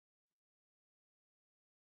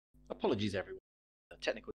Apologies, everyone.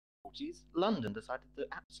 Technical difficulties. London decided to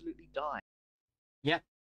absolutely die. Yep.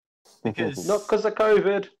 Because Not because of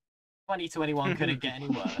COVID. 2021 couldn't get any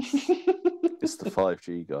worse. It's the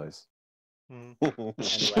 5G, guys. Anyway,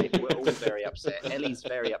 we're all very upset. Ellie's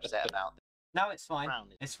very upset about this. No, it's fine. Brown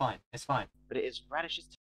is- It's fine. It's fine. But it is Radish's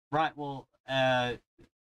turn. Right, well,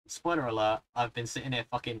 spoiler alert, I've been sitting here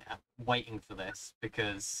fucking waiting for this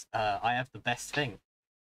because I have the best thing.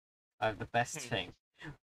 I have the best thing.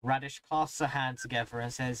 Radish clasps her hand together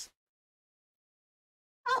and says,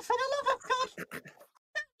 "Oh, for the love of God, don't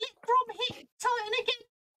let Grom hit Titan again!"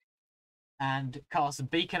 And casts a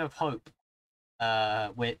Beacon of Hope,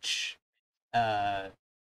 which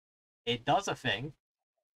it does a thing.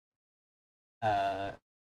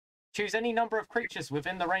 Choose any number of creatures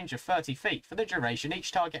within the range of 30 feet. For the duration,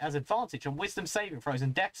 each target has advantage on wisdom saving throws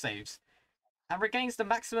and dex saves, and regains the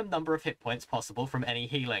maximum number of hit points possible from any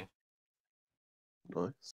healing.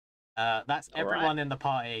 Nice. That's everyone in the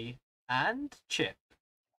party and Chip.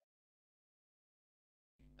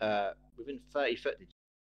 Within 30 foot.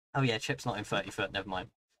 Oh yeah, Chip's not in 30 foot, never mind.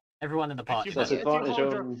 Everyone in the party. That's advantage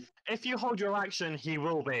on. If you hold your action, he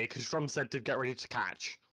will be, because Drum said to get ready to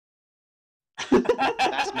catch.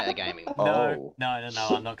 That's metagaming. Oh. No,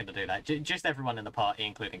 I'm not going to do that. Just everyone in the party,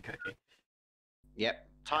 including Cookie. Yep.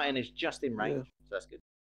 Titan is just in range, so that's good.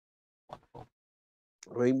 Wonderful.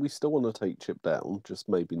 I mean, we still want to take Chip down, just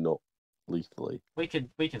maybe not lethally. We can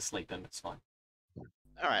sleep him, it's fine.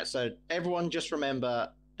 Alright, so everyone just remember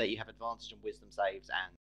that you have advantage on wisdom saves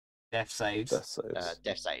and Death saves. Death saves.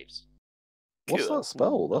 death saves. What's Cool. that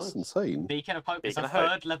spell? That's Nice. insane. Beacon of Hope is Beacon a of Hope.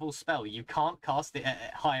 third level spell. You can't cast it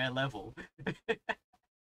at higher level.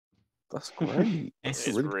 That's great. It's That's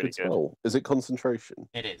a really, really good good. spell. Is it concentration?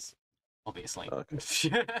 It is, obviously. Okay.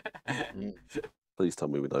 Mm. Please tell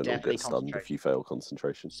me we don't all Definitely get stunned if concentration. you fail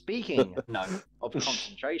concentration. Speaking No. of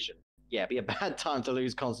concentration, yeah, it'd be a bad time to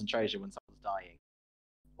lose concentration when someone's dying.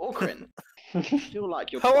 Orkrin, I feel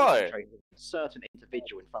like you're Hello. concentrating on a certain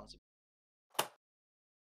individual in front of you.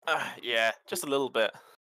 Yeah, just a little bit.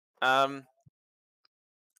 Well,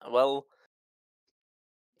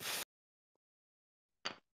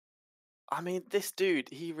 I mean, this dude,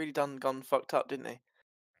 he really gone fucked up, didn't he?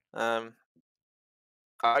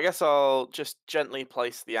 I guess I'll just gently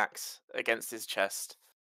place the axe against his chest,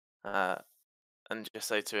 and just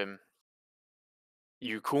say to him,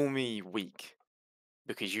 "You call me weak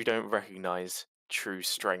because you don't recognize true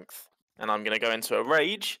strength." And I'm gonna go into a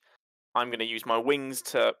rage. I'm going to use my wings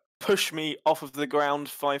to push me off of the ground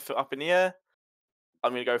 5 foot up in the air.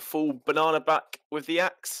 I'm going to go full banana back with the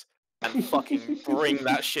axe and fucking bring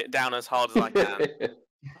that shit down as hard as I can.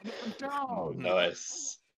 Oh,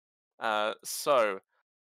 nice. So,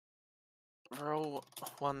 roll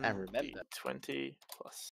 1 And remember- 20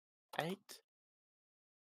 plus 8.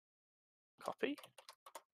 Copy.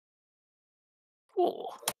 Ooh.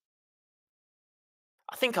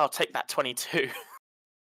 I think I'll take that 22.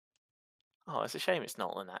 Oh, it's a shame it's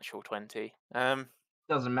not an actual 20.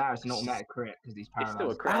 Doesn't matter, it's an automatic crit because he's It's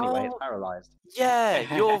still a paralyzed. crit anyway, it's Oh. paralysed.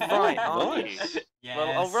 Yeah, you're right, aren't you? Nice. Yes.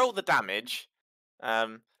 Well, I'll roll the damage.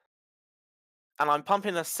 And I'm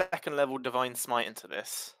pumping a second level Divine Smite into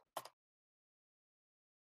this.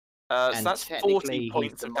 So And that's technically, 40 he's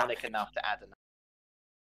points of demonic damage. enough to add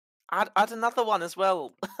another. Add another one as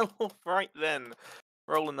well. Right then.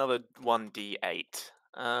 Roll another 1d8.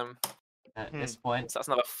 At this point, So that's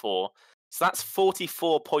another 4. So that's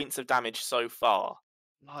 44 points of damage so far.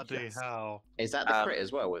 Bloody Yes. hell. Is that the Um, crit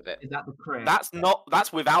as well with it? Is that the crit?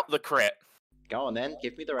 That's without the crit. Go on then,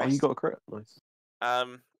 give me the Oh, rest. you got a crit. Nice.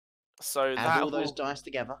 So Add that all those will- dice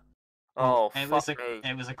together. Oh, it fuck was a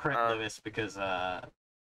crit, Um, Lewis, because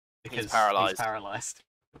he's paralysed. paralysed.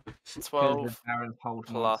 12 Baron's hold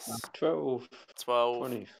plus 12, 12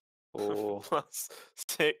 24, plus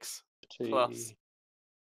 6 plus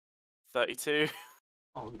 32.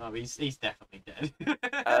 Oh no, he's definitely dead. So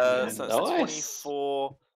that's Nice.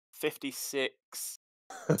 24, 56,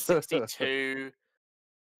 62.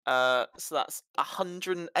 So that's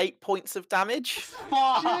 108 points of damage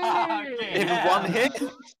Fucking in hell. one hit.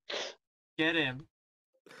 Get him.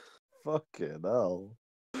 Fucking hell.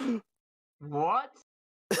 What?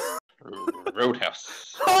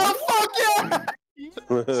 Roadhouse. Oh, fuck yeah!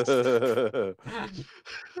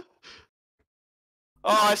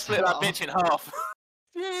 Oh, I split that bitch in half.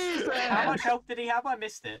 How much health did he have? I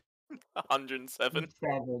missed it. 107.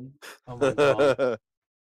 7. Oh my god.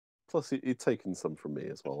 Plus, he'd taken some from me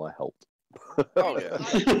as well. I helped. Oh, yeah.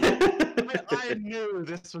 I knew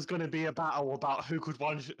this was going to be a battle about who could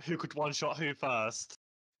one shot who first.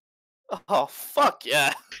 Oh, fuck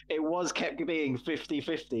yeah. It was kept being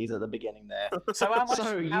 50-50s at the beginning there. So how much, So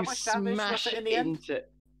how you much damage was smash it in the end? into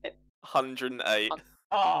 108.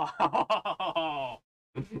 Oh!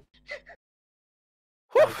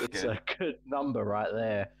 It's a good number right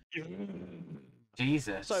there.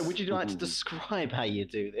 Jesus. So would you like to describe how you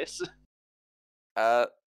do this?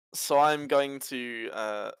 So I'm going to,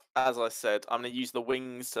 as I said, I'm going to use the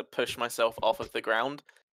wings to push myself off of the ground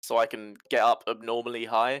so I can get up abnormally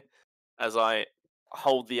high. As I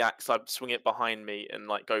hold the axe, I swing it behind me and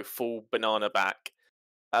like go full banana back.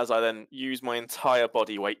 As I then use my entire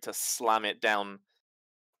body weight to slam it down,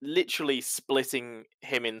 literally splitting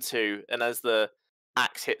him in two. And as the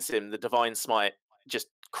axe hits him, the divine smite just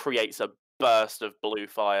creates a burst of blue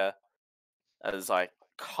fire as I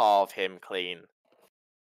carve him clean.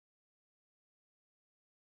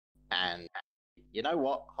 And you know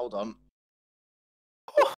what? Hold on.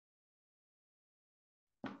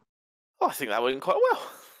 Oh, I think that went quite well.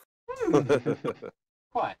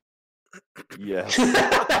 Quite. Yes.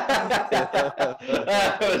 That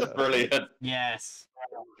was brilliant. Yes.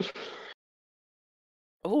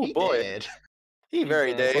 Oh He boy, did. he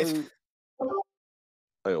very did. So,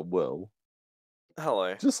 oh, well,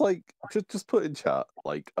 Hello. just put in chat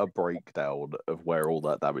like a breakdown of where all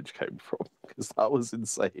that damage came from, because that was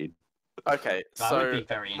insane. Okay, That would so be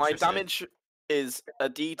very my interesting. damage is a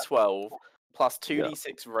d12 plus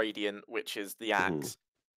 2d6 radiant, which is the axe,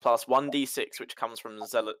 plus 1d6, which comes from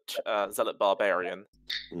Zealot Barbarian,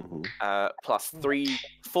 plus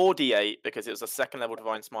 4d8 because it was a second level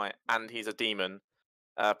Divine Smite and he's a demon,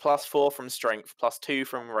 plus 4 from Strength, plus 2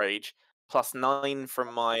 from Rage, plus 9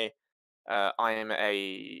 from my I am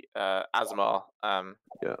a Asmar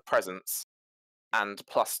presence, and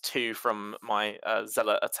plus 2 from my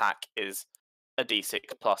Zealot attack is a d6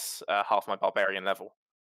 plus half my Barbarian level.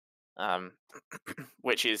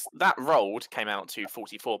 Which is, that rolled came out to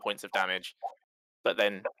 44 points of damage, but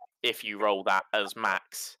then if you roll that as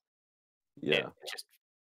max, it just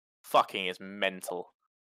fucking is mental.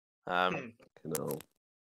 So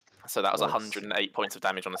that was 108 points of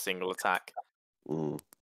damage on a single attack.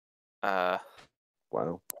 Wow.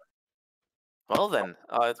 Well then,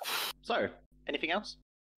 So, anything else?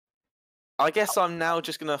 I guess I'm now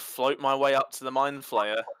just gonna float my way up to the Mind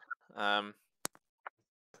Flayer.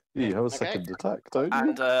 You have a second attack, don't you?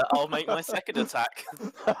 And I'll make my second attack.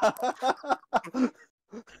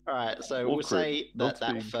 Alright, so we'll say that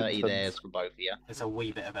 30 there is for both of you. There's a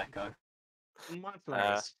wee bit of echo. My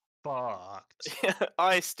place fucked.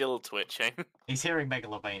 I still twitching. He's hearing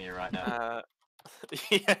Megalovania right now.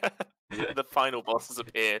 Yeah, the final boss has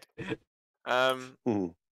appeared. I'll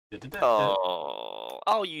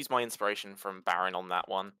use my inspiration from Baron on that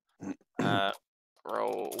one.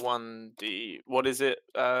 Roll 1d. What is it,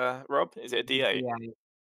 Rob? Is it a d8? Yeah.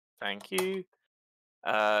 Thank you.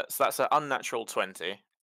 So that's an unnatural 20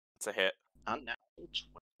 to hit.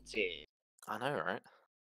 Unnatural 20. I know, right?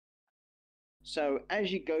 So,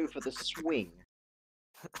 as you go for the swing,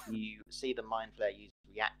 you see the Mind Flayer use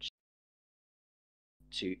reaction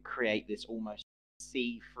to create this almost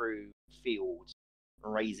see-through field,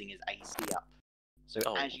 raising his AC up. So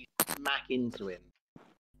as you smack into him,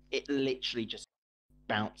 it literally just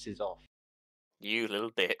bounces off. You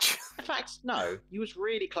little bitch. In fact, no, you was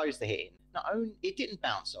really close to hitting. Not only it didn't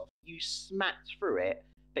bounce off, you smacked through it,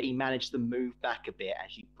 but he managed to move back a bit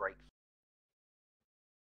as you break.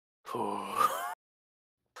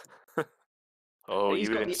 Oh, He's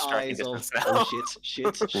you got in the striking eyes of, distance now. oh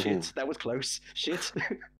shit, that was close, shit.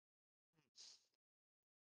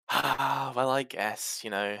 Well, I guess,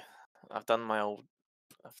 I've done my whole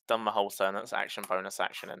turn. That's action, bonus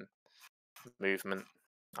action, and movement.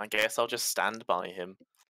 I guess I'll just stand by him.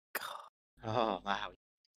 Oh, wow.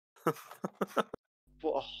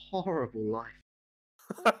 What a horrible life.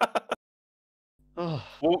 Oh,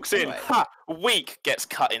 Walks in, anyway. ha! Weak, gets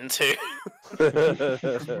cut in two.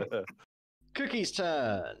 Cookie's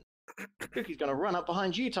turn. Cookie's gonna run up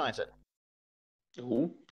behind you, Titan.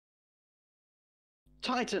 Ooh.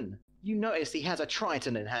 Titan, you notice he has a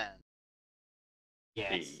Triton in hand.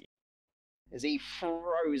 Yes. As he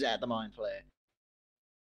throws at the Mind Flayer.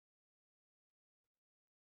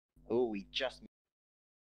 Oh, he just...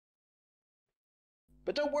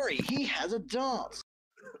 But don't worry, he has a dart.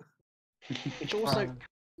 Which also...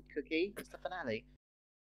 Cookie, it's the finale.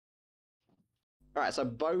 Alright, so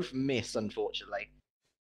both miss, unfortunately.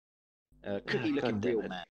 Cookie looking real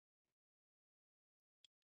mad.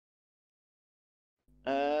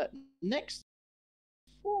 Next,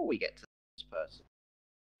 before we get to this person,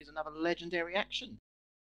 is another legendary action.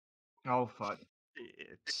 Oh fuck.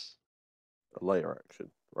 It's A layer action,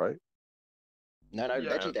 right? No, Yeah.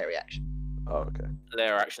 legendary action. Oh, okay.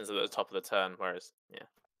 Their actions are at the top of the turn, whereas Yeah.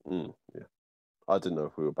 I didn't know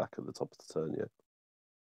if we were back at the top of the turn yet.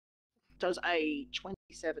 Does a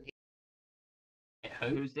 27 hit? Hit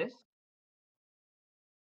who? Who's this?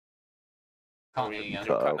 Can't hear you. you're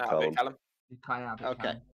Cut out cutting out a bit, Callum. You're cutting out a bit, Okay.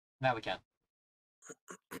 Callum. Now we can.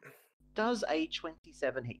 Does a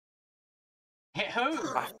 27 hit? Hit who?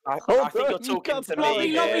 I Oh, think you're no, you talking cut to out me.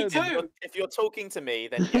 again. If if you're talking to me,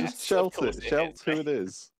 then yes. Just shout of course it. Shout hits who me. it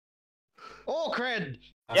is. Orcrid!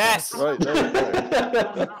 Yes. Right, there you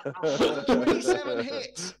go. 27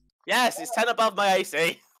 hits! Yes, it's 10 above my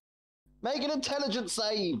AC. Make an intelligence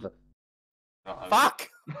save! Uh-oh. Fuck.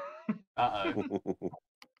 Uh-oh.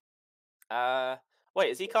 Wait,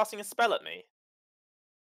 is he casting a spell at me?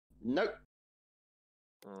 Nope.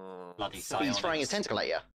 Bloody He's psionics. throwing a tentacle at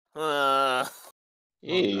you.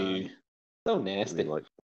 Ew. So I nasty. mean, like,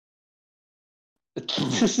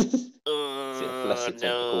 blessed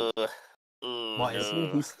tentacle. What is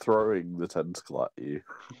isn't he throwing the tentacle at you?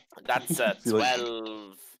 That's a Feel like-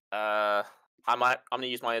 12. I'm gonna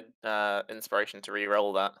use my inspiration to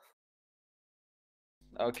re-roll that.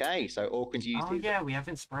 Okay, so Orquin's used Oh his yeah, we have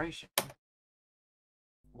inspiration.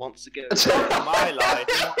 once again. My life.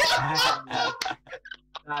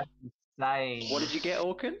 That's insane. What did you get,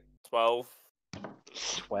 Orquin? 12.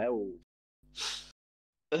 12.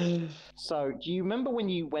 So, do you remember when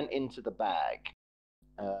you went into the bag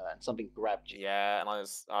and something grabbed you? Yeah, and I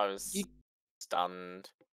was You- stunned.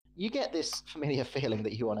 You get this familiar feeling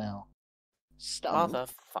that you are now stunned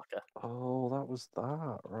Motherfucker. Oh, that was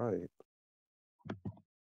that, right.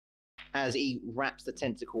 as he wraps the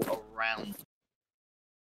tentacle around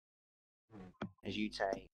as you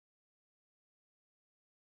take.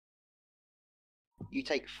 You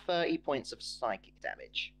take 30 points of psychic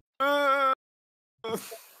damage.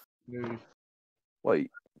 Move.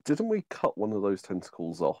 Wait, didn't we cut one of those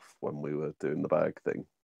tentacles off when we were doing the bag thing?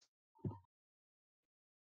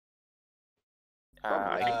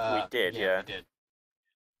 I think we did, yeah. We did.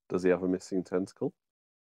 Does he have a missing tentacle?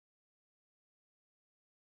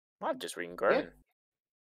 I've just regrown.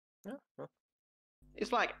 Yeah. well,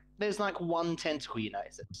 It's like there's like one tentacle you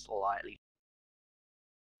notice that's slightly.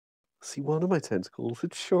 See, one of my tentacles,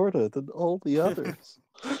 it's shorter than all the others.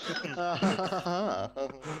 Oh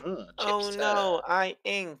Chip's no, I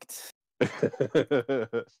inked.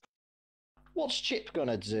 What's Chip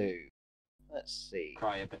gonna do? Let's see.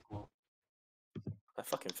 Cry a bit more. That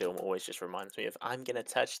fucking film always just reminds me of I'm gonna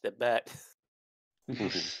touch the bet.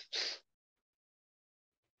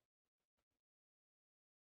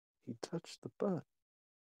 He touched the butt.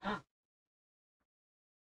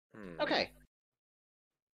 Okay.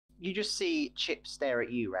 You just see Chip stare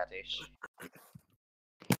at you, Radish,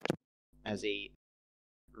 as he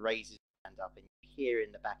raises his hand up, and you hear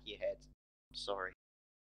in the back of your head, "Sorry."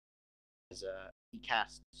 As he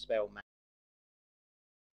casts spell.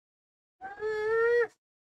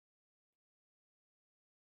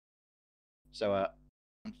 So,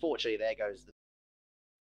 unfortunately, there goes the.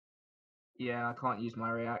 Yeah, I can't use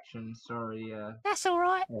my reaction. Sorry. That's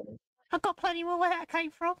alright. I've got plenty more where that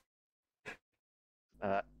came from.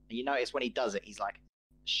 You notice when he does it, he's like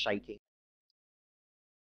shaking.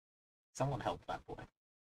 Someone help that boy.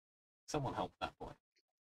 Someone help that boy.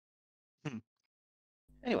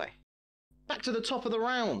 Anyway, back to the top of the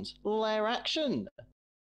round. Lair action.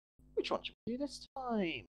 Which one should we do this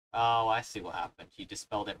time? Oh, I see what happened. You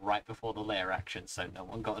dispelled it right before the lair action, so no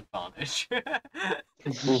one got advantage.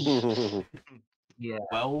 Yeah.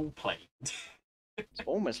 Well played. It's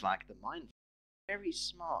almost like the mind. Very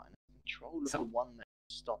smart and control of the one that can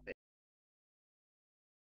stop it.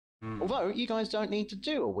 Hmm. Although you guys don't need to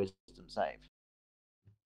do a wisdom save.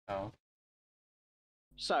 Oh.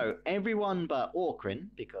 So everyone but Orcrin,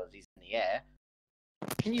 because he's in the air,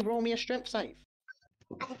 can you roll me a strength save?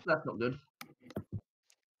 That's not good.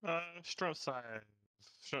 Strength save.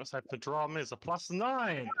 Strength save for drum is a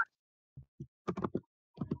 +9.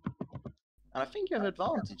 And I think you have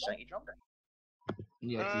advantage, don't you, John?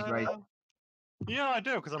 Yeah, 'cause he's raging. Yeah, I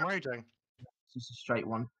do, because I'm raging. Just a straight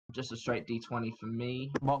one. Just a straight D20 for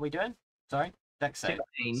me. What are we doing? Sorry? Dex save.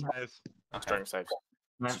 16. Save. Okay. Strength save.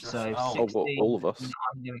 Strength Strength- save. oh. Oh, well, 16. all of us.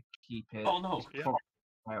 I'm gonna keep it. Oh no. Yeah.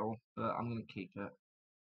 Fail, but I'm gonna keep it.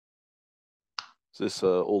 Is this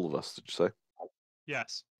all of us, did you say?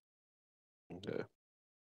 Yes. Okay.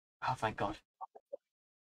 Oh, thank God.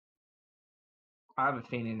 I have a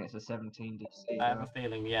feeling it's a 17 DC. I have a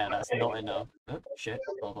feeling, yeah, that's not enough. Oh, shit.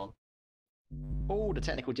 Hold on. Oh, the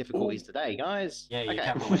technical difficulties today, guys. Yeah, your Okay.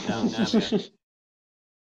 camera went down. There we go.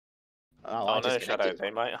 Oh, Oh I no, disconnected. Shadow,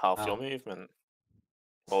 they might halve Oh. your movement.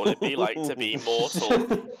 What would it be like to be mortal?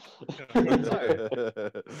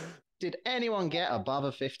 Did anyone get above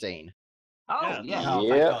a 15? Oh, yeah.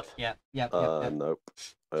 Oh, Yeah. thank God. Yep. Nope.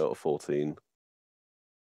 I got a 14.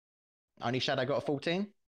 Only Shadow got a 14?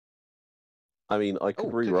 I mean, I could Oh,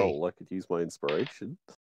 re-roll. I could use my inspiration.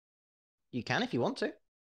 You can if you want to.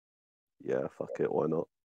 Yeah, fuck it. Why not?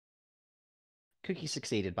 Cookie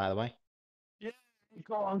succeeded, by the way.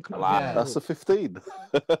 Go on, come Alas. on. That's a 15.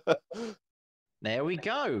 There we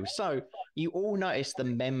go. So you all notice the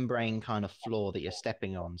membrane kind of floor that you're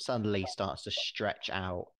stepping on suddenly starts to stretch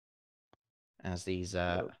out as these,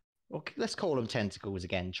 well, let's call them tentacles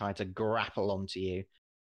again, try to grapple onto you.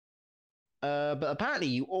 But apparently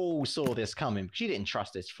you all saw this coming because you didn't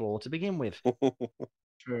trust this floor to begin with.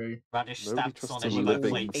 True. Radish Nobody stamps on trusts it a with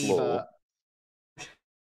both living feet. floor.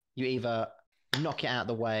 You either knock it out of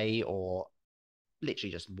the way or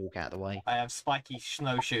literally just walk out of the way. I have spiky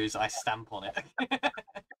snowshoes. I stamp on it.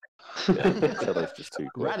 Shadow's just too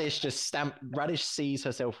quick. Radish sees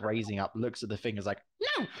herself raising up, looks at the fingers like,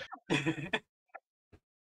 no! You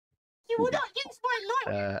will not use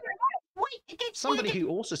my light. Wait against Somebody who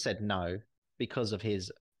also said no because of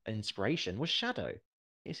his inspiration was Shadow.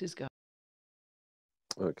 It's his go.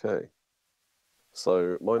 Okay.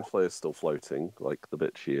 So, Mind Flayer is still floating, like the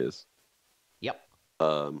bit she is. Yep.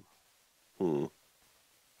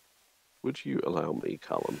 Would you allow me,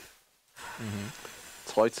 Callum? Mm-hmm.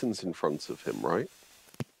 Titan's in front of him, right?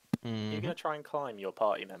 Mm-hmm. You're going to try and climb your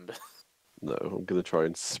party member. No, I'm going to try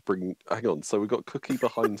and spring... Hang on, so we've got Cookie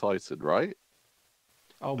behind Titan, right?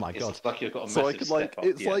 Oh my god. It's like you've got a So I massive could, like, step up,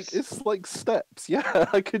 it's like steps. Yeah,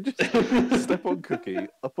 I could just step on Cookie,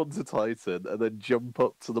 up onto Titan, and then jump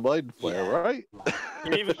up to the Mind Flayer, Yeah. right?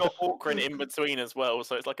 You've even got Orcrin in between as well,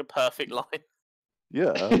 so it's like a perfect line.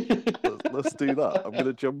 Yeah, let's do that. I'm going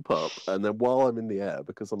to jump up, and then while I'm in the air,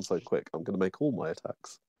 because I'm so quick, I'm going to make all my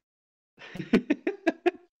attacks.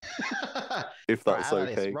 If that's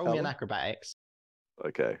Right, okay, roll me an Callum? acrobatics.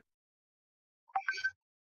 Okay.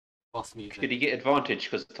 Boss music. Could he get advantage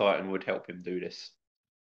because Titan would help him do this?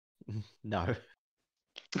 No.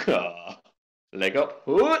 Leg up.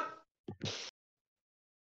 What?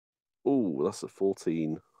 Ooh, that's a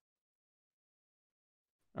 14.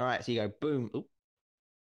 All right, so you go boom, oop.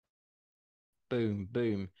 Boom,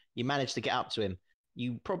 boom. You manage to get up to him.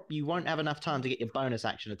 You won't have enough time to get your bonus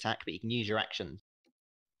action attack, but you can use your action.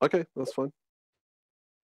 Okay, that's fine.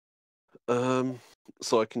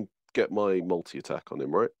 So I can get my multi-attack on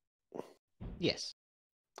him, right? Yes.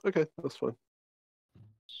 Okay, that's fine.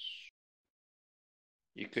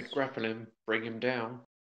 You could grapple him, bring him down.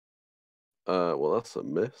 Well, that's a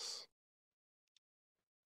miss.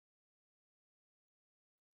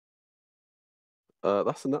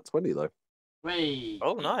 That's a nat 20, though. Wait.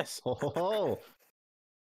 Oh, nice. Oh.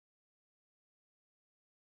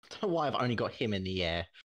 I don't know why I've only got him in the air.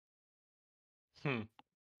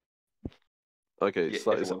 Okay, Yeah,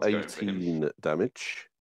 so that is everyone's going for him. 18 damage.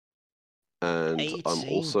 And 18 I'm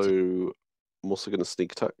also going to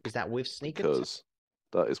sneak attack. Is that with sneak attack? Because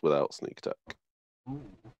that is without sneak attack. Ooh.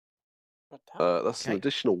 That's an Okay.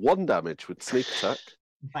 additional 1 damage with sneak attack.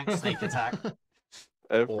 Thanks, Snake Attack.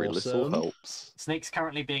 Every little Awesome. helps. Snake's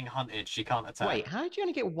currently being hunted. She can't attack. Wait, how did you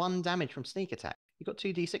only get 1 damage from sneak attack? You got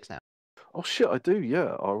 2d6 now. Oh shit, I do,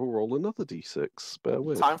 yeah. I will roll another d6. Bear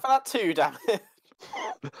with. Time for that 2 damage.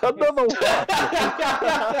 Another one!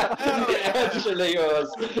 It actually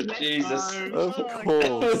was. Jesus.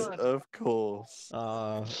 Of course.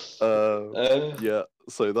 Yeah,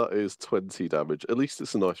 so that is 20 damage. At least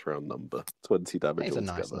it's a nice round number. 20 damage It's a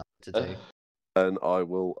altogether. nice number to do. And I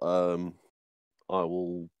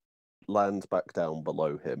will land back down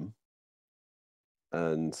below him.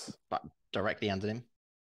 And But directly under him.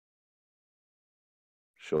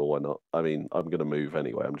 sure, why not? I mean, I'm going to move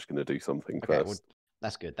anyway. I'm just going to do something Okay, first. well,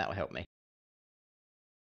 that's good. That will help me.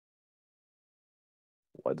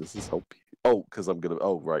 Why does this help you? Oh, because I'm going to...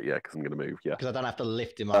 Oh, right, yeah, because I'm going to move, yeah. Because I don't have to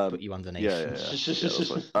lift him up, put you underneath. Yeah,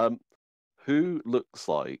 that's fine. Who looks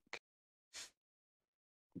like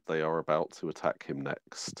they are about to attack him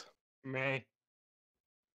next, Me.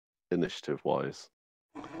 initiative-wise?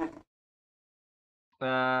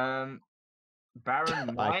 Baron I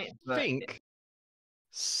might, but think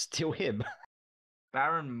still him.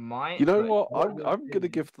 Baron might. You know but what? will I'm going to do-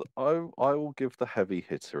 give I will give the heavy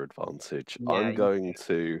hitter advantage. Yeah, I'm you going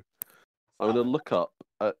to look up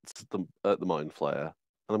at the Mind Flayer,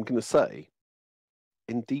 and I'm going to say,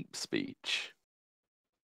 in deep speech.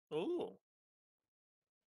 Ooh.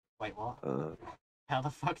 Wait, what? Uh, How the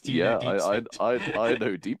fuck do you yeah, know deep speech? I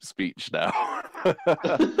know deep speech now. I'm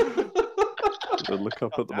gonna look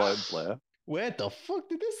up at the Mind Flayer. Where the fuck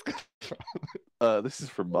did this come from? This is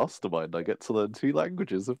from Mastermind. I get to learn 2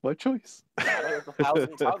 languages of my choice. There's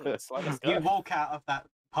 1,000 tongues. Like, let's go. You walk out of that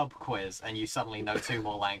pub quiz and you suddenly know 2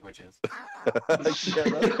 more languages. Yeah,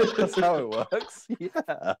 that's how it works.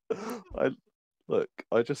 Yeah.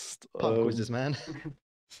 I just Pub quizzes, man.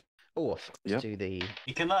 Oh, Yep. do the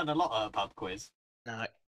You can learn a lot at a pub quiz. no.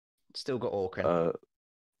 Still got Orkin.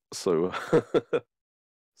 So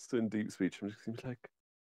in deep speech, I'm just gonna be like,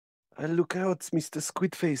 look out, Mr.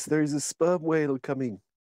 Squidface, there is a sperm whale coming.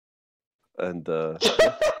 And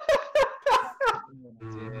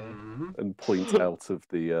Mhm. and point out of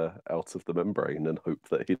the membrane and hope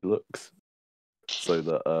that he looks. So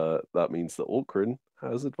that means that Orkrin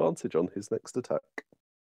has advantage on his next attack.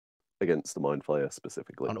 Against the Mind Flayer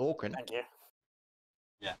specifically. On Orkin. Thank you.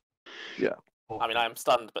 Yeah. I mean, I am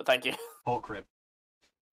stunned, but thank you. Pork rib.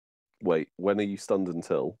 Wait, when are you stunned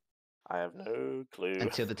until? I have no clue.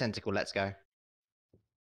 Until the tentacle lets go.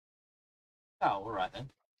 Oh, alright then.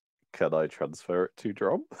 Can I transfer it to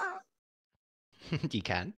Drum? You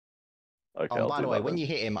can. Okay, Oh, I'll by do the way, that when then. you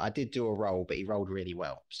hit him, I did do a roll, but he rolled really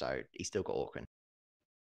well, so he still got Orkin.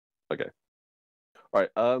 Alright,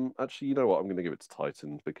 actually, you know what? I'm going to give it to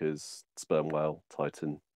Titan because Sperm Whale,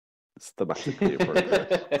 Titan, it's thematically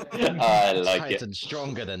appropriate. I like it. Titan's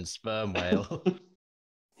stronger than Sperm Whale.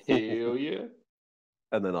 Hell yeah.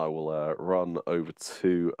 And then I will run over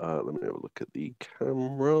to, let me have a look at the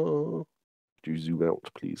camera. Do you zoom out,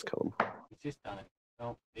 please, Callum? He's just done it.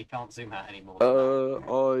 Oh, he can't zoom out anymore.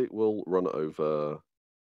 I will run over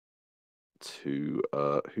to,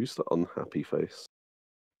 who's the unhappy face?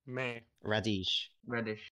 Me. Radish,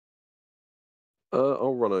 Reddish.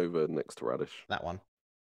 I'll run over next to Radish. that one.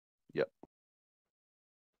 I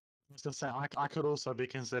was gonna say I could also be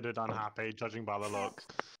considered unhappy, judging by the looks.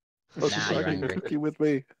 Oh, she's Nah, you're dragging angry. Cookie with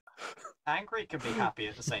me. Angry can be happy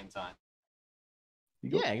at the same time.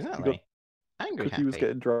 You got- Yeah, you got- exactly. Angry Cookie was happy.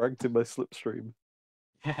 getting dragged in my slipstream.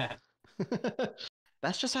 Yeah.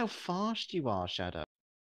 That's just how fast you are, Shadow.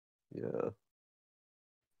 Yeah.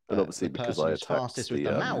 And obviously the because person I who's attacked fastest with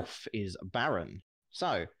the mouth is Baron.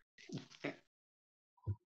 So,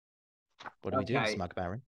 what do we do, Okay. Smug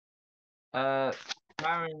Baron?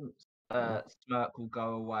 Baron's smirk will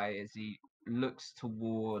go away as he looks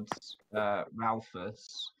towards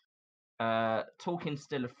Ralphus. Talking's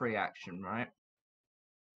still a free action, right?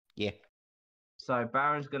 Yeah. So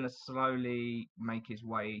Baron's going to slowly make his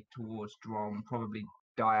way towards Drom, probably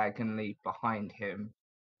diagonally behind him,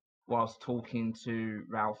 whilst talking to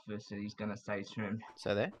Ralphus, and he's going to say to him,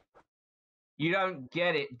 So there. "You don't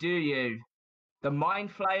get it, do you? The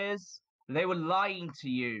Mind Flayers, they were lying to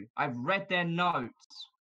you. I've read their notes."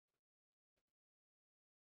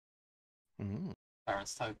 Mm.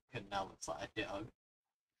 Baron's token now looks like a ditto.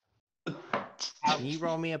 Can you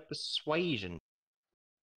roll me a persuasion?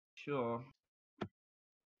 Sure.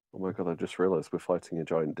 Oh my god, I just realised we're fighting a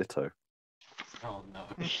giant ditto. Oh no.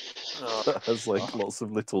 Oh, That has like lots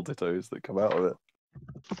of little dittos that come out of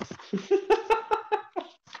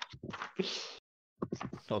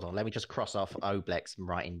Hold on, let me just cross off Oblex and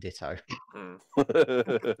write in Ditto. hmm.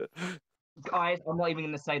 it. Guys, I'm not even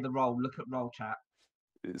going to say the roll. Look at roll chat.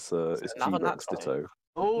 It's it another T-Rex nat ditto.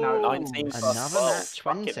 Oh, 19 plus Another 12. nat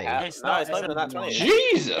 20. Fucking hell. It's No, not- it's not even a nat it's 20. It's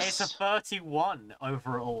a Jesus! 31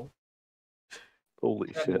 overall.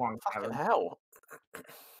 Holy shit. Everyone, Fucking Karen. hell.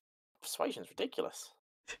 Persuasion's ridiculous.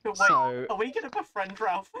 Wait, So, are we going to befriend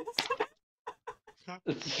Ralph?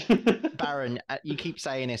 Baron, you keep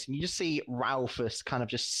saying this, and you just see Ralphus kind of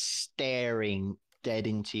just staring dead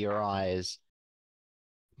into your eyes.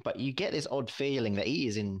 But you get this odd feeling that he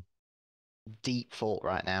is in deep thought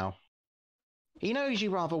right now. He knows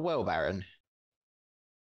you rather well, Baron.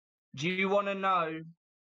 Do you want to know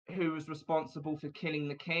who was responsible for killing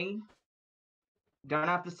the king? Don't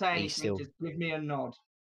have to say anything, He's still- just give me a nod.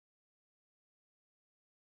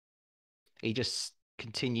 He just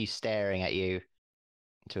continues staring at you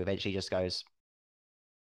until eventually just goes,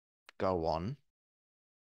 "Go on."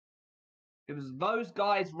 It was those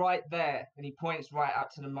guys right there, and he points right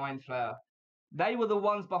up to the Mind Flayer. They were the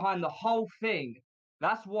ones behind the whole thing.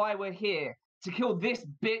 That's why we're here, to kill this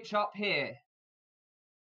bitch up here.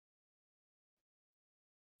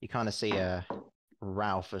 You kind of see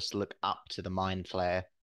Ralphus look up to the Mind Flayer.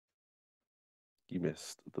 You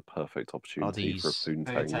missed the perfect opportunity for a these- poontang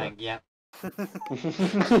there. Tang, yeah. That's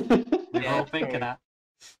We're Yeah, all thinking true. that.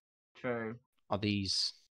 True. Are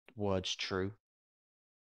these words true?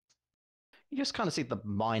 You just kind of see the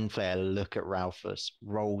Mind Flayer look at Ralphus,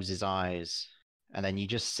 rolls his eyes, and then you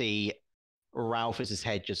just see Ralphus's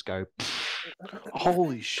head just go.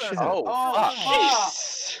 Holy shit! Oh, fuck.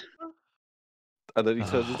 Jesus! And then he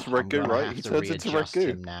turns into I'm Ragu, gonna right? have He to turns into readjust Ragu.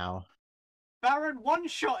 him now. Baron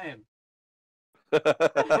one-shot him!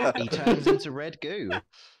 He turns into red goo.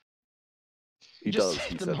 He Just does,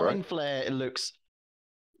 he the said, mind right? flare looks.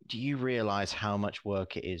 Do you realise how much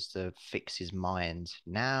work it is to fix his mind?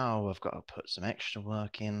 Now I've got to put some extra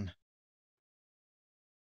work in.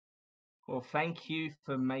 Well, thank you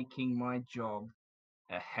for making my job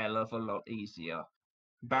a hell of a lot easier.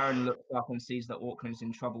 Baron looks up and sees that Auckland's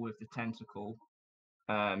in trouble with the tentacle.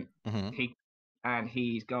 Mhm.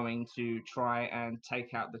 He's going to try and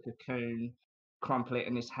take out the cocoon, crumple it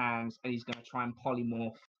in his hands, and he's going to try and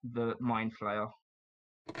polymorph the mind flayer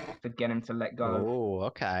to get him to let go. Oh,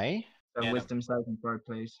 okay. So Get him. wisdom saving throw,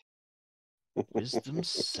 please. Wisdom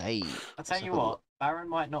save. I'll tell Let's you have a what, look. Baron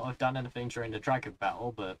might not have done anything during the dragon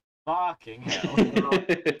battle, but fucking hell.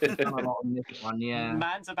 Done a lot on this one, yeah.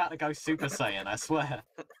 Man's about to go Super Saiyan, I swear.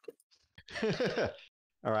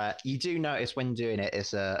 All right. You do notice when doing it,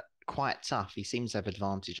 it's quite tough. He seems to have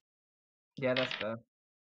advantage. Yeah, that's fair.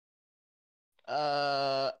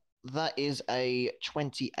 That is a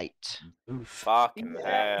 28. Oof. Fucking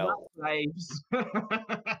hell. Slaves.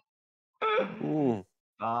 Ooh.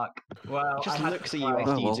 Fuck. Well, He just I had looks to at you try.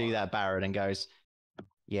 after Oh, you well. do that, Baron, and goes,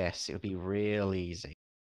 "Yes, it'll be real easy."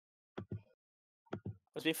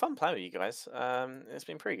 It's been fun playing with you guys. It's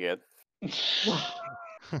been pretty good.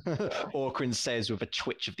 Orkrin says with a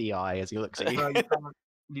twitch of the eye as he looks at you. Well,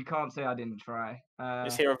 you can't say I didn't try.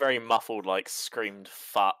 Just hear a very muffled, like, screamed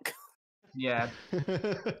 "fuck." Yeah,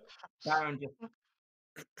 Baron just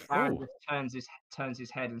Ooh. turns his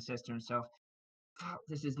head and says to himself, "Fuck,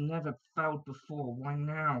 this has never failed before. Why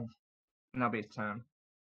now?" And that'll be his turn.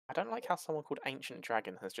 I don't like how someone called Ancient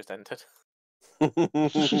Dragon has just entered.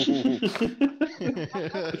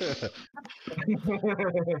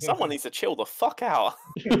 Someone needs to chill the fuck out.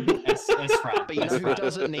 It's Fran. But you know It's who Fran.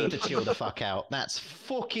 doesn't need to chill the fuck out? That's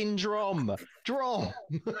fucking Drom. Drom.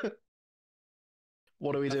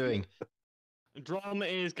 What are we doing? Drum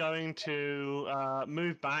is going to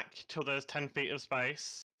move back till there's 10 feet of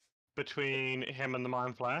space between him and the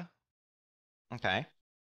Mind Flare. Okay.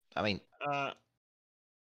 I mean,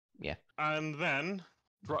 yeah. And then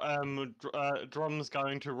Drum's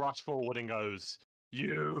going to rush forward and goes,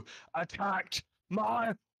 "You attacked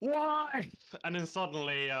my wife!" And then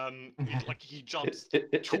suddenly, he jumps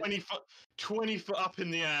 20 foot up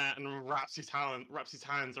in the air and wraps his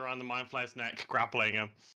hands around the Mind Flayer's neck, grappling him.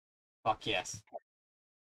 Fuck yes.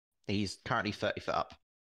 He's currently 30 foot up.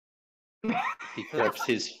 He grabs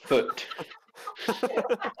his foot.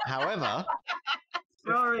 However,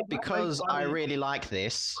 Sorry, because I really like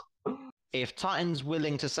this, if Titan's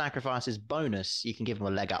willing to sacrifice his bonus, you can give him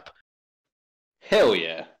a leg up. Hell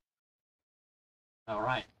yeah.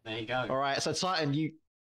 Alright, there you go. All right, so Titan, you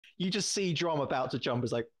just see Drom about to jump.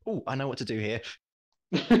 Is like, oh, I know what to do here.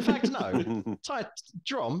 In fact, no.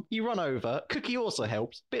 Drom, you run over. Cookie also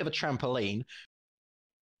helps. Bit of a trampoline.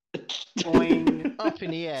 Boing. Up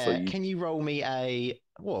in the air. So Can you roll me a...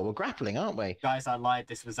 Well, we're grappling, aren't we? Guys, I lied.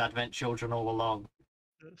 This was Advent Children all along.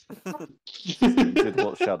 You did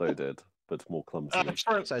what Shadow did, but more clumsily.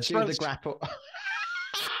 So do the grapple...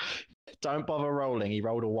 Don't bother rolling. He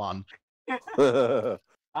rolled a 1.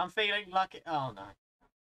 I'm feeling lucky. Oh no.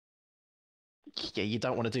 Yeah, you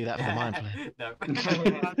don't want to do that for the mind play. No.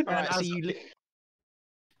 All right, so you...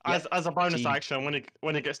 As a bonus So you- action,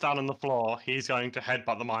 when he gets down on the floor, he's going to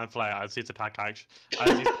headbutt the Mind Flayer as his attack action.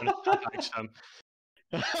 As his bonus attack action.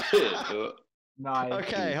 Nice.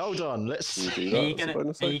 Okay, hold on. Let's Can you do see. that Are you as a gonna,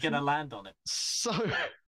 bonus are you action? gonna land on it? So...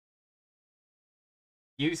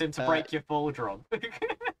 Use him to break your fall drum.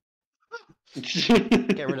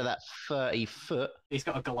 Get rid of that 30 foot. He's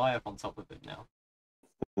got a Goliath on top of him now.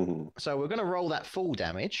 So we're going to roll that full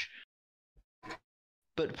damage.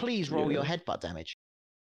 But please roll your headbutt damage.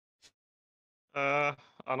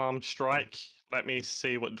 Unarmed strike. Let me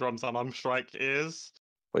see what Drum's unarmed strike is.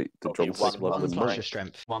 Wait, did That'll be Drum one take plus one 1 and plus strength. your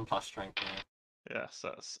strength. 1 plus strength. Yeah. Yes,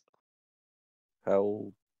 that's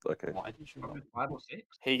How? Okay, Why did you roll? 5 or 6.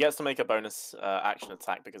 He gets to make a bonus action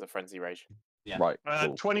attack because of Frenzy Rage. Yeah. right.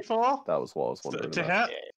 Cool. 24 That was what I was wondering to about.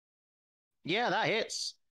 hit. Yeah, that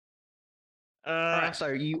hits. Alright, so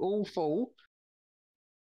you all fall.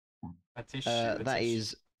 A tissue. a That tissue.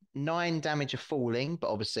 is 9 damage of falling, but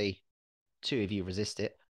obviously 2 of you resist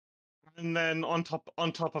it. And then on top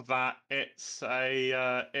of that, it's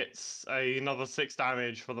another 6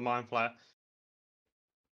 damage for the Mind Flare.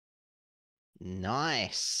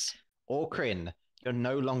 Nice. Orkrin, you're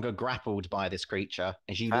no longer grappled by this creature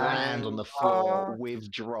as you Thank land on the floor fuck.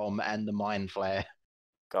 with Drom and the Mind Flare.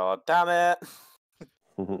 God damn it!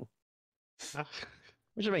 What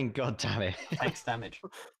do you mean, god damn it? Takes damage.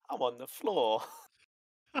 I'm on the floor.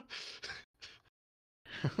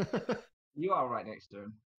 You are right next to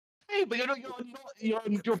him. Hey, but your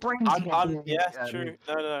brain's Yeah, true.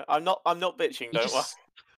 No. I'm not bitching. You, Don't worry.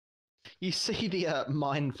 you see the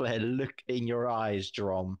mind flare look in your eyes,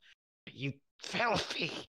 Drom. You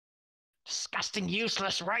filthy, disgusting,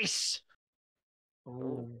 useless race.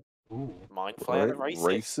 Ooh. Ooh. Mind flare the Right, racist.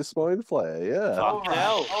 racist mind flare, yeah. Fuck.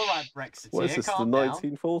 hell. All right, Brexiteer, What is this, the calm down.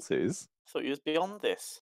 1940s? Thought you was beyond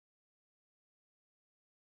this.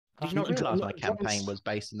 Did you not realise my campaign was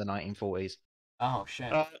based in the 1940s? Oh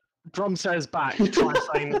shit. Drum says back. Try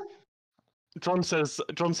saying. Drum says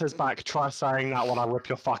back. Try saying that when I rip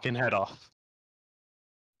your fucking head off.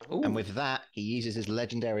 And with that, he uses his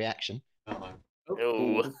legendary action. Uh-oh.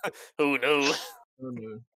 Oh, oh no. Oh,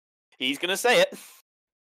 no. He's gonna say it.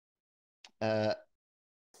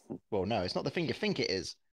 Well, no, it's not the thing you think it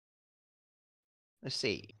is. Let's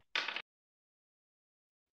see.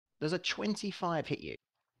 Does a 25 hit you?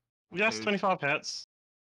 Yes, 25 hits.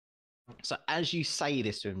 So as you say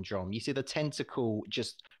this to him, Drom, you see the tentacle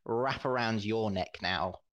just wrap around your neck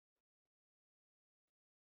now.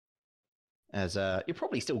 As you're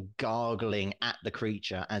probably still gargling at the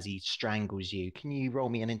creature as he strangles you. Can you roll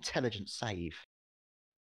me an intelligence save?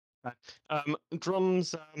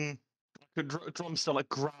 Drum's Drum's still like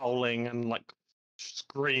growling and like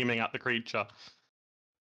screaming at the creature.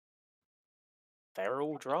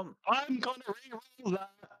 Feral drum. I'm gonna reroll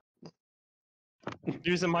that.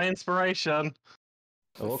 Using my inspiration.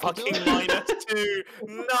 Oh, Fucking -2.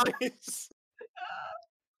 Nice.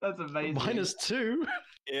 That's amazing. -2.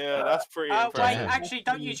 Yeah, that's pretty Wait, impressive. actually,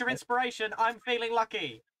 don't use your inspiration. I'm feeling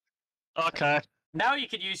lucky. Okay. Now you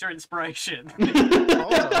can use your inspiration.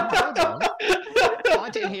 Hold on. I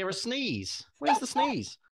didn't hear a sneeze. Where's the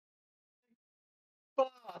sneeze?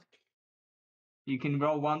 Fuck. You can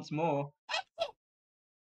roll once more.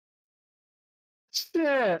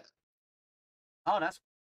 Shit. Oh, that's.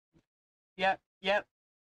 Yep. No.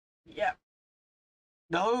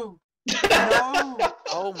 No.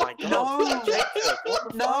 Oh my god. No. Jacob, what the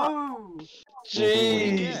fuck? No.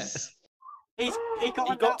 Jeez. He got, He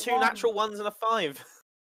a got nat 2 one. natural 1s and a 5.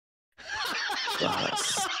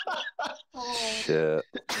 That's Oh. shit.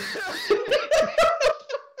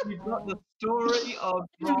 You've got the story of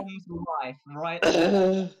Drom's life right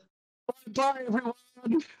there. Bye, everyone.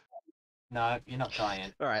 No, you're not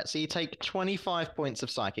dying. All right, so you take 25 points of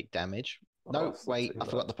psychic damage. Oh, No, that's not wait, too I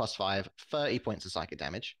forgot bad. the +5. 30 points of psychic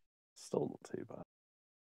damage. Still not too bad.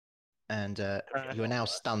 And you are now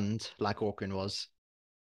stunned, like Orkin was.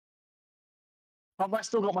 Have I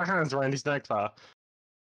still got my hands around his neck there?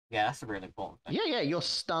 Yeah, that's a really important thing. Yeah, you're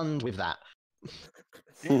stunned with that.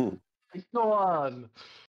 Go on.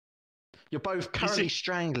 You're both currently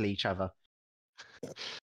strangle each other.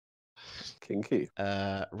 Kinky.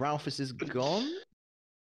 Ralphus is gone.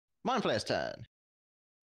 Mind Flayer's turn.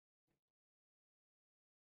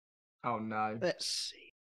 Oh no. Let's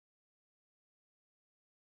see.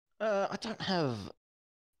 I don't have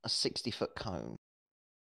a 60-foot cone.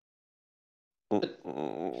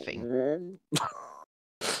 Thing.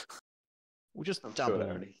 We'll just I'm sure double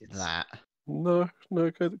there only is. that. No, go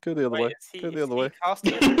the other way. Go the other way.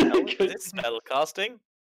 Casting a spell? Is it spell casting?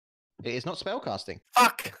 It is not spellcasting.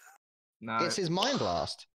 Fuck! No. It's his Mind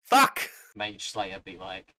Blast. Fuck! Mage Slayer be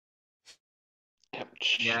like.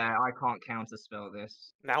 Ouch. Yeah, I can't counterspell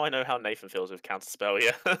this. Now I know how Nathan feels with counterspell,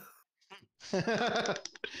 yeah.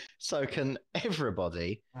 So can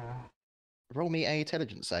everybody roll me a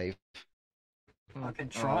intelligence save? I can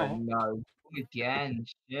try. Oh no. Again,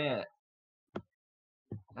 shit.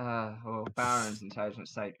 Well, Baron's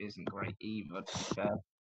intelligence save isn't great either, to be fair.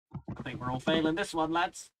 I think we're all failing this one,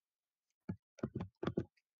 lads.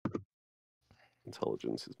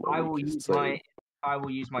 Intelligence is my I will weakest use save. I will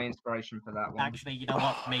use my inspiration for that one. Actually, you know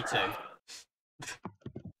what? Me too.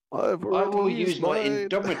 I've I already will used use my mine.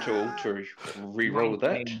 Indomitable to re-roll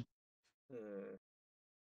that. 19.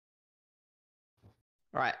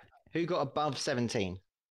 Right. Who got above 17?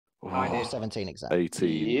 I Or did. 17 exactly.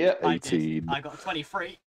 18. Yeah. I did. 18. I got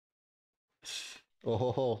 23.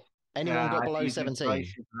 Oh, anyone Yeah, got I below used 17?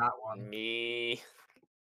 inspiration for that one. Me.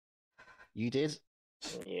 You did?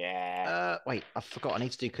 Yeah. Wait, I forgot. I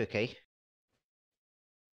need to do Cookie.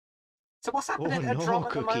 So what's happening at no, Drum at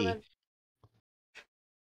the Cookie. moment?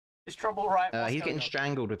 Is Drum alright? What's He's going getting on?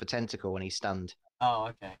 strangled with a tentacle and he's stunned. Oh,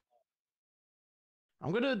 okay.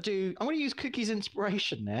 I'm gonna use Cookie's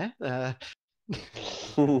inspiration there.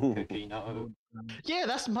 Cookie, no. Yeah,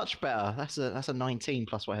 that's much better. That's a 19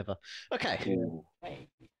 plus whatever. Okay. Ooh. Hey.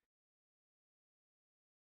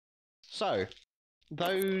 So,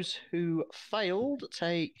 those who failed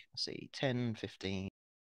take, let's see, 10, 15,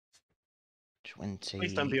 20.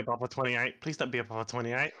 Please don't be above a 28. Please don't be above a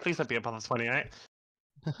 28. Please don't be above a 28.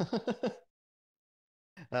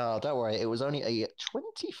 Oh, don't worry. It was only a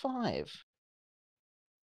 25.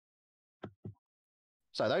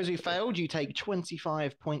 So those who failed, you take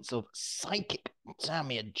 25 points of psychic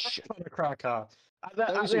damage. Cracker.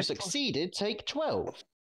 Those who succeeded take 12.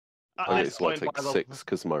 Okay, so I take 6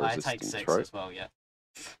 because my I resistance, take 6 right? as well, yeah.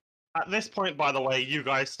 At this point, by the way, you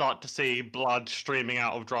guys start to see blood streaming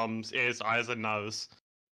out of Drum's ears, eyes, and nose.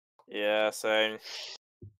 Yeah, same.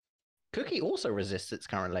 Cookie also resists it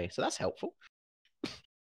currently, so that's helpful.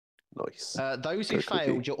 Nice. Those who Go, Cookie.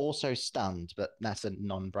 failed, you're also stunned, but that's a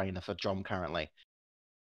non-brainer for Drum currently.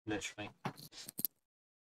 Literally.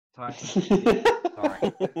 Sorry.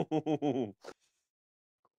 Sorry.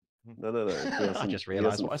 No. He hasn't, just he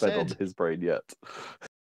realised hasn't what I fed on said. his brain yet.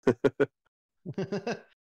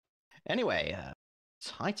 Anyway,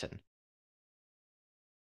 Titan,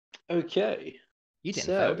 Okay. you didn't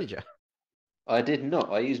So- fail, did you? I did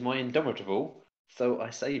not. I used my Indomitable, so I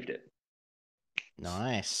saved it.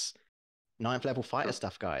 Nice. 9th level fighter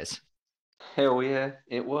stuff, guys. Hell yeah,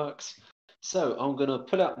 it works. So I'm going to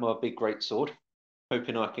pull out my big great sword,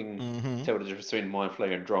 hoping I can Mm-hmm. tell the difference between Mind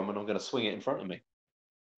Flayer and Drum, and I'm going to swing it in front of me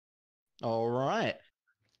All right.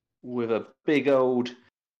 with a big old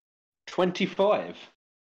 25.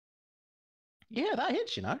 Yeah, that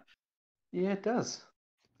hits, you know. Yeah, it does.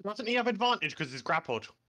 Doesn't he have advantage because he's grappled?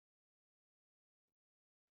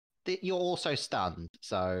 You're also stunned,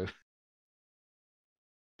 so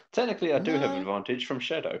Technically, I do have No. advantage from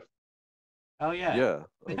Shadow. Oh, yeah. Yeah.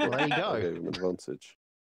 I Well, there you I go. gave him advantage.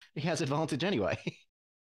 He has advantage anyway.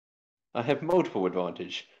 I have multiple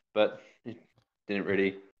advantage, but it didn't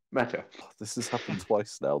really matter. This has happened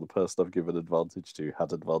twice now. The person I've given advantage to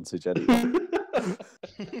had advantage anyway.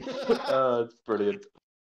 It's brilliant.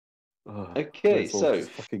 Ugh, Okay, may as well so-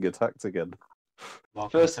 just fucking attacked again.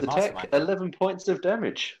 Welcome First to attack, Mastermind. 11 points of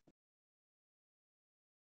damage.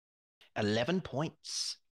 11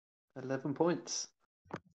 points. 11 points.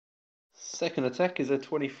 Second attack is a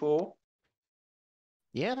 24,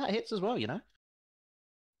 Yeah, that hits as well, you know.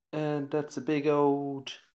 and that's a big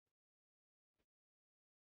old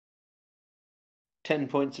 10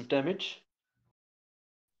 points of damage.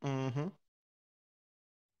 Mm-hmm.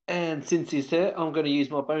 And since he's there, I'm going to use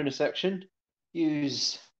my bonus action.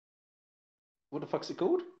 Use. What the fuck's it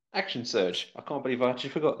called? Action Surge. I can't believe I actually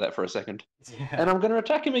forgot that for a second. Yeah. And I'm going to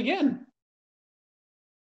attack him again.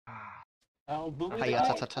 Oh, believe Hey, it.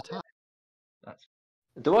 ta-ta-ta-ta.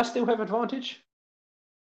 Do I still have advantage?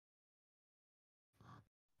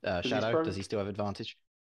 he's Shadow, prone. does he still have advantage?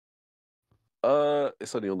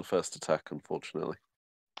 It's only on the first attack, unfortunately.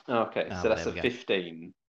 Okay, Oh, so that's there a we go.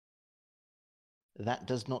 15. That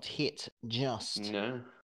does not hit, just. No.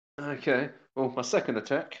 Okay, well, my second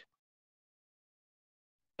attack.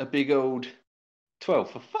 A big old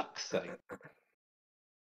 12, for fuck's sake.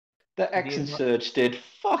 That action The- surge did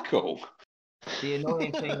fuck all. The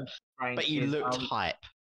annoying thing, Frank, But you is looked I was- hype.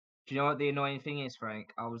 do you know what the annoying thing is,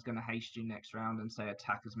 Frank? I was going to haste you next round and say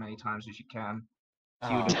attack as many times as you can. So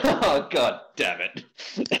you would've- Oh, god damn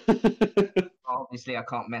it. Obviously, I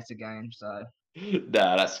can't meta game, so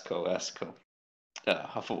Nah, that's cool, that's cool.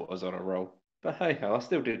 I thought I was on a roll. But hey, I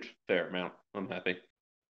still did a fair amount. I'm happy.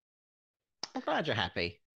 I'm glad you're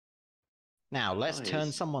happy. Now, let's turn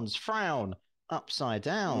Nice. someone's frown upside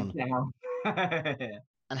down down.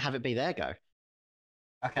 and have it be their go.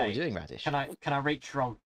 What are we Okay. doing, Radish? Can I reach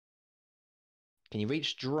Drum? Can you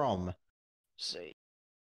reach Drom? See.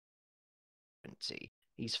 20.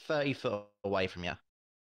 He's 30 foot away from you.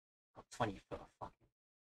 Got 20 foot of fucking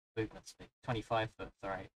movement speed. 25 foot,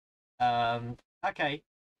 sorry. Okay.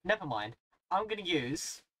 Never mind. I'm gonna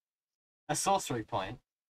use a sorcery point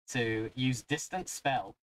to use distance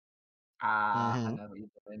spell. I Mhm. know what you're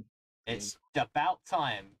doing. It's about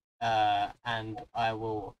time. And I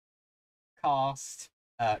will cast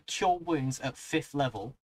Cure Wounds at 5th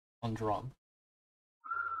level on Drum.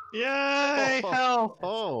 Yay! Hell!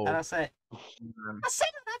 Oh. And I say, Um, I said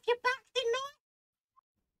I'd have your back, didn't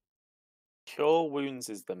Cure Wounds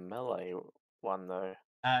is the melee one, though.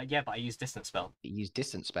 I? Yeah, but I use distance spell. You use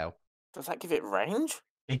distance spell. Does that give it range?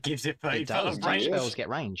 It gives it 30 It foot does. of Range range. spells get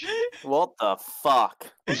range. What the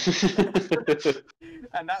fuck?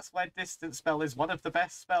 And that's why distance spell is one of the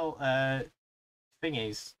best spell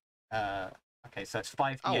thingies. Okay, so it's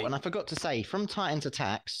 5d8. Oh, and I forgot to say, from Titan's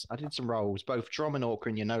attacks, I did some rolls. Both Drom and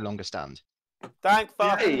Orcrin, you're no longer stunned. Thank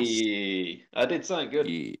fuck. Hey, I did something good.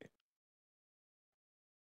 Yeah.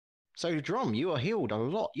 So, Drum, you are healed a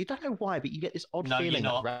lot. You don't know why, but you get this odd No, you're feeling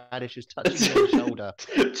not. that Radish is touching your shoulder.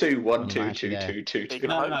 2, 1, You're 2, not actually 2, there. 2, 2, 2.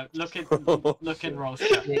 No, no, look in Roll's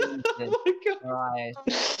chat. Jesus Oh my god.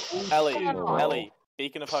 Christ. Ellie, Oh. Ellie,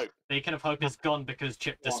 beacon of hope. Beacon of Hope is gone because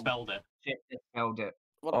Chip dispelled it. Shit, dispelled it.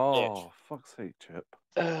 What a bitch. Oh, fuck's sake, Chip.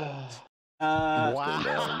 Wow.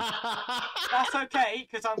 That's okay,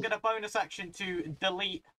 because I'm going to bonus action to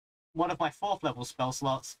delete one of my 4th level spell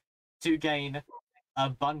slots to gain a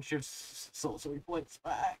bunch of sorcery points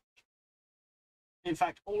back. In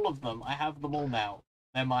fact, all of them. I have them all now.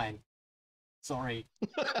 They're mine. Sorry.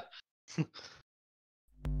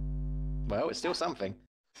 Well, it's still something.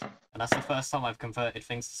 And that's the first time I've converted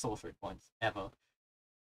things to sorcery points, ever.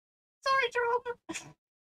 Sorry, Jerome!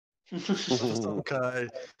 Okay.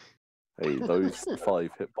 Hey, those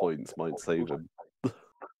 5 hit points might save him. It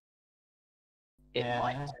Yeah.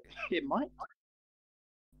 might. It might.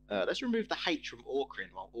 Let's remove the H from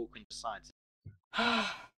Orcrin while Orcrin decides.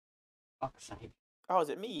 Fuck's sake. Oh, is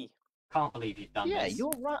it me? Can't believe you've done Yeah, this.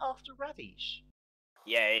 you're right after Radish.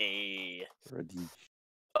 Yay. Ready.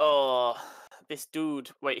 Oh, this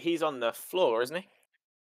dude. Wait, he's on the floor, isn't he?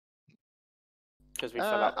 Because we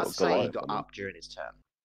fell out. I'd Got say he Goliath got on him. up during his turn.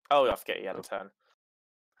 Oh, I forget he had a turn.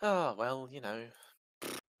 Oh, well, you know.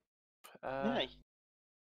 Yeah.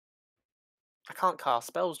 I can't cast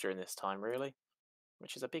spells during this time, really,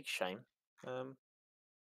 which is a big shame.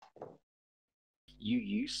 You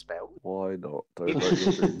use spell. Why not? Don't let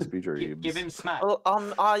your dreams be dreams. Give him smack. Well,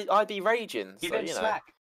 I be raging, Give so, him you know.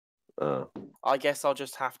 smack. I guess I'll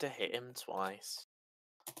just have to hit him twice.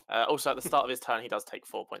 Also, at the start of his turn, he does take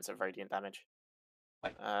 4 points of radiant damage.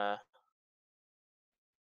 Wait.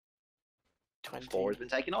 20 4 has been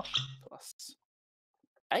taken off. plus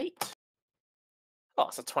 8. Oh,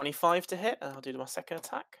 it's a 25 to hit, and I'll do my second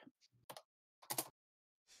attack.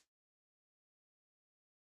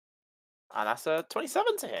 And that's a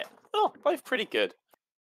 27 to hit. Oh, both pretty good.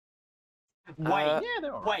 Wait, Yeah,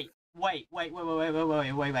 they're alright. wait.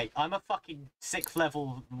 I'm a fucking 6th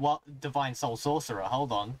level Divine Soul Sorcerer.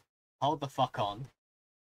 Hold on. Hold the fuck on.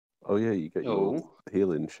 Oh yeah, you get your Oh.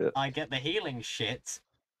 healing shit. I get the healing shit.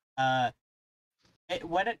 While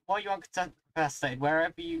you're incapacitated,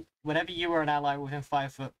 whenever you were an ally within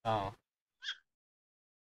 5 foot.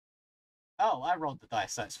 Oh, I rolled the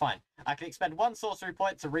dice, so it's fine. I can expend 1 sorcery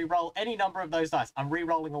point to re-roll any number of those dice. I'm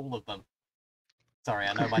re-rolling all of them. Sorry,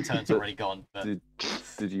 I know my turn's But already gone, but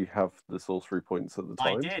Did you have the sorcery points at the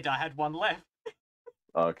I time? did. I had 1 left.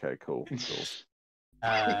 Okay, cool.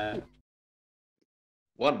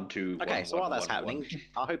 1, 2. Okay, 1, so while 1, that's 1, happening, 1.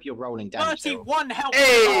 I hope you're rolling damage. Daryl. 31 health.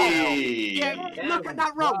 Hey! Yeah, look at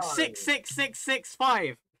that roll. Wow. 6, 6, 6, 6,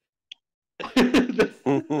 5.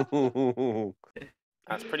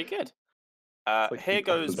 That's pretty good. like Here you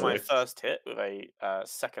goes my possessed. first hit with a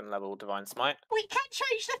 2nd level Divine Smite. We can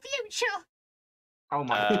change the future. Oh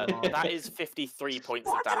my god. That is 53 points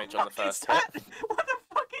of What damage the on the fuck is first hit. that? What the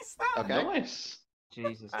fuck is that? Okay. Nice.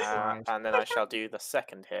 Jesus Christ. And then I shall do the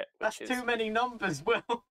second hit, That's which is too many numbers, Will.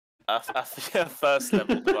 a 1st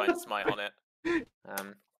level Divine Smite on it.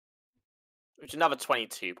 Which is another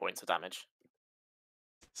 22 points of damage.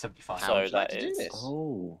 75. How So would you like that to do is- this?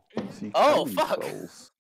 Oh. So you Oh, can use fuck.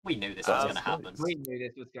 spells. We knew this was going to happen. We knew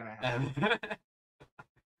this was gonna happen.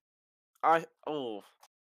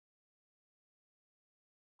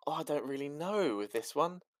 I don't really know with this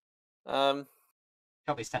one. Got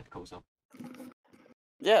his tentacles on.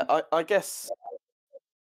 Yeah, I guess.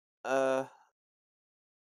 I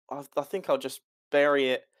think I'll just bury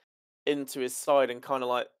it into his side and kind of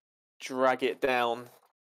like drag it down,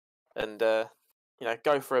 and go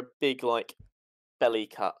for a big like belly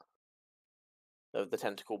cut of the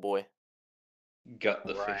tentacle boy. Gut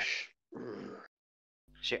the Right. fish.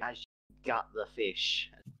 So as you gut the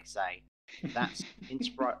fish, as you say, that's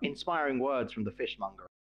inspiring words from the fishmonger.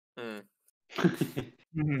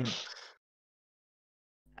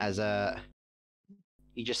 As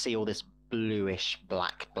you just see all this bluish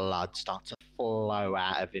black blood start to flow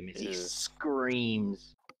out of him as he Ew.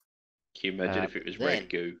 screams. Can you imagine if it was red Then-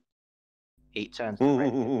 goo? He turns to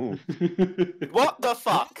red. What the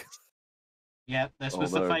fuck? Yeah, this Oh,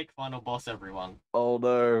 was the no. fake final boss, everyone. Oh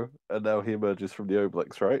no! And now he emerges from the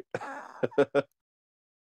Obelix, right?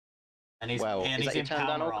 And he's, Well, and is he's that your in turn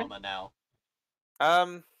down, power Orkin? armor now.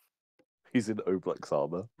 He's in Obelix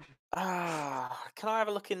armor. Can I have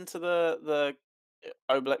a look into the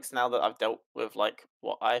Obelix now that I've dealt with like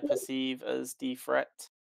what I perceive as the threat?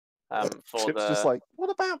 For Chip's the just like, what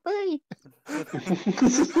about me?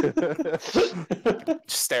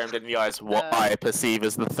 just stare him in the eyes. What I perceive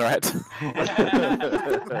as the threat.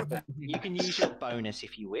 You can use your bonus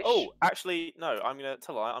if you wish. Oh, actually, no. I'm gonna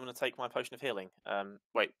tell a lie. I'm gonna take my potion of healing.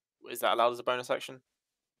 Wait, is that allowed as a bonus action?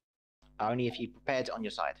 Only if you prepared it on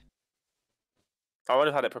your side. I would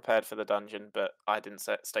have had it prepared for the dungeon, but I didn't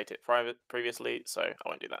state it previously, so I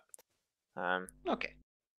won't do that. Okay.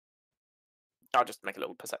 I'll just make a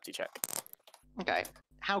little perceptive check. Okay.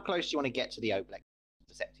 How close do you want to get to the Oblex?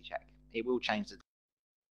 Perceptive check. It will change the.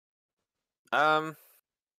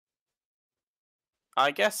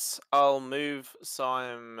 I guess I'll move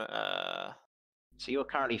some. So you're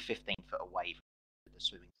currently 15 foot away from the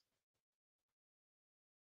swimming.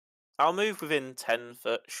 I'll move within 10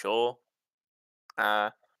 foot, sure.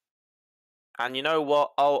 And you know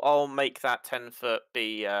what? I'll make that 10 foot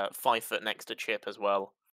be 5 foot next to Chip as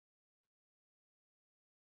well.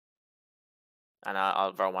 And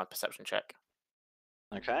I'll roll my perception check.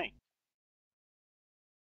 Okay.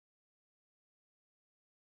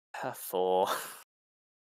 4.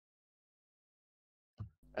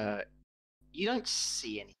 You don't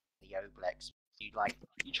see any of the Oblex. You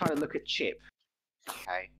try to look at Chip.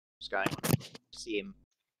 Okay. Just going. See him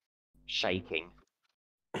shaking.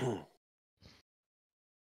 Kill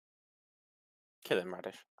him,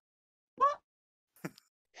 Radish.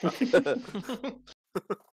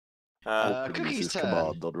 Cookie's his turn.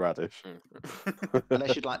 command on Radish.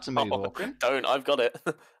 Unless you'd like to move, Orkran. Don't, I've got it.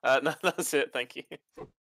 No, that's it, thank you.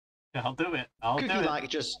 I'll do it. I'll do Cookie it.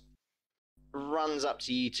 just runs up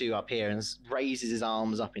to you two up here and raises his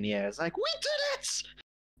arms up in the air. It's like, we did it!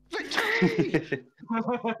 Victory!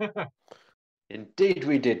 Indeed,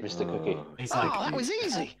 we did, Mr. Cookie. He's like, that was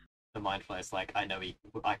easy. the Mind Flayer's like, I know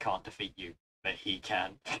I can't defeat you, but he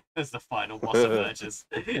can. As the final boss emerges.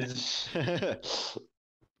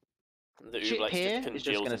 The Chip Ublex here just is just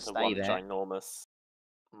congeals gonna into stay one there. ginormous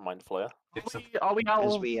mind flayer. Are we out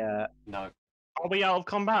As of? No. Are we out of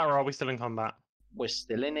combat, or are we still in combat? we're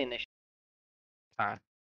still in initiative. Ah.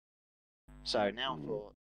 So now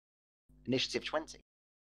for initiative 20.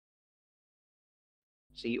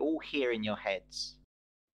 So you all hear in your heads.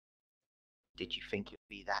 Did you think it would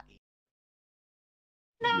be that easy?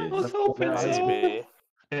 I was hoping so. Maybe.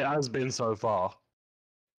 It has been so far.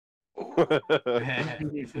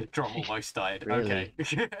 Drum almost died. Really?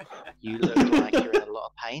 Okay. You look like you're in a lot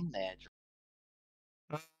of pain there.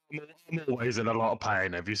 I'm always in a lot of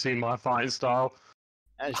pain. Have you seen my fighting style?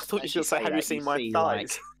 As, I thought you as should say, have you that, seen my see,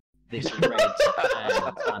 thighs? Like, this red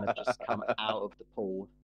hand kind of just come out of the pool.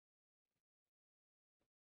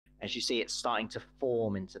 As you see it starting to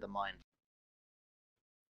form into the mind.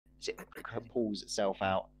 As it pulls itself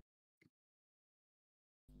out.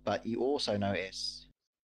 But you also notice.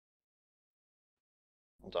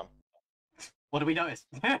 Hold on. What do we notice?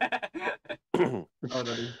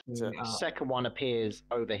 Second one appears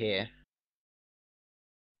over here.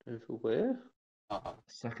 Over where?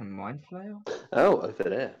 Second Mind Flayer? Oh, over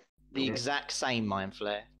there. The Yeah. exact same mind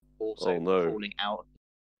flare. Also Oh, no. falling out.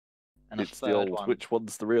 And a It's the third old one which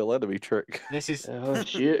one's the real enemy trick. This is Oh,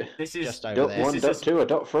 shit. this is just over Dot there. 1, is dot as- 2, or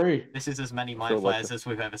dot 3. this is as many feel Mind like Flayers as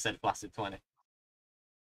we've ever said Flaccid 20.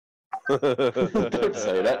 Don't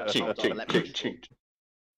say that. Hold Cheat, on, cheat, let me- cheat, cheat.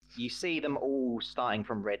 You see them all starting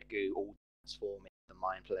from red goo, all transforming the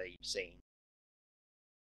mind flare you've seen.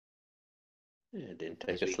 Yeah, it didn't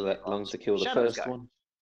take us that long to kill the Shadows first go. one.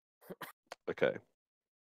 Okay.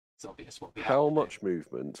 It's obvious what we How have to do. much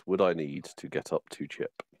movement would I need to get up to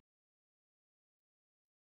Chip?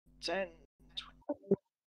 10, 20,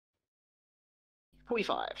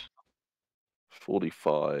 45.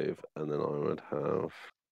 45, and then I would have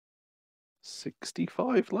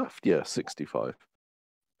 65 left. Yeah, 65.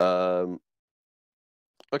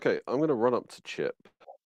 Okay, I'm going to run up to Chip.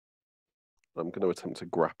 I'm going to attempt to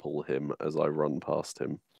grapple him as I run past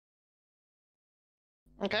him.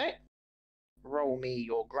 Okay. Roll me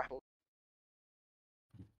your grapple.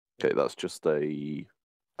 Okay, that's just a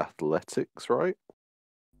athletics, right?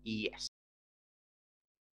 Yes.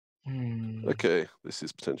 Okay, this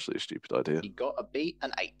is potentially a stupid idea. You got a beat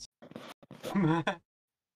an 8.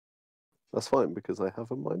 That's fine because I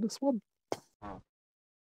have a -1.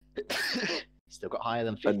 Still got higher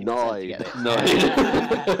than A 50% to 9. get it.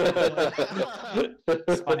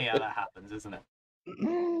 It's funny how that happens, isn't it?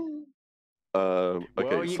 Okay,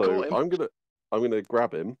 Well, you so caught him. I'm gonna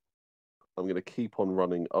grab him. I'm gonna keep on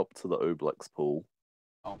running up to the Oblex pool,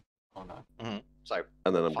 Oh no. So,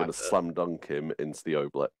 and then I'm 5 gonna foot. slam dunk him into the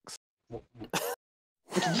Oblex.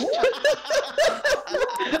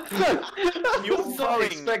 You're Not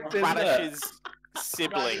throwing expecting that. Radish's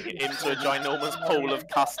sibling into a ginormous pool of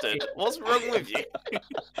custard. What's wrong with you?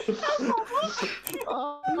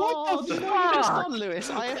 Oh, do you know what you just done, Lewis?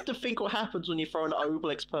 I have to think what happens when you throw an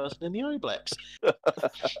Obelix person in the Obelix.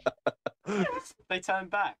 They turn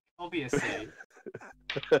back, obviously.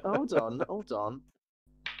 Hold on.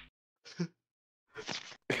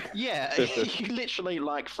 Yeah, you literally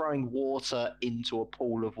like throwing water into a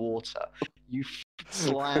pool of water. You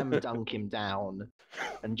slam dunk him down,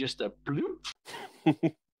 and just a bloop.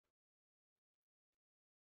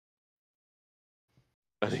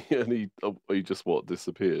 and he just what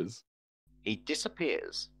disappears. He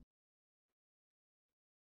disappears.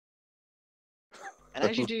 And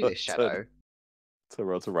as you do this, Shadow, Turn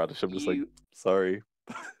around to Radish. I'm just like, you- sorry.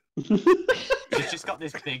 He's just got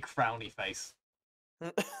this big frowny face.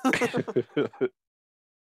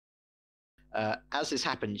 as this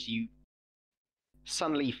happens, you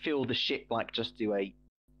suddenly feel the ship like just do a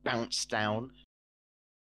bounce down.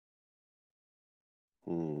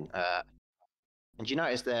 Hmm. And you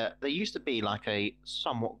notice there used to be like a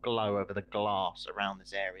somewhat glow over the glass around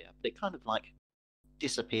this area, but it kind of like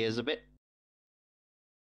disappears a bit.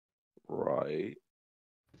 Right.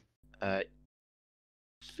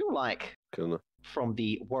 Feel like Gonna... from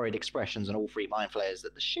the worried expressions on all three mind flayers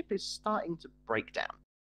that the ship is starting to break down.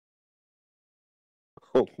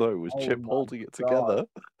 Oh no, was Oh Chip my holding it God. together?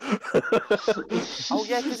 Oh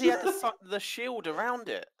yeah, because he had the shield around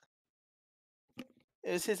it.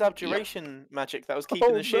 It was his abjuration magic that was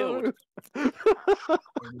keeping the shield. No.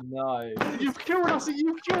 No. You've killed us!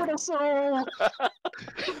 You've killed us all!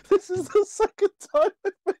 This is the second time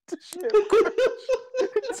I've made a ship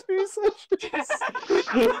in 2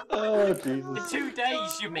 sessions. Oh, Jesus. 2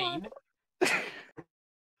 days, you mean?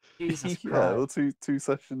 Jesus Yeah, Christ. well, two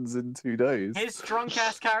sessions in 2 days. His drunk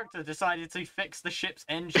ass character decided to fix the ship's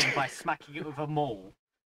engine by smacking it with a maul.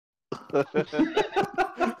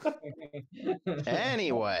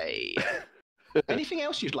 Anyway, anything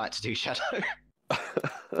else you'd like to do, Shadow?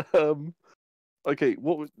 Okay,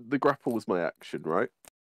 the grapple was my action, right?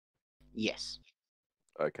 Yes.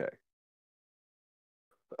 Okay.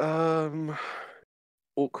 Orkrin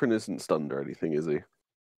isn't stunned or anything, is he?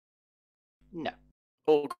 No.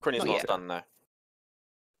 Orkrin is Not not yet. stunned now.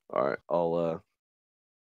 All right, I'll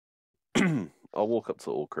I'll walk up to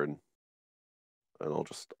Orkrin, and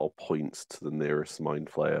I'll point to the nearest mind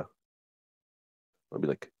flayer. I'll be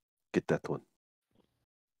like, "Get that one,"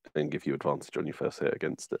 and give you advantage on your first hit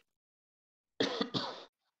against it.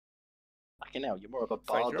 Fucking hell, you're more of a Thank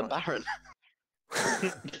bard you than very Baron.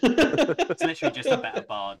 It's literally just a better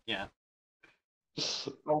bard, yeah.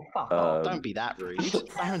 Oh, fuck off. Don't be that rude.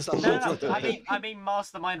 Baron's done No, loads no, of no. doing. I mean,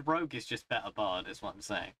 Mastermind Rogue is just better bard, is what I'm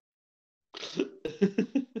saying.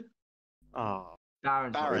 Oh,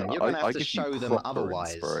 Baron's not Baron, right. you're gonna have I to give you show them proper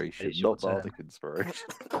otherwise. Inspiration, It's your not bardic turn. inspiration.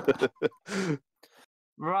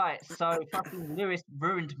 Right, so fucking Lewis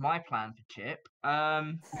ruined my plan for Chip.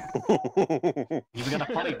 You were gonna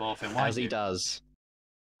polymorph him, As weren't he you? does.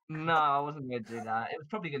 No, I wasn't going to do that. It was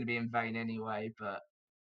probably going to be in vain anyway, but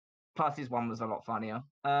plus his one was a lot funnier.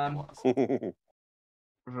 It was.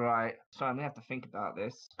 Right, so I'm going to have to think about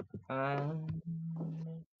this.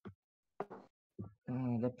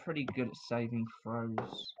 They're pretty good at saving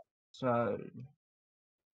throws. So,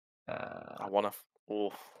 I want to.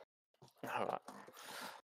 Oh. Alright.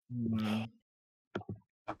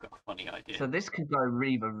 I've got a funny idea. So this could go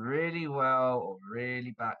either really well or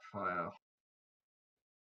really backfire.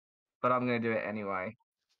 But I'm going to do it anyway.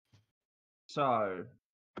 So,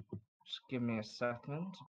 just give me a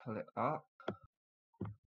second to pull it up.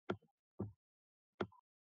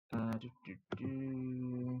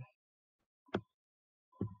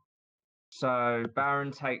 So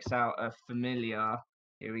Baron takes out a familiar.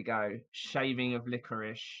 Here we go. Shaving of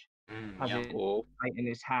licorice. Has Yum. it right in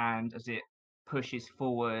his hand as it pushes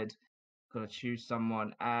forward. Gotta choose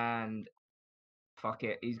someone, and fuck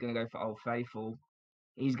it, he's gonna go for Old Faithful.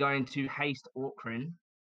 He's going to haste Orkrin.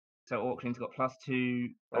 So Orkrin's got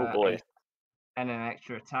 +2 Oh boy. haste and an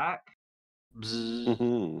extra attack.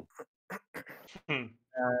 Bzzz.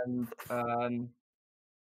 And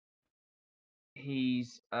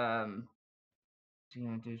he's what's he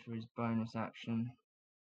gonna do for his bonus action?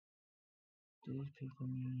 It's a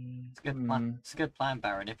good plan. It's a good plan,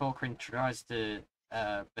 Baron. If Orkrin tries to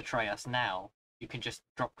betray us now, you can just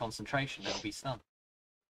drop concentration and be stunned.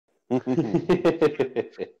 See,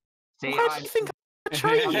 Why do you think I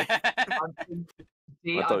betrayed you?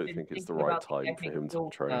 I don't think it's the right time for him to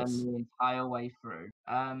betray us. The entire way through.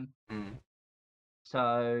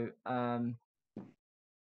 So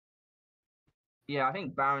Yeah, I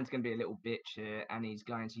think Baron's going to be a little bitch here, and he's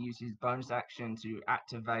going to use his bonus action to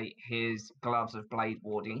activate his Gloves of Blade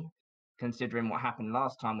Warding, considering what happened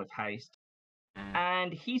last time with haste.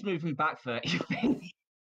 And he's moving back 30 feet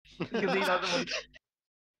because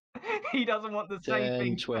he doesn't want the same 10,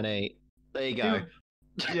 thing. 20. There you go.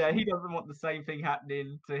 Yeah, he doesn't want the same thing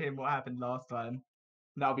happening to him what happened last time.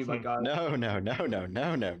 That'll be my guy. No.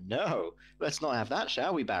 Let's not have that,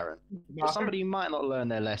 shall we, Baron? No. For somebody who might not learn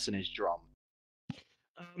their lesson is Drom.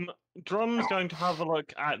 Drum's going to have a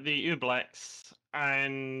look at the Ublex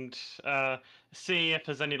and see if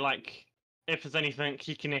there's anything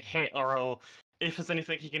he can hit, or if there's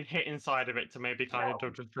anything he can hit inside of it to maybe kind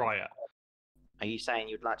of destroy it. Are you saying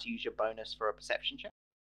you'd like to use your bonus for a perception check?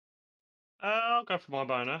 I'll go for my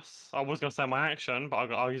bonus. I was going to say my action,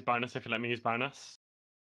 but I'll use bonus if you let me use bonus.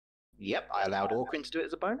 Yep, I allowed Orquin to do it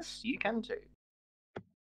as a bonus. You can too.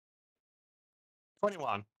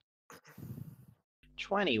 21.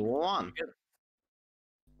 21.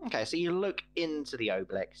 Okay, so you look into the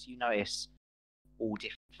Oblex, you notice all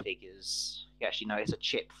different figures. You actually notice a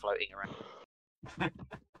chip floating around.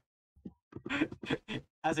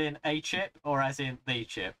 As in a chip, or as in the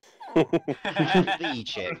chip? The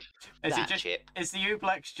chip. Is That it just, chip. Is the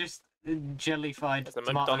Ublex just jellified It's a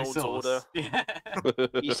tomato McDonald's sauce? order. Yeah.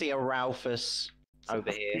 You see a Ralphus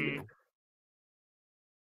over here.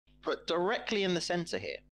 But directly in the center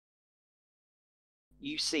here,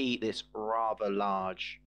 you see this rather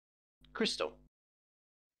large crystal.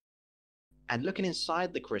 And looking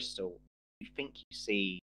inside the crystal, you think you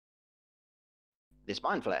see this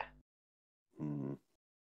mind flare. Hmm.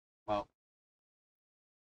 Well,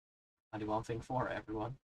 I do one thing for it,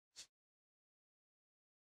 everyone.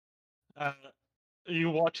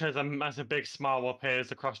 You watch as a big smile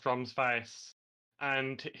appears across Drum's face,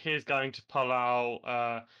 and he's going to pull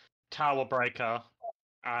out Tower Breaker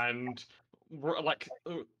and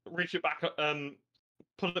reach it back,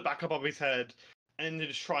 put it back above his head, and then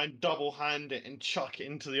just try and double hand it and chuck it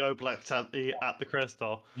into the Oblex at the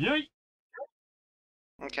crystal. Yeet!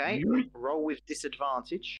 Okay, roll with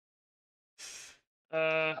disadvantage.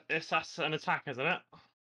 That's an attack, isn't it?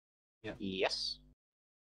 Yes.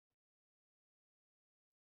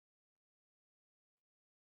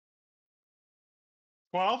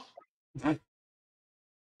 Well,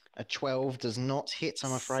 A 12 does not hit,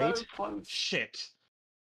 I'm afraid. So close. shit.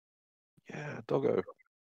 Yeah, doggo.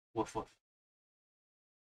 Woof woof.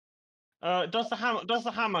 Does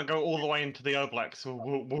the hammer go all the way into the Oblex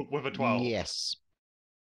with a 12? Yes.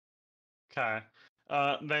 Okay.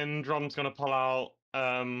 Then Drum's gonna pull out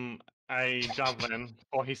a javelin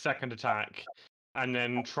for his second attack, and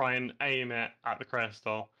then try and aim it at the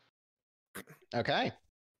crystal. Okay.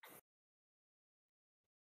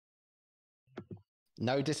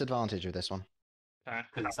 No disadvantage with this one. Okay.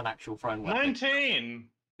 Because it's an actual thrown weapon.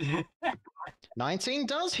 19. 19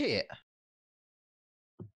 does hit.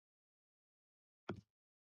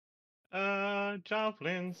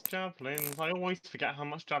 Javelins. I always forget how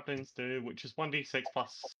much javelins do, which is 1d6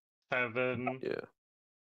 plus 7. Yeah,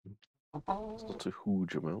 it's not a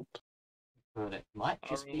huge amount. But it might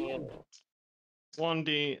just be in.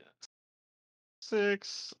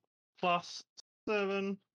 1d6 plus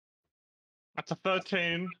 7. That's a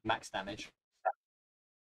 13. Max damage.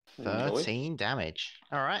 13 damage.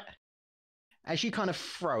 All right. As you kind of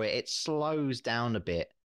throw it, it slows down a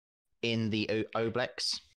bit in the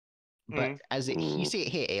Oblex. But as you see it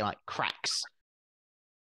hit, it like cracks.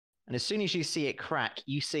 And as soon as you see it crack,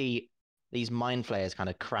 you see these mind flayers kind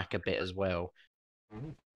of crack a bit as well.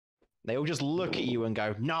 They all just look at you and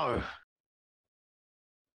go, "No!"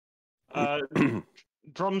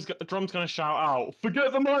 Drum's gonna shout out,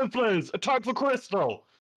 "Forget the mind flayers! Attack the crystal!"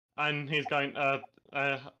 And he's going.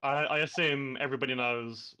 I assume everybody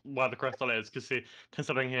knows where the crystal is,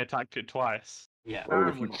 considering he attacked it twice. Yeah. Well,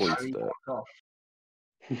 if Baron you would pointed know, at fuck off.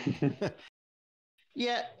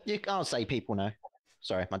 Yeah, I'll say people know.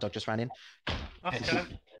 Sorry, my dog just ran in. That's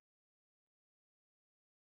okay.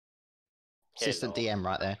 Assistant DM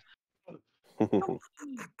right there.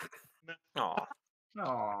 Aw.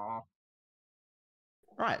 Aww.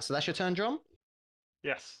 Right, so that's your turn, John.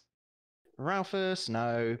 Yes. Ralphus,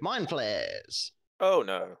 no. Mind flares. Oh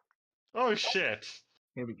no. Oh shit.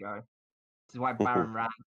 Here we go. This is why Baron ran.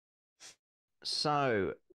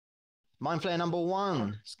 So, mind flare number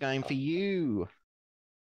 1 is going for you,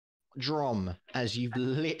 Drom, as you've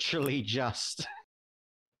literally just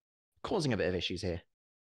causing a bit of issues here.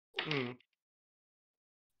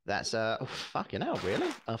 That's fucking hell,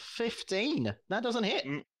 really? A 15. That doesn't hit.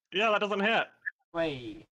 Yeah, that doesn't hit.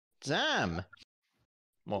 Wait. Damn.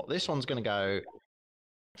 Well, this one's going to go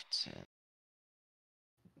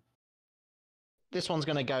This one's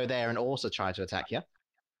going to go there and also try to attack you.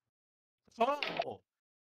 Oh!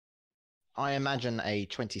 I imagine a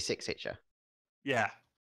 26 hit you. Yeah.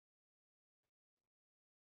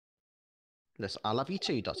 Listen, I love you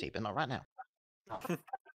too, Dotty, but not right now.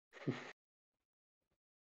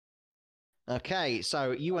 Okay,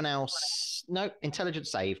 so you are now... No,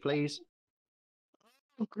 intelligence save, please.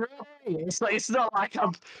 Great. It's not like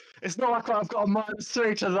I've got a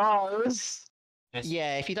 -3 to those. Yes.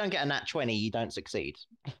 Yeah, if you don't get a nat 20, you don't succeed.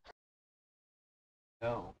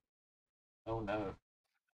 No. Oh no.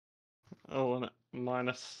 Oh, and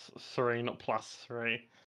 -3, not +3.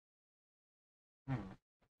 Hmm.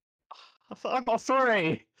 I thought I got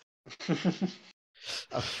 3.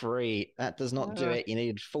 A 3. That does not do it. You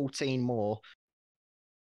need 14 more.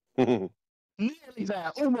 Nearly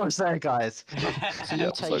there, almost there, guys. So you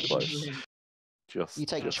Yeah, so take, close. Just you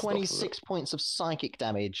take just off of it. 26 points of psychic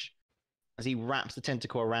damage as he wraps the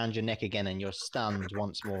tentacle around your neck again and you're stunned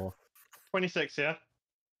once more. 26, yeah.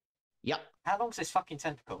 Yep, How long's this fucking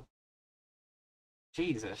tentacle?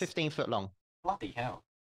 Jesus. 15 foot long. Bloody hell.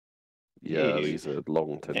 Yeah, Ew. these are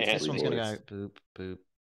long tentacly This one's going boys. to go boop, boop,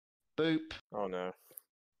 boop. Oh no.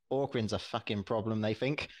 Orcrin's a fucking problem, they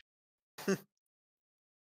think.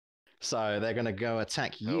 So they're going to go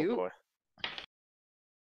attack Oh you. boy.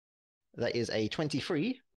 That is a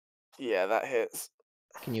 23. Yeah, that hits.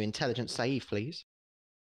 Can you intelligence save, please?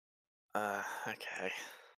 Okay.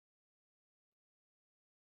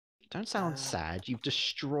 Don't sound sad. You've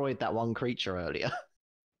destroyed that one creature earlier.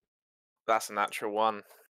 That's a natural 1.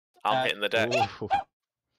 I'm hitting the deck. Ooh.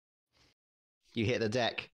 You hit the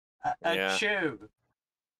deck. A Yeah. chew.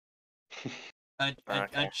 A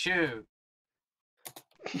Okay. chew.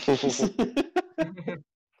 It's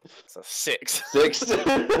a 6. 6.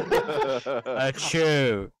 A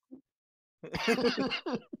chew.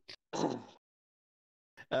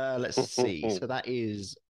 Let's see. So that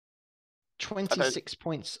is 26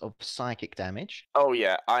 points of psychic damage. Oh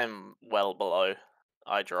yeah, I'm well below.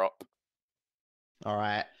 I drop. All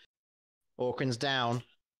right. Orcrin's down.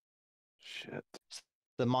 Shit.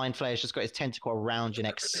 The Mind Flayer's just got his tentacle around your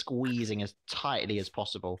neck, squeezing as tightly as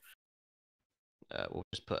possible. We'll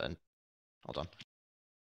just put an... Hold on.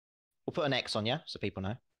 We'll put an X on you, so people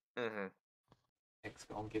know. Mm-hmm.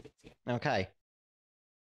 I'll give it to you. Okay.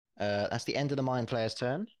 That's the end of the Mind Flayer's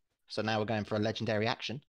turn. So now we're going for a legendary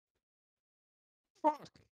action. Fuck.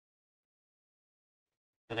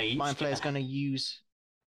 Do they each Mind get Flayer's a- going to use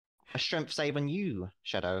a strength save on you,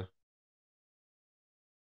 Shadow.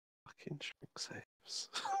 Fucking strength saves.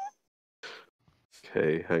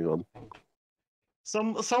 Okay, hang on.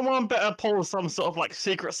 Someone better pull some sort of like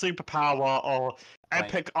secret superpower or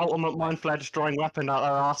epic ultimate mind flare destroying weapon out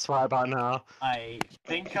their ass right about now. I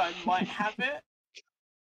think I might have it.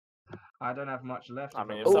 I don't have much left. I if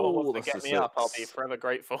mean, I'm if someone Oh, wants to that's get a me up, I'll be 6. forever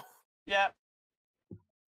grateful. Yeah.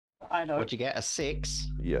 I know. What'd you get? A 6?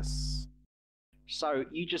 Yes. So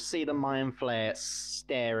you just see the Mind Flayer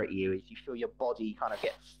stare at you as you feel your body kind of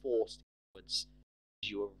get forced inwards as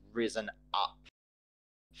you are risen up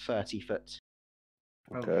 30 foot.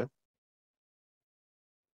 Okay.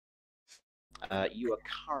 You are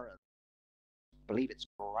currently, I believe it's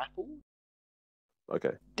grappled?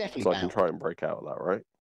 Okay. Definitely So I can bound. try and break out of that, right?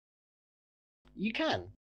 You can.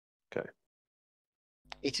 Okay.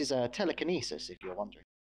 It is a telekinesis, if you're wondering.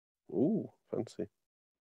 Ooh, fancy.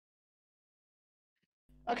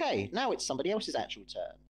 Okay, now it's somebody else's actual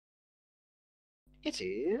turn. It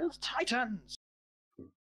is Titans.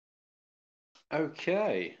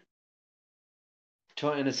 Okay.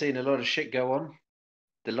 Titan has seen a lot of shit go on.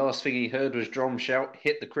 The last thing he heard was Drom shout,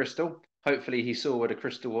 hit the crystal. Hopefully he saw where the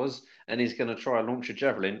crystal was, and he's going to try and launch a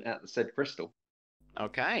javelin at the said crystal.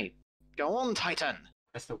 Okay, go on, Titan.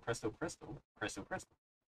 Crystal, crystal, crystal, crystal, crystal.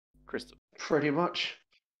 Crystal. Pretty much.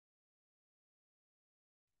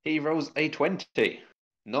 He rolls a 20.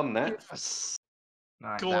 None that. Yes.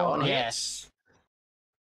 Nice. Go That one on. hits. Yes.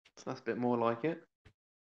 So that's a bit more like it.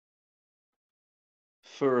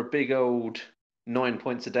 For a big old 9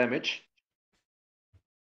 points of damage.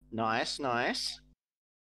 Nice, nice.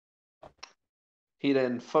 He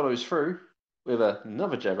then follows through with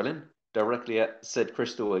another javelin directly at said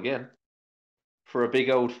crystal again. For a big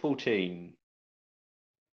old 14.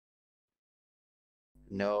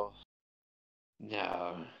 No.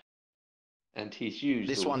 No. And he's used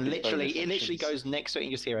This all one his literally, bonus it literally actions. goes next to it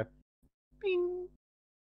and you just hear a bing,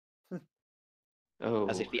 Oh,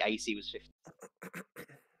 as if the AC was 50.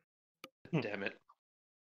 damn it.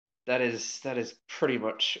 That is pretty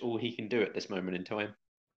much all he can do at this moment in time.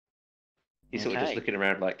 He's sort of just Okay. looking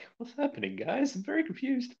around like, what's happening, guys? I'm very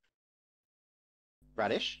confused.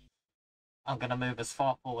 Radish. I'm gonna move as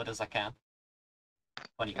far forward as I can.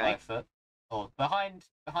 25 foot. Or behind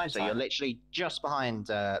So Titan. you're literally just behind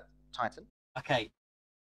Titan. Okay.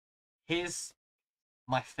 Here's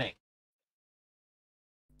my thing.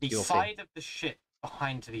 The Your side of the ship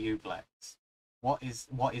behind the Ublex. What is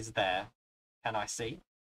there? Can I see?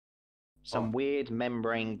 Some weird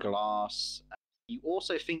membrane glass. You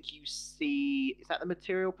also think you see... Is that the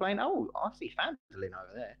material plane? Oh, I see Phandalin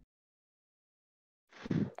over there.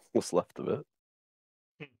 What's left of it?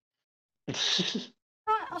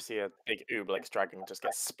 You see a big Ublex dragon just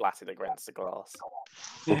get splattered against the glass.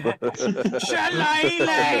 Shillelagh!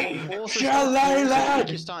 Shillelagh!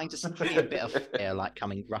 You're starting to see a bit of air like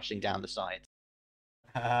coming rushing down the side.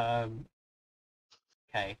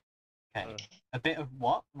 Okay. A bit of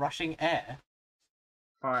what? Rushing air?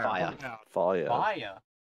 Fire. Fire. Fire.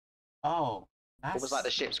 Oh, that's... It was like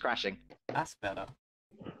the ship's crashing. That's better.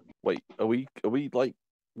 Wait, are we like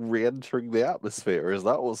re-entering the atmosphere? Is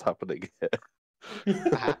that what's happening here?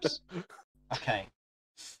 Perhaps. Okay.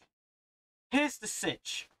 Here's the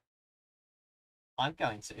sitch. I'm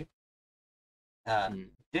going to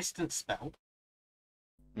distance spell,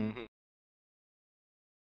 Mm-hmm.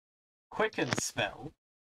 quicken spell,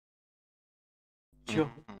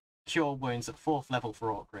 Mm-hmm. cure wounds at 4th level for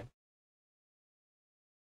Orcrin.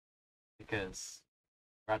 Because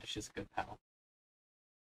Radish is a good pal.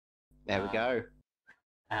 There we go.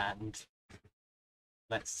 And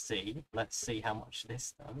let's see how much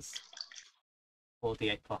this does.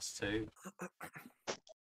 4d8 plus 2.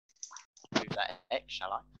 Move that X,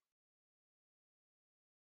 shall I?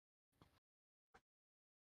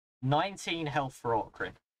 19 health for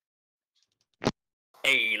Orcrin.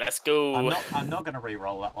 Hey, let's go! I'm not going to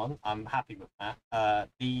re-roll that one. I'm happy with that.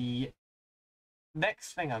 The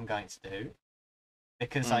next thing I'm going to do,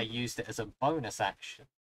 because I used it as a bonus action,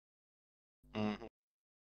 Mm-hmm.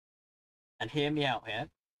 and hear me out here.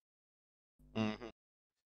 Mm-hmm.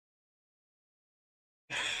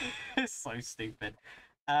 It's so stupid.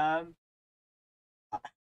 So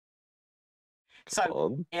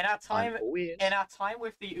On. in our time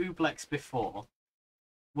with the Ublex before,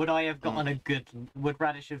 would I have gotten a good? Would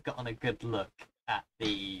Radish have gotten a good look at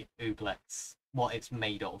the Ublex, what it's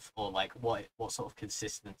made of, or like what sort of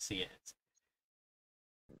consistency it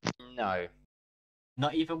is? No.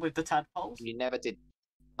 Not even with the tadpoles? You never did.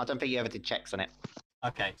 I don't think you ever did checks on it.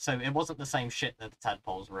 Okay, so it wasn't the same shit that the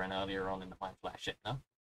tadpoles were in earlier on in the Mind Flash shit, no?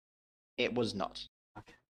 It was not.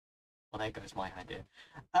 Okay. Well, there goes my idea.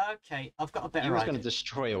 Okay, I've got a better You was idea. going to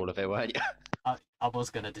destroy all of it, weren't you? I was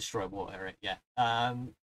going to destroy water, yeah.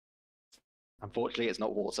 Unfortunately, it's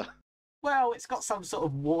not water. Well, it's got some sort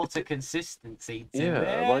of water consistency to Yeah,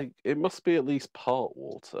 it. like it must be at least part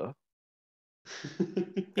water.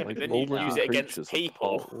 Yeah, Like, but then all you living use it creatures against are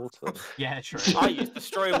people. part water. Yeah, true. I use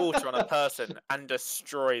destroy water on a person and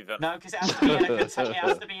destroy them. No, because it has to be in a it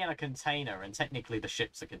has to be in a container, and technically the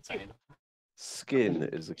ship's a container. Skin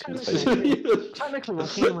is a container. Technically, the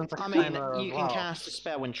human's a I mean, container as you can well. cast a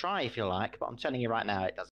spell and try if you like, but I'm telling you right now,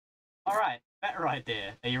 it doesn't. All right, better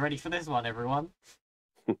idea. Are you ready for this one, everyone?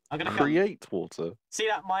 I'm gonna Create water. see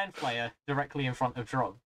that mind flayer directly in front of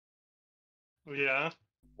Drog, Yeah.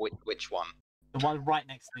 Which one? the one right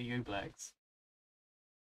next to the Ublex.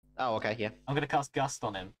 Oh, okay, yeah. I'm gonna cast Gust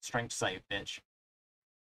on him. Strength save, bitch.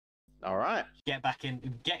 All right.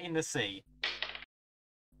 Get in the sea.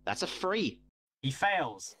 That's a 3. He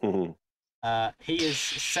fails. He is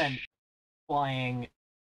sent flying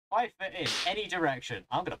 5 foot in any direction.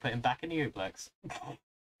 I'm gonna put him back in the Ublex.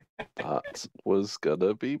 That was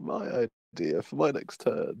gonna be my idea for my next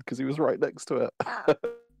turn because he was right next to it.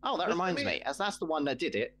 Oh, that reminds me. As that's the one that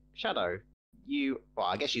did it, Shadow, well,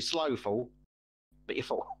 I guess you slow fall, but you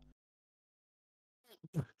fall.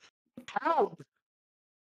 How?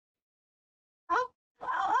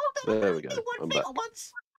 There we go. One I'm thing back. at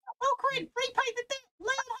once. Oh, great! Repay the debt.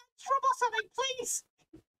 Lay on hands from us, something, please.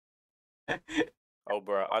 Oh,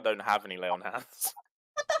 bro, I don't have any lay on hands.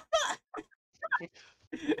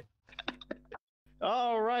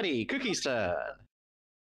 Alrighty, Cookie's turn.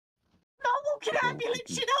 No, walking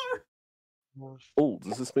ambulance, you know. Oh,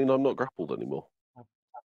 does this mean I'm not grappled anymore?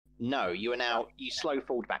 No, you slow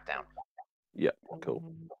fall back down. Yeah,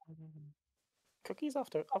 cool. Cookies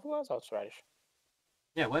after, otherwise after Radish.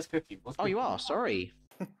 Yeah, where's Cookie? What's Oh, you Cookie? are. Sorry.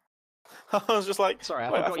 I was just like, Sorry,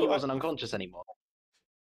 I wait, forgot you thought wasn't unconscious anymore.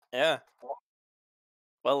 Yeah.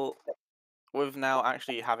 Well, with now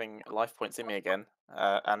actually having life points in me again,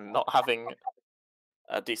 and not having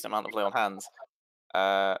a decent amount of lay on hands,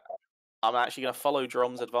 I'm actually going to follow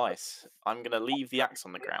Drom's advice. I'm going to leave the axe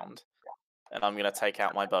on the ground, and I'm going to take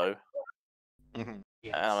out my bow. Mm-hmm.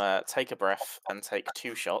 Yes. And I'm going to take a breath and take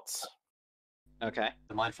 2 shots. Okay.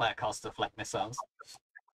 The Mind Flayer casts deflect missiles.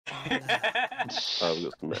 We've got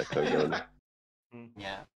some echo going.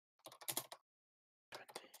 Yeah.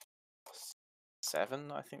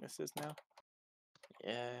 7, I think this is now.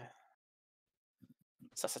 Yeah.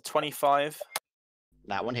 So that's a 25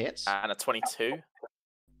 That one hits. and a 22.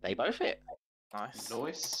 They both hit. Nice.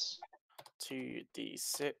 Nice.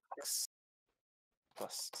 2d6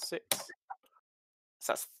 plus 6.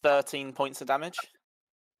 So that's 13 points of damage.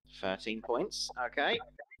 13 points. Okay.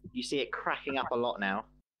 You see it cracking up a lot now.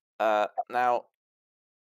 Now,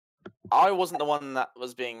 I wasn't the one that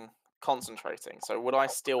was being concentrating, so would I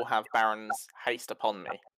still have Baron's haste upon me?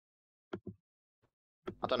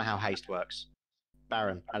 I don't know how haste works.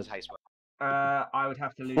 Baron, how does haste work? I would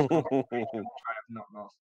have to lose concentration to try to not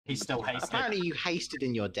lost. He's still hasted. Apparently you hasted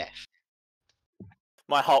in your death.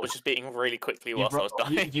 My heart was just beating really quickly whilst I was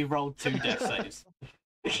dying. You rolled 2 death saves.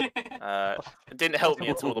 It didn't help me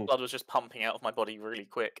at all. The blood was just pumping out of my body really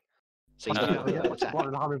quick. So you do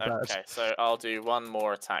one more attack. Okay, so I'll do one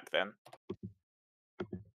more attack then.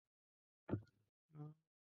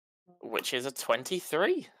 Which is a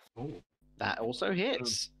 23. Ooh. That also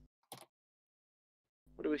hits.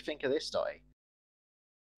 What do we think of this die?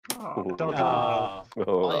 Oh, Ah,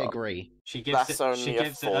 Oh, I agree. she gives That's it, only she a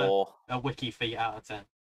gives 4. it a wiki feet out of 10.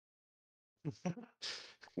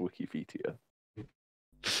 Wikipedia.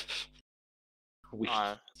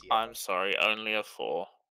 I'm sorry, only a 4.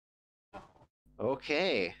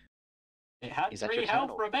 Okay. It had Is that 3 your health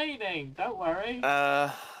total? remaining. Don't worry.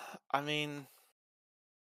 I mean,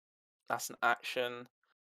 that's an action.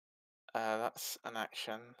 That's an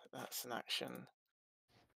action. That's an action.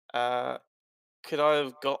 Could I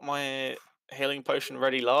have got my healing potion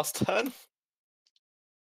ready last turn?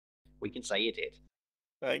 We can say you did.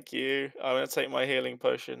 Thank you. I'm going to take my healing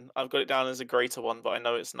potion. I've got it down as a greater one, but I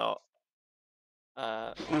know it's not.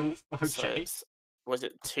 So Okay. it's, was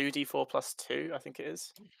it 2d4 plus 2? I think it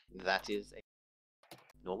is. That is a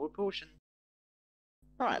normal portion.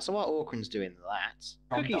 Alright, so while Orkrin's doing that,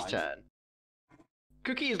 Drum Cookie's dies. turn.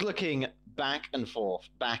 Cookie is looking back and forth,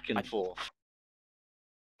 back and forth.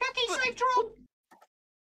 Cookie, save drum!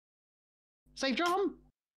 Save drum?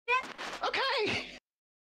 Yeah. Okay!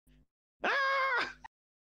 Ah!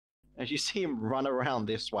 As you see him run around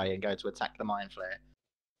this way and go to attack the Mind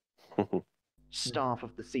Flayer. Staff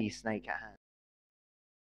of the Sea Snake at hand.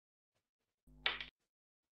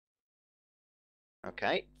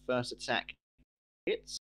 Okay, first attack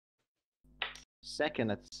hits.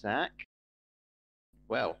 Second attack,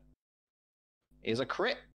 well, is a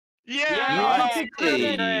crit.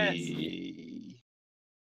 Yeah!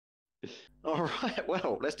 Alright,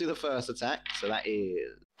 well, let's do the first attack. So that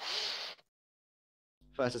is...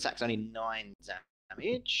 First attack's only 9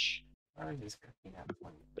 damage. Where is Cookie now?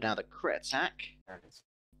 But now the crit attack... There it is.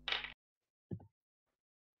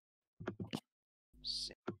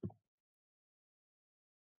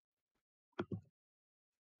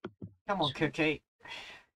 Come on, Cookie.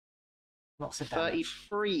 Lots of damage.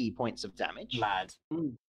 33 points of damage. Lad.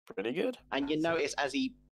 Pretty good. And you notice as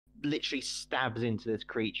he literally stabs into this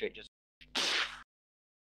creature, it just...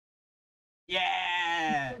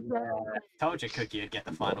 Yeah! Told you Cookie would get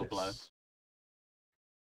the final blow.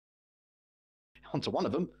 onto one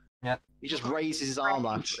of them. Yeah. He just raises his arm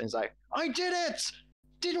up and is like, I did it!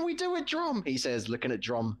 Didn't we do it, Drum? He says, looking at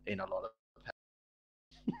Drum in a lot of...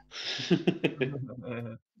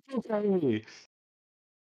 Okay.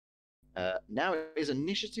 Now it is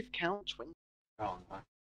initiative count 20. Oh no.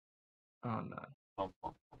 Oh no. Bum,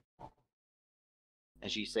 bum, bum, bum.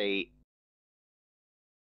 As you see,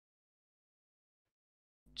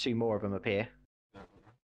 2 more of them appear.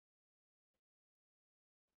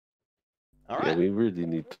 All Yeah, right. we really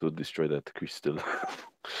need to destroy that crystal.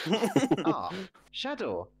 Ah,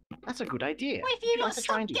 Shadow. That's a good idea. Well, if you Would lot like to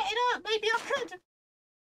try stop and do- getting up, maybe I could.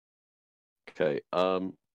 Okay,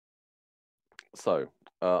 so,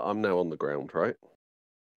 I'm now on the ground, right?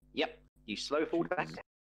 Yep. You slow forward back.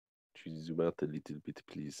 Should you zoom out a little bit,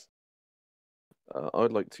 please?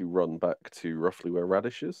 I'd like to run back to roughly where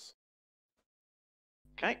Radish is,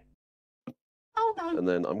 Okay. Oh no. and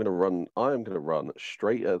then I am going to run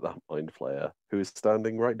straight at that Mind Flayer, who is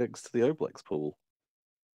standing right next to the Oblex pool.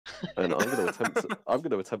 And I'm going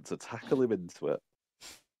to attempt to tackle him into it.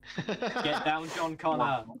 Get down, John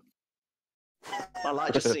Connor. I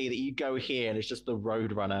like to see that you go here and it's just the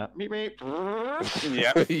Roadrunner. Meep, meep.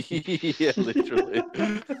 Yeah. Yeah, literally.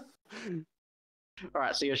 All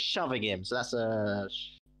right, so you're shoving him. So that's a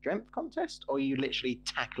strength contest, or are you literally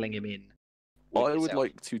tackling him in? with I would yourself?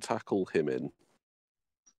 like to tackle him in.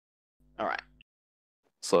 All right.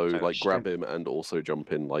 So, So like, grab strength- him and also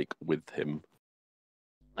jump in, like, with him.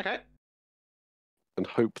 Okay. and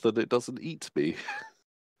hope that it doesn't eat me.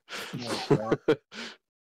 Oh, God.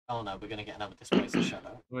 Oh no, we're gonna get another displacer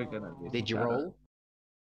shadow. We're gonna do Did you shadow.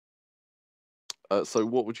 roll? So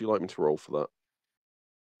what would you like me to roll for that?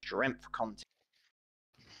 Strength content.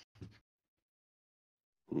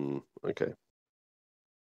 Okay.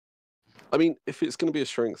 I mean, if it's going to be a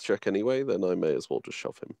strength check anyway, then I may as well just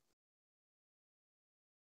shove him.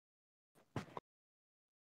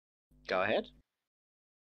 Go ahead.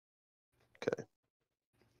 Okay.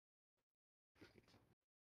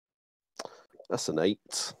 That's an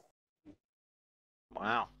 8.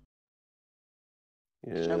 Wow.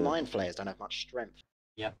 Yeah. No mind flayers don't have much strength.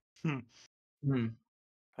 Hmm.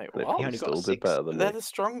 Wait, They what? He only got still a did 6. better than They're me. the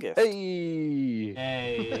strongest. Hey!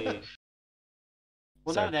 Hey.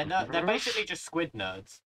 Well, So- no, they're basically just squid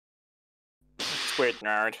nerds. Squid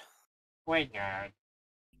nerd. Squid nerd.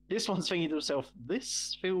 This one's thinking to himself,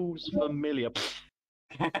 this feels familiar.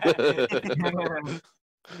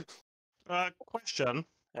 Question.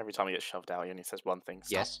 Every time he gets shoved out, he only says one thing.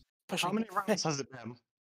 Stop Yes. pushing. How many rounds has it been?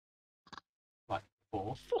 Like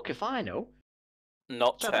 4. Fuck if I know.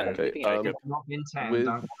 Not Shut 10. up. Okay, Jacob. Not in 10. with-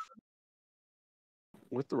 Don't...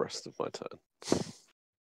 with the rest of my turn.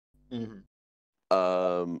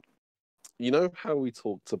 Mm-hmm. You know how we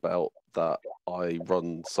talked about that I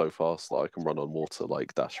run so fast that I can run on water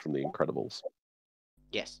like Dash from The Incredibles?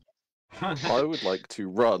 Yes. I would like to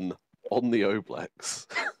run on the Oblex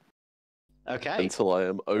Okay. until I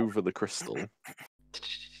am over the crystal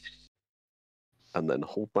and then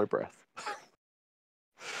hold my breath.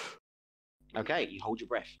 Okay, you hold your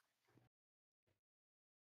breath.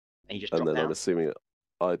 And you just And drop then down. I'm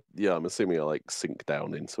assuming I like sink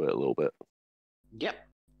down into it a little bit. Yep.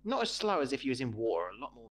 Not as slow as if you was in water, a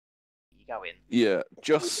lot more you go in. Yeah,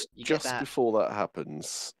 just You get just that. before that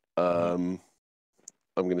happens, I'm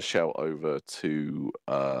going to shout over to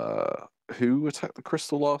who attacked the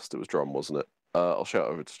crystal last? It was Drum, wasn't it? I'll shout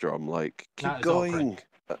over to Drum like, keep No, it was Orcrin. going.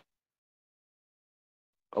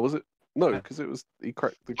 Oh, was it? No, No. because it was he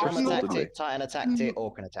cracked the Drum crystal, attacked didn't he? it, Titan attacked it,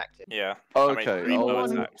 Orcan attacked it. Yeah. Okay, I mean, I'm the I'll-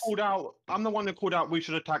 one who attacks. called out. I'm the one who called out. We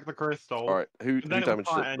should attack the crystal. All right, who Then it was damaged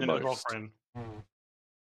it Titan the and it was most? Orcrin.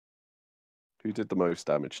 Who did the most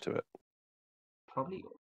damage to it? Probably.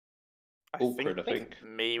 I Awkward, I think think.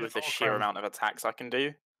 me with the It's sheer Orcrin. amount of attacks I can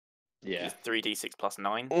do. Yeah. Is 3d6 plus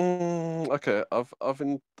 9. Okay, I've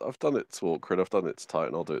done it to Awkward, I've done it to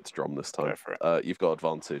Titan. I'll do it to Drum this time. Go for it. You've got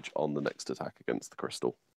advantage on the next attack against the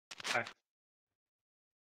crystal.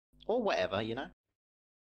 Or whatever, you know?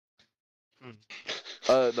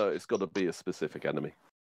 No, it's got to be a specific enemy.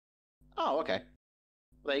 Oh, okay.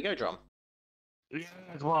 There you go, Drum. Yeah,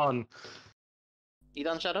 come on. You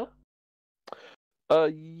done, Shadow?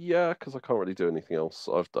 Yeah, because I can't really do anything else.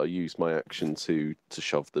 I used my action to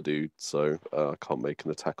shove the dude, so I can't make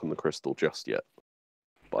an attack on the crystal just yet.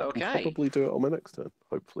 But I can Okay. probably do it on my next turn,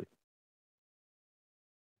 hopefully.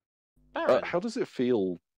 Baron. How does it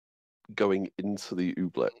feel going into the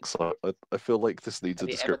Ublex? I feel like this needs a Have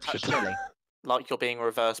you ever description. touched Lily? Like you're being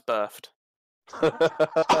reverse birthed. Oh,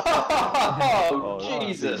 I've seen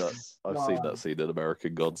Jesus. that. I've seen that scene in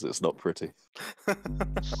American Gods. It's not pretty. Have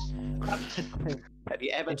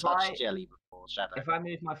you ever If touched I- Jelly before, Shadow? If I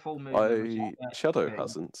move my full movement, which is Shadow 30,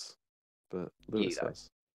 hasn't, but Lewis though. has.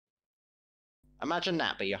 Imagine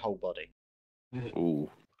that, but your whole body. Ooh,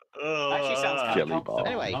 Actually sounds kind Jelly of bar.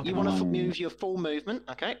 Anyway, you want to move your full movement,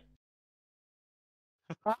 okay?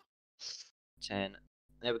 10.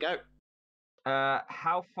 There we go.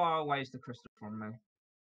 how far away is the crystal from me?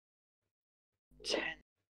 10.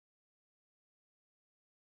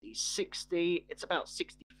 60. It's about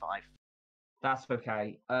 65. That's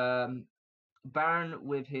okay. Baron,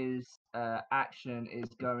 with his action, is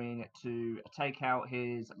going to take out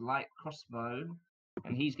his light crossbow,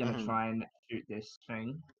 and he's going to Mhm. try and shoot this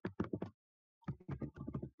thing.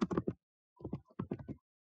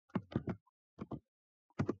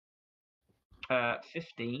 Uh,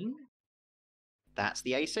 15. That's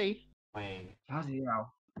the AC. Wait. Bloody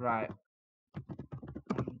hell. Right.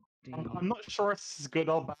 I'm not sure if this is good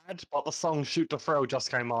or bad, but the song "Shoot to Throw" just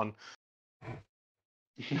came on.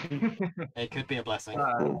 It could be a blessing.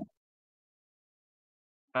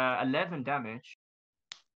 11 damage.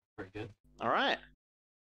 Pretty good. All right.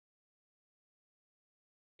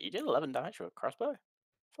 You did 11 damage with a crossbow?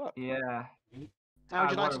 Fuck. Yeah. How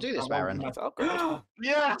would you I like to won't- do this, I won't Baron? do That's upgrade.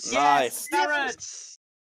 Yes! Nice. Baron!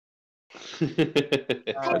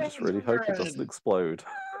 I just really hope it doesn't explode.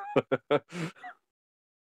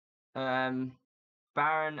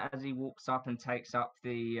 Baron, as he walks up and takes up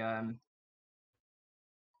the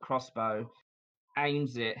crossbow,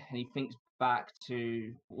 aims it, and he thinks back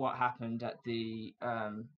to what happened at the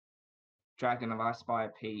dragon of Icespire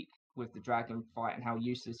Peak with the dragon fight and how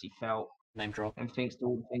useless he felt, Name drop. and thinks to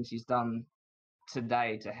all the things he's done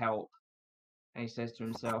today to help. And he says to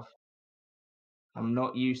himself, I'm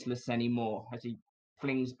not useless anymore, as he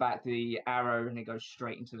flings back the arrow and it goes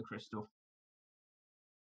straight into the crystal.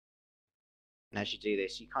 And as you do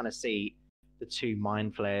this, you kind of see the two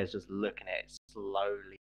mind flayers just looking at it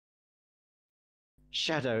slowly.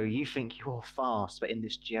 Shadow, you think you're fast, but in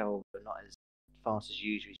this gel, but not as fast as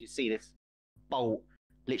usual. You see this bolt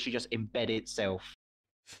literally just embed itself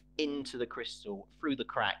into the crystal, through the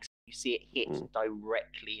cracks. You see it hit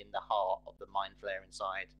directly in the heart of the mind flare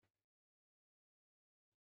inside.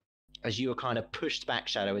 As you are kind of pushed back,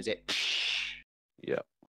 Shadow, is it? Yeah.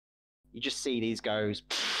 You just see these goes.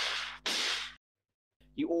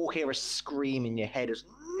 You all hear a scream in your head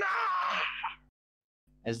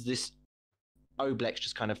as this Oblex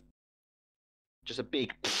just kind of, just a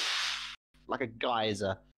big, like a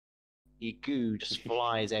geyser. Your goo just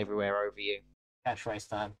flies everywhere over you. Catchphrase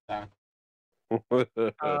time, Darren.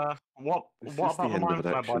 What This about is the the end of mind an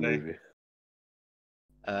flare, action buddy? movie.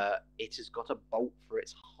 It has got a bolt through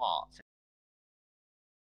its heart.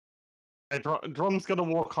 Drum's gonna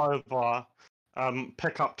walk over,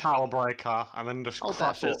 pick up Tower Breaker, and then just Hold that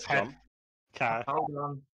crush thought, its head. Drum. Okay. Hold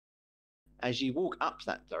on. As you walk up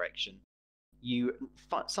that direction, you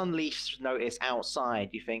suddenly notice outside,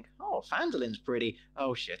 you think, oh, Phandolin's pretty.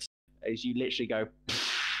 Oh, shit. As you literally go,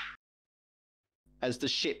 as the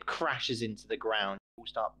ship crashes into the ground, you all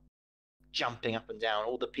start jumping up and down.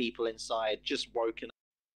 All the people inside just woken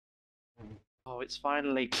up. Oh, it's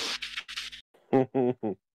finally...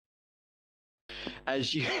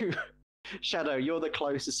 As you... Shadow, you're the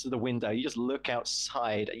closest to the window. You just look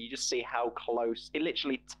outside and you just see how close... It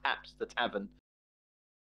literally taps the tavern.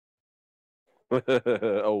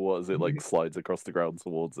 Oh, what is it? Like slides across the ground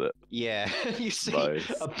towards it. Yeah, you see Nice.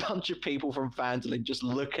 a bunch of people from Phandalin just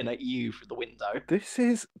looking at you through the window. This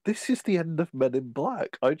is the end of Men in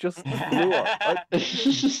Black. I just blew up. Goo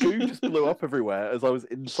just blew up everywhere as I was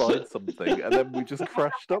inside something, and then we just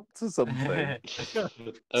crashed up to something.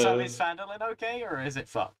 So is Phandalin okay, or is it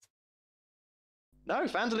fucked? No,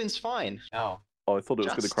 Phandalin's fine. Oh. Oh, I thought it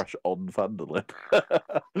was going to Just- crash on Phandalin.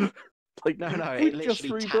 Like, No, no, we it just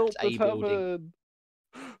literally rebuilt tapped the a building. tavern.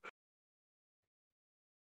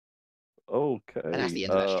 Okay. And that's the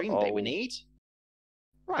end of that stream update we I'll- need.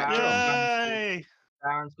 Right, Barrel. John. Yay!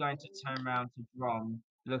 Darren's going to turn around to Drum,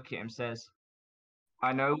 look at him, says,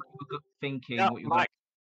 I know what you're thinking, Yeah, what you're Mike.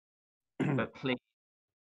 but please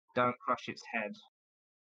don't crush its head.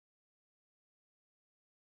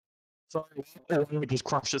 Sorry, we just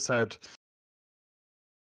crushed its head.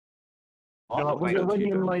 What? You know, Why don't ringing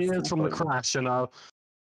you in go my with ears from the full-time? crash, you know.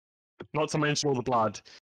 Not to mention all the blood.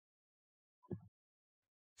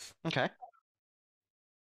 Okay.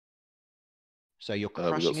 So you're we got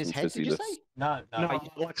crushing his some head, did you fizziness. say? No, no. No,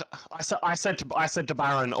 like I said to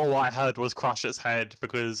Baron, all I heard was crush its head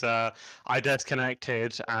because I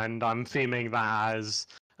disconnected, and I'm theming that as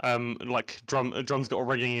like drum's got a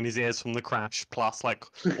ringing in his ears from the crash, plus like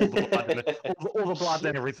all the blood, all the blood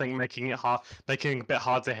and everything, making it a bit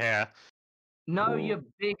hard to hear. No, Whoa. you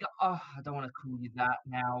big. Oh, I don't want to call you that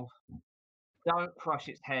now. Don't crush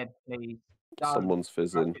its head, please. Don't Someone's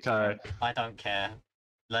fizzing. crush its Okay. head. I don't care.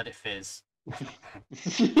 Let it fizz.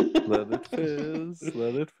 Let it fizz.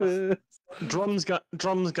 Let it fizz. Drum's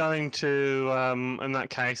going to in that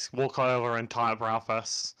case walk over and tie up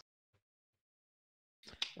Ralphus.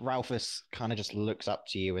 Ralphus kind of just looks up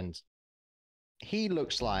to you and he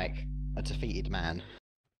looks like a defeated man.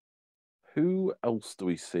 Who else do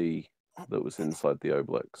we see that was inside the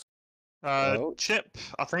Oblex? Oh. Chip,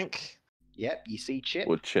 I think. Yep, you see Chip.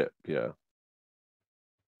 Or Chip, yeah.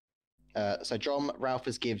 So John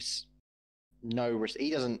Ralphus gives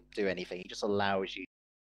he doesn't do anything. He just allows you.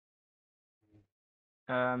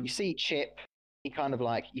 You see Chip. He kind of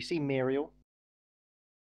like you see Muriel.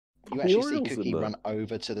 You actually see Muriel's in Cookie there. run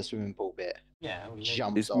over to the swimming pool bit. Yeah. we-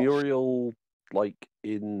 Jumps Is off. Muriel like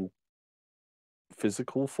in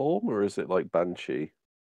physical form, or is it like Banshee?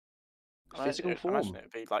 Physical I imagine form.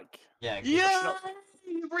 it'd be like, Yeah. Yeah,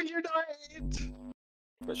 reunited.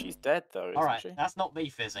 but she's dead though, isn't All right. she? That's not me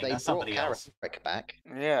fizzing. They That's brought somebody else. Carrick back.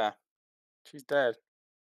 Yeah, she's dead.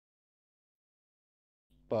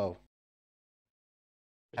 Well,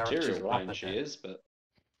 Character's Material line proper she dead. is, but.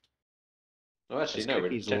 Oh, actually, This no, we're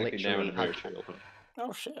cookie's technically now in a literally material.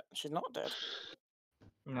 Oh shit, she's not dead.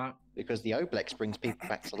 No. because the Oblex brings people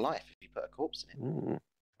back to life if you put a corpse in it. Mm.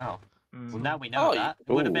 Oh. Mm. Well, now we know Oh, that.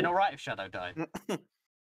 It would have been Ooh. alright if Shadow died.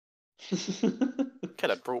 Could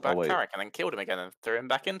have brought back wait. Carrick and then killed him again and threw him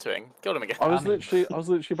back into it. And killed him again. I was mean- literally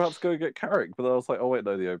about to go get Carrick, but then I was like, oh wait,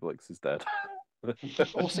 no, the Obelix is dead.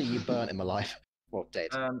 Also, you burnt him alive. Well, dead.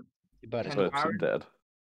 You burnt his can Burps corpse. him dead.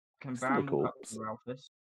 Can Still a Baron walk up corpse. to Ralphus?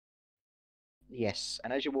 Yes,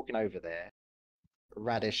 and as you're walking over there,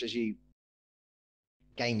 Radish, as you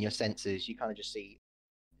gain your senses, you kind of just see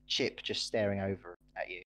Chip just staring over at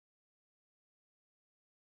you.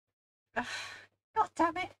 God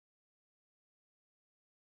damn it!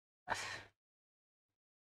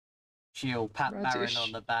 She'll pat Baron Radish.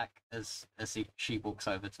 on the back as she walks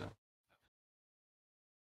over to him.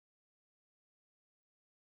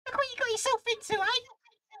 Look what you got yourself into, eh?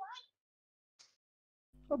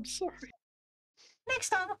 I'm sorry. Next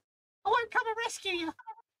time, I won't come and rescue you.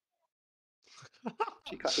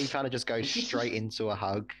 He kind of just goes straight into a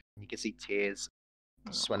hug. You can see tears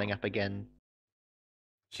swelling up again.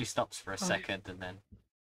 She stops for a second and then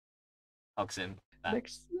hugs him back.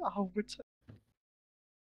 Next, I'll return.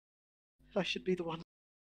 I should be the one.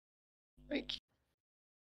 Thank you.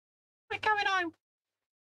 We're going home.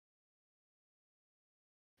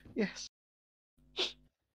 Yes.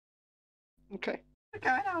 Okay. We're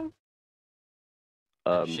going home.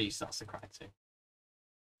 She starts to cry too.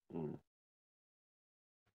 Mm.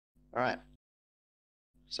 All right.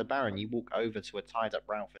 So Baron, you walk over to a tied-up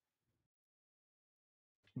Ralph.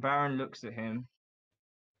 Baron looks at him.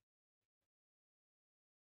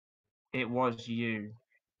 It was you,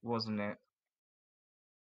 wasn't it?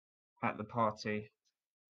 At the party.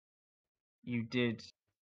 You did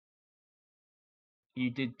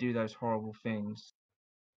do those horrible things.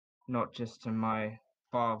 Not just to my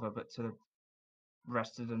father, but to the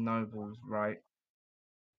rest of the nobles, right?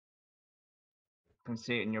 I can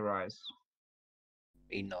see it in your eyes.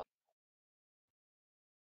 He nods.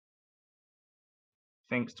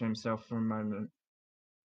 Thinks to himself for a moment.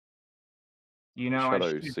 You know, Shadow I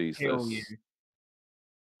should sees kill this. you.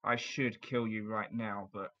 I should kill you right now,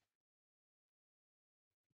 but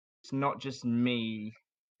it's not just me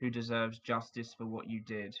who deserves justice for what you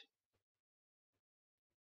did.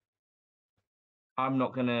 I'm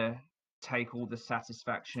not gonna take all the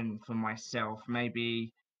satisfaction for myself.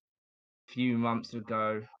 Maybe a few months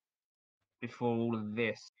ago, before all of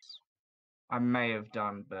this, I may have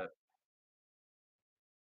done, but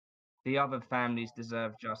the other families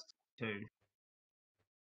deserve justice too.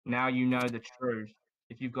 Now you know the truth.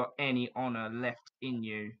 If you've got any honor left in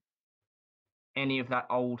you, any of that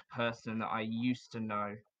old person that I used to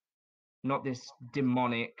know, not this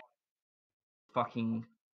demonic fucking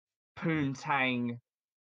poontang,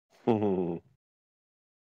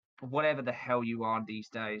 whatever the hell you are these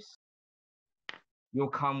days. You'll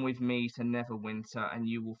come with me to Neverwinter and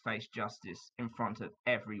you will face justice in front of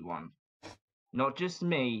everyone. Not just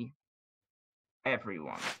me,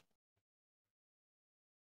 everyone.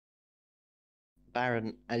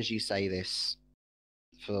 Baron, as you say this,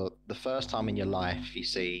 for the first time in your life, you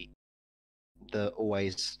see the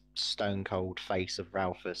always stone cold face of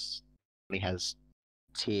Ralphus. He has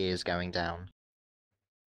tears going down.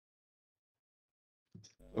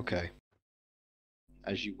 Okay.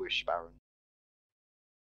 As you wish, Baron.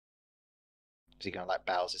 As he kind of like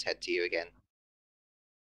bows his head to you again.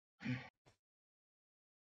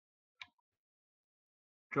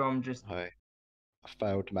 Drum just Oh, a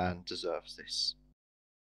failed man deserves this.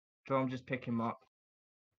 pick him up.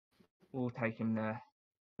 We'll take him there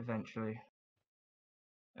eventually.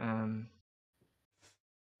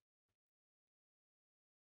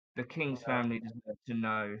 The King's family deserve to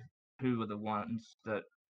know who were the ones that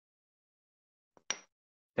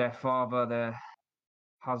their father, their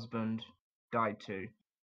husband died to.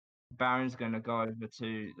 Baron's going to go over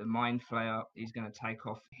to the Mind Flayer. He's going to take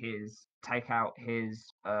out his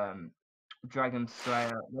Dragon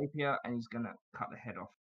Slayer rapier, and he's going to cut the head off.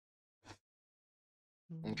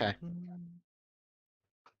 Okay.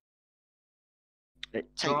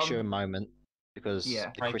 It takes you a moment because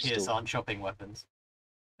Yeah. the Rapiers crystal. aren't shopping weapons.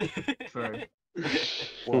 True.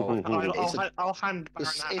 Well, I'll hand Baron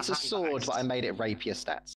it's a hand sword, axe. but I made it rapier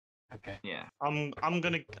stats. Okay. Yeah. I'm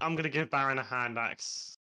gonna give Baron a hand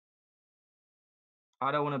axe.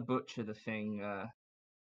 I don't want to butcher the thing.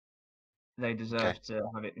 They deserve to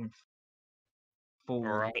have it in full.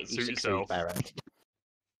 All right, You suit succeed, yourself. Baron.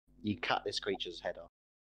 You cut this creature's head off.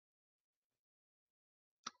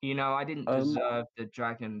 You know, I didn't deserve the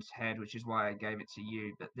dragon's head, which is why I gave it to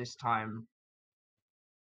you. But this time,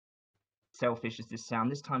 selfish as this sounds,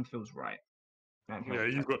 this time feels right. Yeah,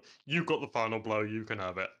 you got the final blow. You can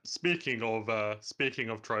have it. Speaking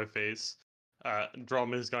of trophies,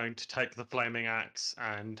 Drum is going to take the flaming axe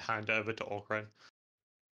and hand it over to Orkran.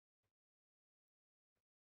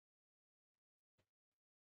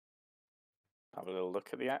 Have a little look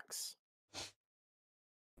at the axe.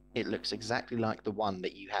 It looks exactly like the one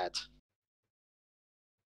that you had.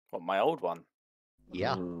 What, my old one?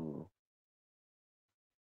 Yeah. Oh,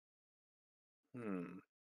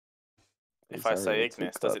 If I say Azariel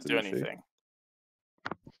Ignis, took does that, it do didn't she? anything?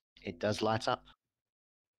 It does light up.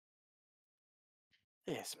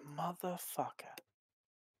 This motherfucker.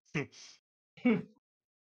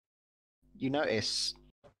 You notice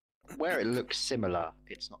where it looks similar,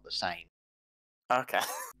 it's not the same. Okay.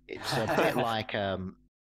 It's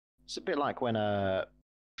a bit like when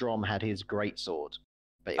Drom had his greatsword,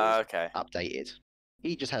 but it was Okay. updated.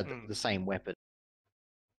 He just had the same weapon.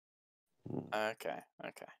 Okay.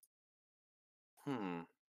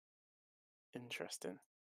 Interesting.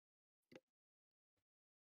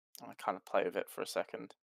 I kind of play with it for a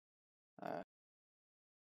second. Kind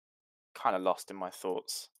of lost in my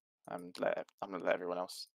thoughts. I'm gonna let everyone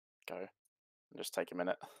else go and just take a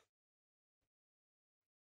minute.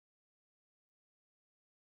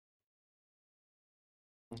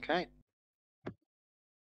 Okay.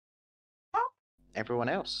 Everyone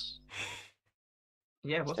else?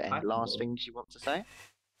 Yeah, Is what's there any happening? last things you want to say?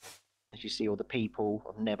 As you see all the people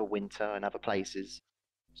of Neverwinter and other places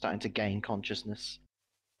starting to gain consciousness.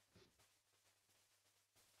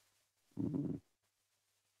 Mm.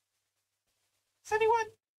 Is anyone?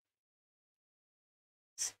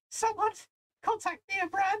 Someone contact me,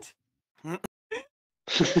 Brand.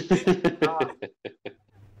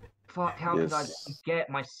 Fuck, how could I Yes. forget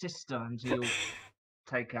my sister until you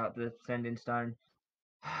take out the sending stone?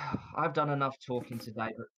 I've done enough talking today,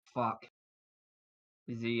 but fuck.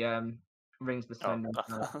 As he rings the sending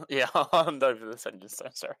stone. Yeah, I'm over the sentence. So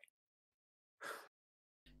sorry.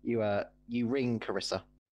 You ring Carissa,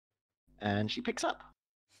 and she picks up.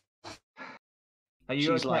 Are you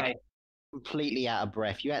She's okay? like completely out of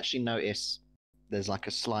breath. You actually notice there's like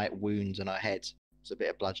a slight wound on her head. There's a bit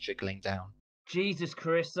of blood trickling down. Jesus,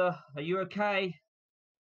 Carissa, are you okay?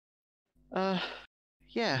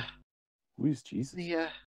 Yeah. Who's Jesus? The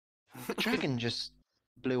dragon just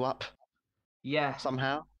blew up Yeah,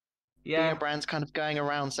 somehow. yeah. Brand's kind of going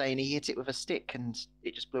around saying he hit it with a stick and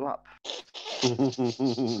it just blew up.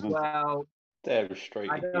 Well,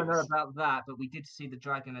 Devastating. I don't know about that, but we did see the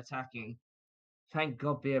dragon attacking. Thank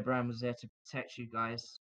God Beerbrand was there to protect you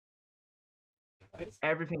guys.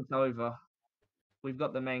 Everything's over. We've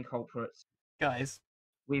got the main culprits. Guys,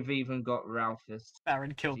 We've even got Ralphus.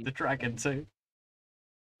 Baron killed the dragon too.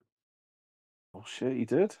 Oh shit, he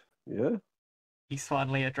did? Yeah. He's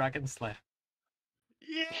finally a dragon slayer.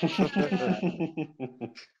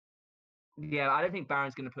 Yeah, I don't think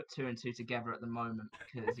Baron's going to put 2 and 2 together at the moment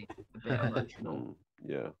because he's a bit emotional.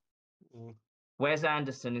 Yeah. Where's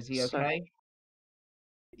Anderson? Is he So- okay?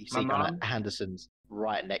 You My see kind mum? of Henderson's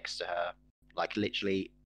right next to her. Like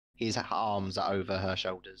literally his arms are over her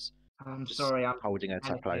shoulders. I'm Just sorry, I'm holding her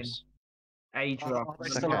so panicking. close. Adra. Oh, they're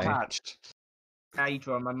It's still okay. attached.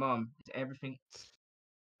 Adra, my mum. Is everything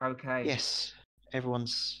okay? Yes.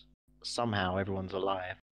 Everyone's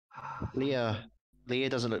alive. Leah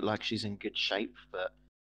doesn't look like she's in good shape, but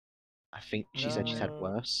I think she said she's had No.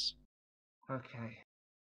 worse. Okay.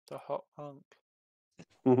 The hot punk.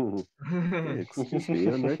 Excuse me,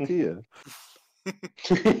 I'm right here.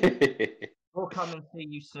 We'll come and see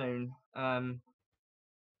you soon.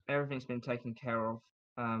 Everything's been taken care of.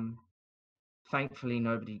 Thankfully,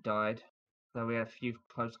 nobody died, though we had a few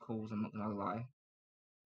close calls. I'm not gonna lie.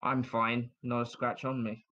 I'm fine. Not a scratch on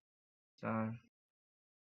me. So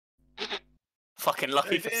Fucking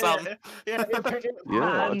lucky for some. Yeah, Yeah,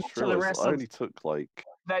 and that's to the true. rest I of only took like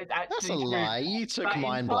that's That's actually a true. lie. You took That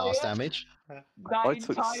mind entire- blast damage. That I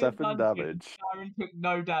took entire 7 dungeon, damage. Baron took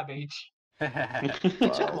no damage. You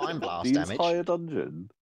took mind blast The damage. entire dungeon.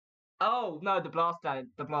 Oh no, the blast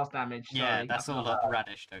damage. Yeah, Sorry. that's I all forgot that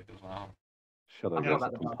Radish took as well. Shut I up, forgot your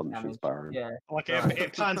about the fucking blast punches, damage. Baron. Yeah. Like Sorry.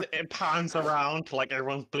 it pans around like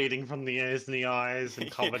everyone's bleeding from the ears and the eyes and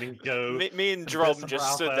covered in goo. Me and and Drom bits of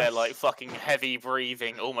just stood there Ralphus. like fucking heavy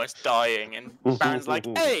breathing, almost dying, and Baron's like,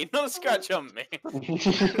 "Hey, not a scratch on me."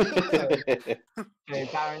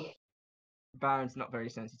 Okay, Baron's not very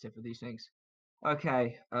sensitive for these things.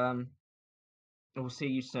 Okay. We'll see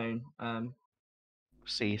you soon.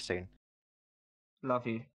 See you soon. Love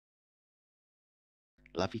you.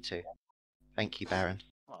 Love you too. Thank you, Baron.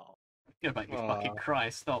 Oh, You're gonna make me fucking cry.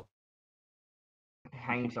 Stop.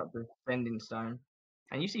 Hangs up the sending stone,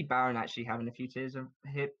 and you see Baron actually having a few tears of Oh,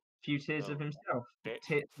 himself. bitch.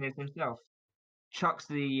 Tears himself. Chucks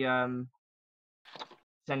the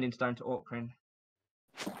sending stone to Orkrin.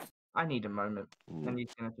 I need a moment, and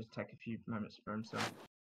he's gonna just take a few moments for himself.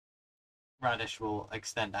 Radish will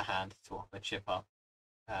extend a hand to offer chip up,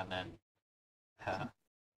 and then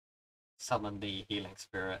summon the healing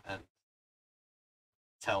spirit and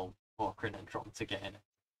tell Orkrin and Drom to get in it.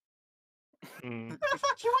 Mm. What the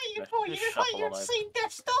fuck you waiting for? You Just look like shuffle you've on over. seen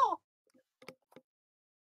Death's Door!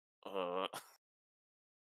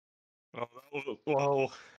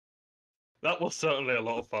 Well, that was certainly a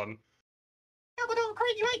lot of fun. Yeah, but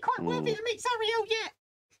Orkrin, you ain't quite worthy to meet Zariel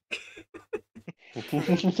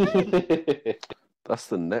yet! That's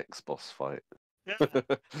the next boss fight.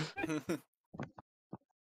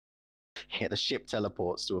 Yeah, the ship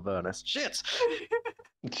teleports to Avernus. Shit!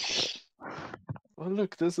 Oh,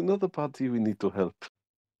 look, there's another party we need to help.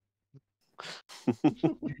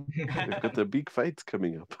 They've got a big fight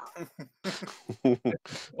coming up.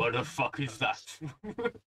 What the fuck is that?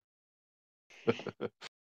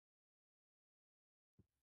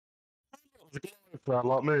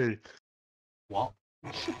 Like me. What?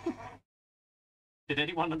 Did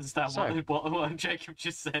anyone understand Sorry. what Jacob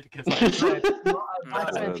just said? Because there's Said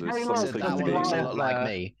something that one looks a lot like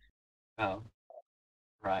me. oh,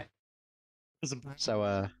 right.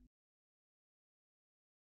 So,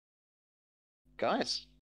 guys,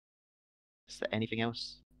 is there anything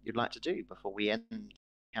else you'd like to do before we end the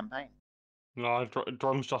campaign? No,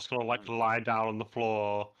 Drum's just gonna like lie down on the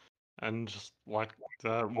floor and just like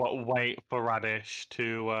wait for Radish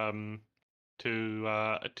to do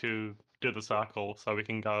the circle so we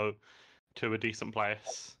can go to a decent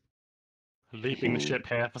place. Leaving the ship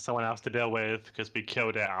here for someone else to deal with because we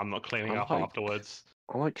killed it. I'm not cleaning up like- afterwards.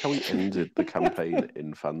 I like how he ended the campaign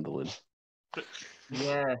in Phandalin.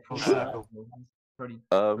 Yeah, Full circle. pretty.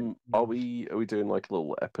 Are we doing like a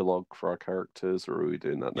little epilogue for our characters, or are we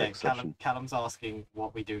doing that Yeah, next session? Callum's asking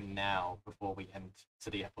what we do now before we end to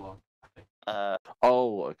the epilogue, I think.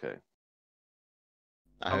 Oh, okay.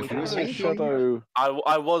 I Can we was make thinking, Shadow.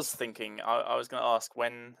 I was thinking. I was going to ask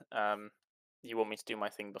when you want me to do my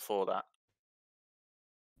thing before that.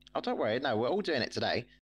 oh, don't worry, no, we're all doing it today.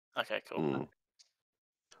 Okay, cool. Mm.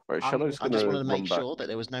 Right, I'm- Shadow's I gonna just wanted to run make back. sure that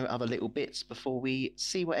there was no other little bits before we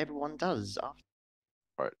see what everyone does after.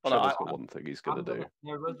 Right, Well, no, Shadow's I- got one thing he's gonna do.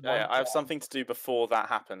 There was Yeah, one I have thing. something to do before that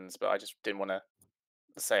happens, but I just didn't want to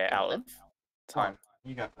say it Go on out then. of time.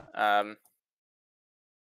 You go first.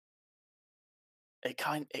 It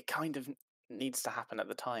kind of needs to happen at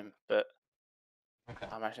the time, but Okay.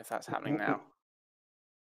 I imagine if that's happening now.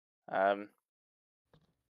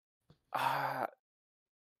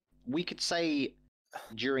 We could say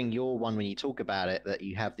during your one when you talk about it that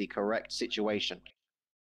you have the correct situation.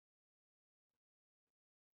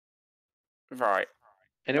 Right.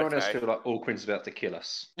 Anyone else Okay. feel like Orquin's about to kill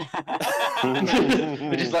us?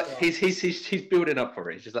 Which is like he's building up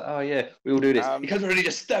for it. He's just like, oh yeah, we all do this. He comes around and he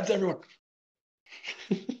just stabs everyone.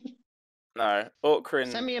 No, Orkrin.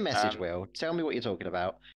 Send me a message, Will. Tell me what you're talking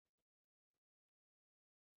about.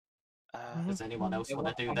 Does anyone else It want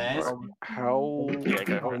was to do something theirs? I was How Yeah,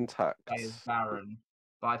 go for it. intact? say is Baron,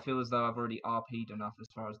 but I feel as though I've already RP'd enough as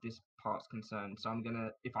far as this part's concerned. So I'm gonna,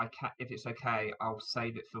 if it's okay, I'll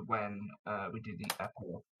save it for when we do the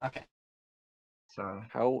epilogue. Okay. So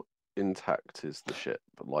How intact is the ship?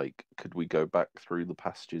 Like, could we go back through the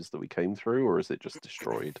passages that we came through, or is it just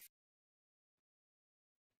destroyed?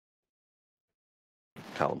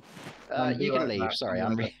 Callum. You can like leave. that. Sorry,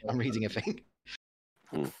 I'm I'm gonna I'm reading a thing.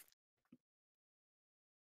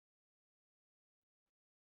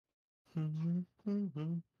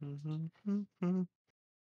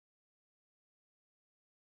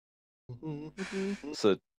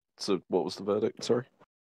 So what was the verdict? Sorry.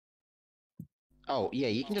 Oh yeah,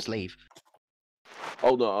 you can just leave.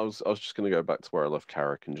 Oh no, I was just gonna go back to where I left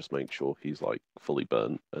Carrick and just make sure he's like fully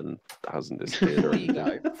burnt and hasn't disappeared or There you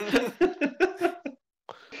anything. go.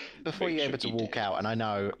 Before Make you're sure able to you walk do. out, and I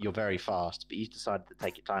know you're very fast, but you decided to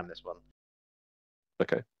take your time this one.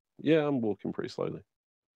 Okay. Yeah, I'm walking pretty slowly.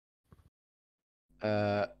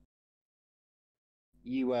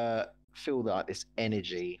 You feel like this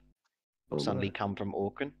energy Oh, suddenly no. come from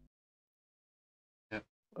Orkun.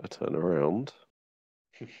 I turn around.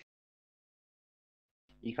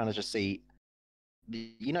 You kind of just see,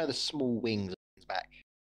 the small wings on his back.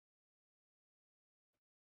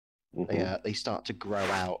 Mhm. They start to grow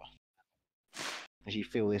out as you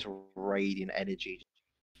feel this radiant energy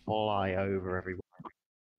fly over everyone.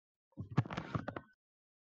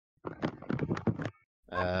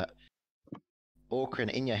 Orkun,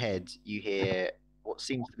 in your head, you hear what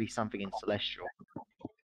seems to be something in Celestial.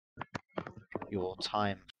 Your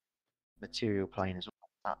time material plane is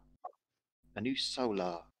up. A new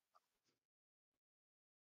solar.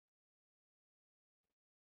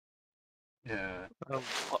 Yeah.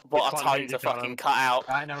 What a time to fucking cut out.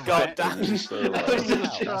 I know, God right? damn. So, That's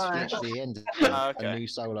literally the end. Okay. A new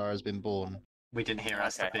solar has been born. We didn't hear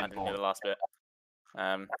us Okay, the I didn't hear the pinball. last bit.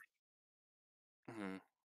 Hmm.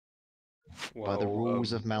 By the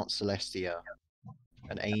rules Well, of Mount Celestia,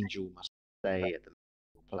 an angel must stay at the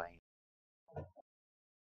plane.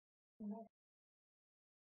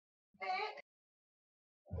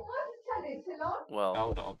 Well,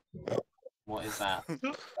 Hold on. What is that?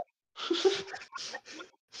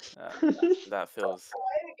 that feels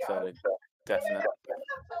fairly definite.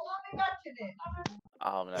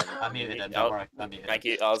 Oh no! I muted him, Oh, don't worry. I muted thank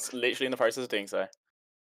him. you. I was literally in the process of doing so.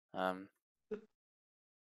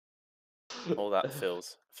 All that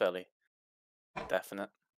feels fairly definite.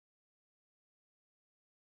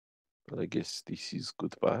 I guess this is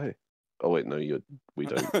goodbye. Oh wait, no, we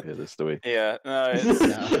don't hear this, do we? Yeah, no, it's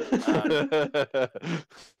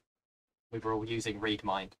We were all using read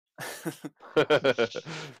mind.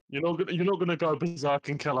 you're not gonna go berserk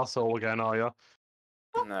and kill us all again, are you?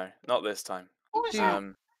 no, not this time.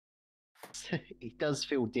 He does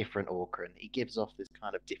feel different, Orkran. He gives off this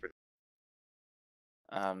kind of different.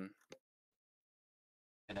 And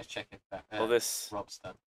let's check if that Well, this Rob's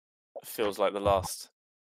done. feels like the last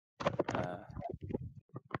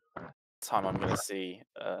time I'm going to see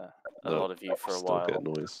a No, lot of you for a Still while. get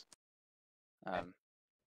noise.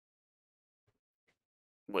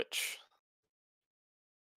 Which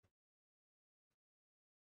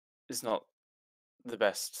is not the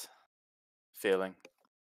best feeling,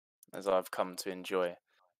 as I've come to enjoy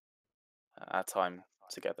our time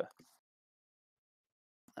together.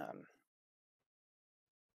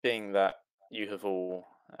 Being that you have all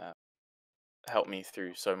helped me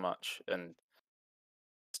through so much and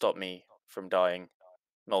stopped me from dying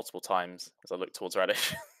multiple times as I look towards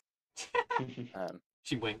Radish.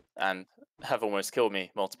 She winked. And have almost killed me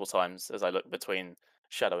multiple times as I look between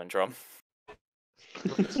Shadow and Drum.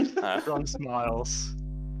 Drum smiles.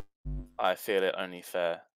 I feel it only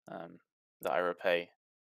fair that I repay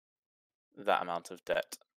that amount of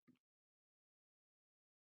debt.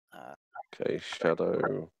 Okay,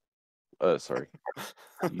 Shadow. Sorry.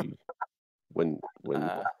 You, when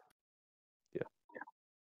yeah.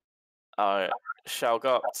 I shall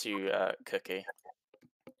go up to Cookie,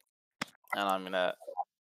 and I'm gonna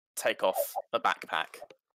take off a backpack,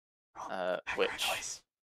 which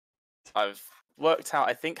I've worked out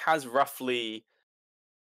I think has roughly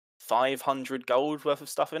 500 gold worth of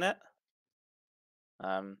stuff in it.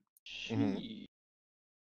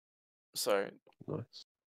 So Nice.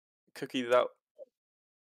 Cookie, that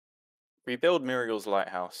rebuild Muriel's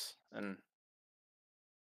lighthouse and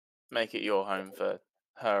make it your home for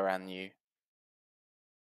her and you.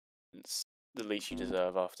 It's the least you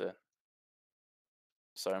deserve after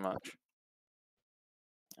so much.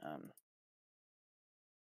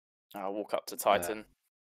 I'll walk up to Titan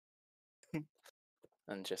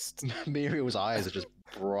and just Muriel's eyes are just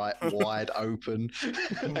bright, wide open,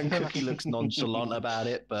 and Cookie looks nonchalant about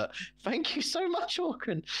it. But thank you so much,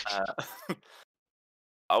 Orkran.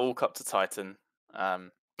 I'll walk up to Titan,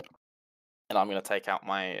 and I'm going to take out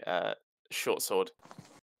my short sword,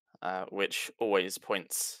 which always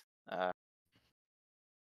points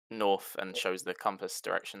north and shows the compass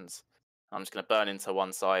directions. I'm just going to burn into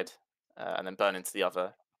one side and then burn into the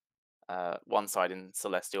other. One side in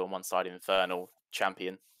Celestial and one side in Infernal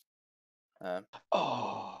Champion.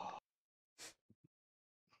 Oh,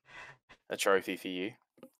 A trophy for you.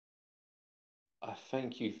 I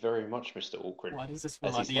thank you very much, Mr. Awkward. Why does this feel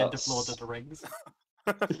As like he the end of starts- Lord of the Rings?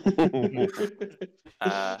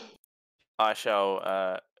 I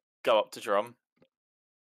shall go up to Drum.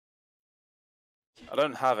 I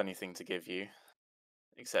don't have anything to give you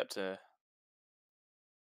except to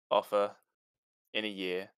offer in a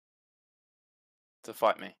year to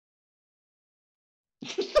fight me.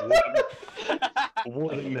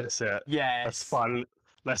 Wouldn't miss it. Yes.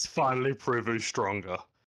 Let's finally prove who's stronger.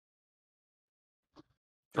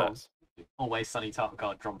 Drum. Yes. Always Sunny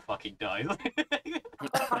Tarkard, Drum fucking dies.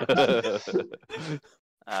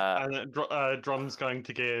 And Drum's going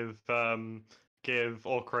to give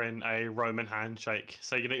Orkrin a Roman handshake.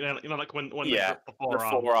 So you know like when they Yeah, grip the the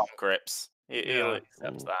forearm. forearm grips. He'll Yeah.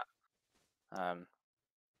 accept that.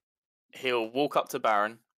 He'll walk up to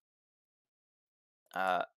Baron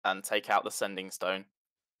and take out the sending stone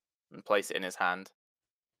and place it in his hand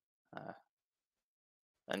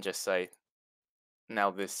and just say, now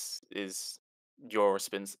this is your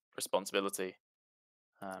responsibility.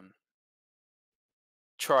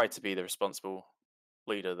 Try to be the responsible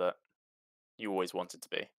leader that you always wanted to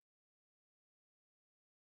be.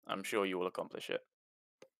 I'm sure you will accomplish it.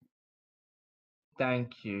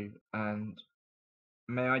 Thank you. And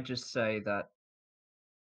may I just say that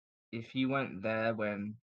if you weren't there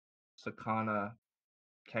when Sakana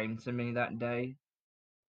came to me that day,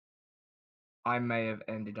 I may have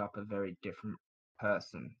ended up a very different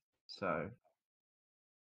person. So,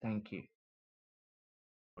 thank you.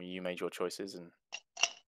 Well, you made your choices and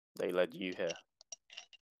they led you here.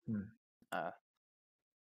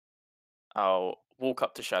 I'll walk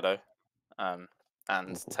up to Shadow and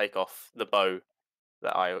take off the bow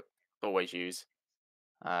that I always use.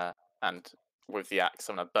 And with the axe,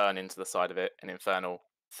 I'm going to burn into the side of it an infernal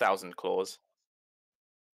 1,000 claws.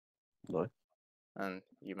 Nice. And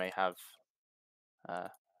you may have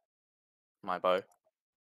my bow.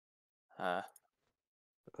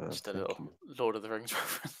 Just a little Lord of the Rings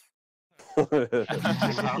reference.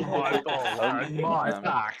 My ball and my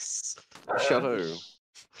axe. Shadow.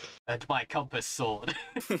 And my compass sword.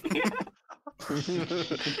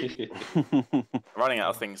 Running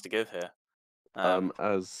out of things to give here.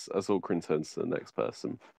 As Orcrin turns to the next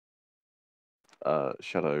person,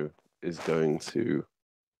 Shadow is going to,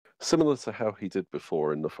 similar to how he did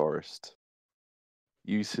before in the forest,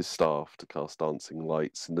 use his staff to cast dancing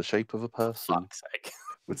lights in the shape of a person Fuck's sake.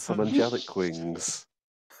 with some angelic wings.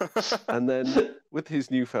 And then, with his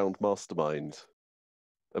newfound mastermind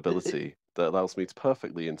ability that allows me to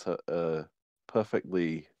perfectly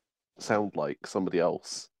sound like somebody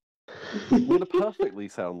else, I'm going to perfectly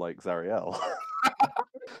sound like Zariel.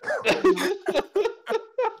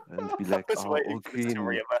 And be like, was oh, waiting for this to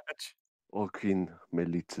re-emerge. Orcrin, my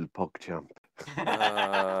little pogchamp.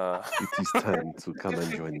 It is time to come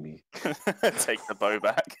and join me. Take the bow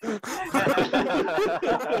back.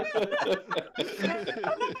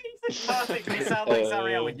 Perfectly sound like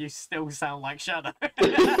Zariel and you still sound like Shadow.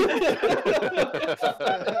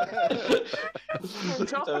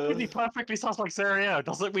 Just because he perfectly sounds like Zariel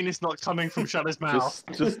doesn't mean it's not coming from Shadow's mouth.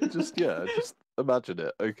 Just imagine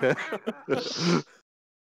it, okay?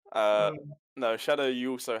 No, Shadow,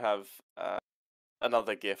 you also have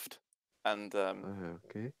another gift, and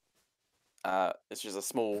Okay. it's just a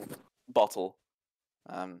small bottle,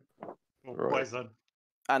 Poison.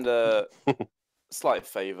 and a slight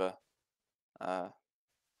favor.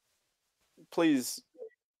 Please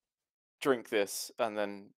drink this, and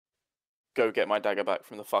then go get my dagger back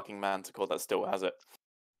from the fucking manticore that still has it.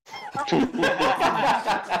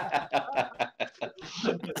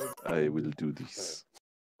 I will do this.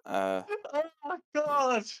 Oh my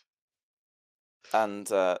god! And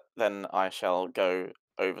then I shall go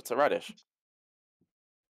over to Radish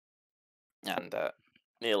and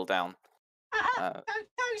kneel down. Don't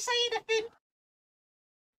say anything.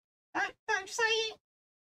 Don't say it.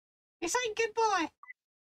 You're saying goodbye.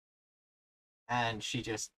 And she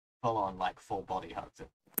just full on full body hugs him.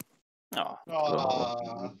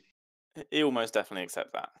 Oh, he will most definitely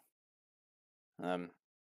accept that.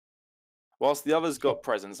 Whilst the others got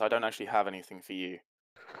presents, I don't actually have anything for you.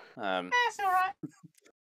 That's all right.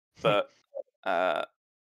 But I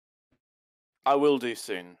will do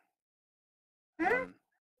soon.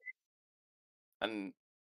 And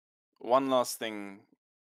one last thing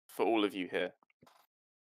for all of you here.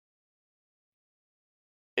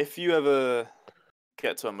 If you ever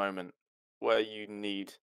get to a moment where you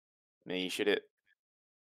need me, should it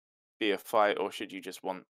be a fight or should you just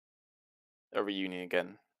want a reunion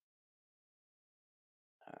again?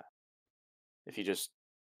 If you just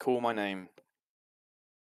call my name,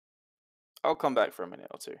 I'll come back for a minute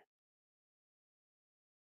or two.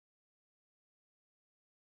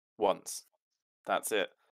 Once. That's it.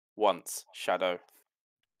 Once, Shadow.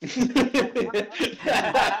 Good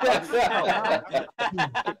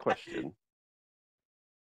question.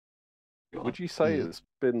 Would you say it's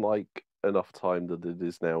been enough time that it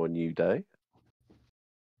is now a new day?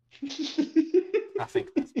 I think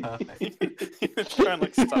that's perfect. You're trying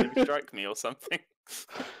to time strike me or something.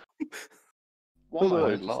 Well,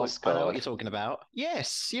 I know what card. you're talking about.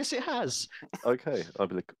 Yes, it has. Okay, I'll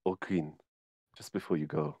be like, Orcrin, just before you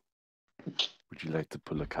go, would you like to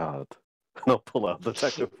pull a card? And I'll pull out the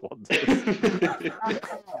deck of wonders.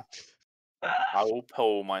 I will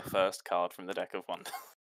pull my first card from the deck of wonders.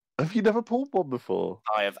 Have you never pulled one before?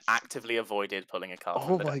 I have actively avoided pulling a card. Oh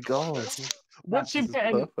from the my deck. god! Watch him get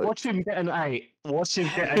an 8. Watch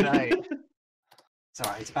him get an 8. It's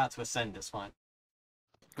alright, he's about to ascend, it's fine.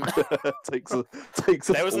 takes a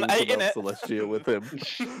There was an 8 in it. Celestia with him.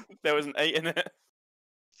 There was an 8 in it.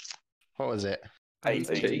 What was it?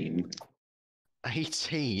 18.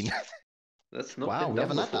 18. That's not. Wow, been we done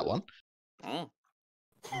haven't had that before.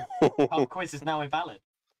 one. Our quiz is now invalid.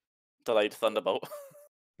 Delayed Thunderbolt.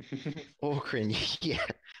 Orcrin,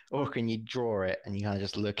 Orcrin, you draw it and you kind of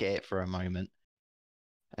just look at it for a moment.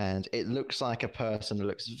 And it looks like a person who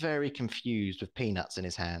looks very confused with peanuts in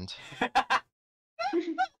his hand.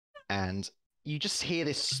 And you just hear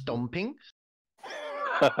this stomping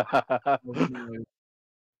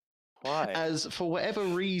Why? as, for whatever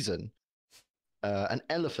reason, an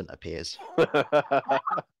elephant appears.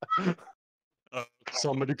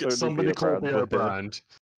 Somebody Only somebody Beer call Brand Beer would hear. Brand.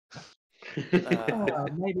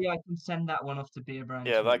 Maybe I can send that one off to Beer Brand.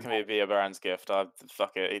 Yeah, too. that can be a Beer Brand's gift.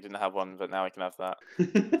 Fuck it, he didn't have one, but now he can have that.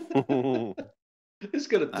 It's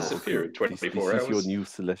going to disappear in 24 this hours. is your new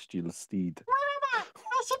celestial steed.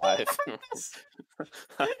 I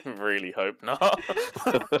really hope not.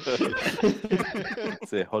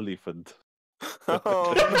 It's a Hollyphant.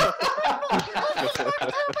 Oh,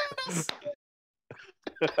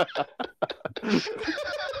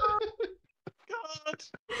 God.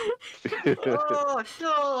 Oh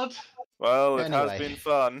God. well, it has Anyway. been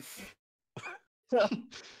fun.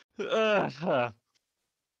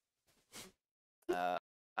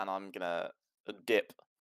 And I'm gonna dip.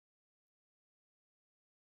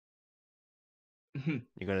 You're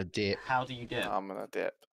gonna dip. How do you dip? I'm gonna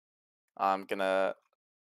dip. I'm gonna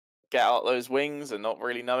get out those wings and not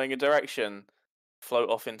really knowing a direction, float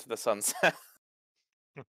off into the sunset.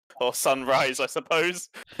 Or sunrise, I suppose.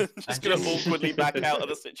 Just gonna awkwardly back out of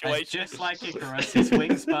the And situation. just like Icarus, his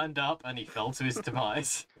wings burned up and he fell to his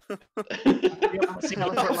demise. As the Oh,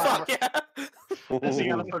 elephant, fuck yeah! as the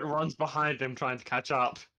elephant runs behind him, trying to catch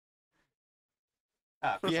up.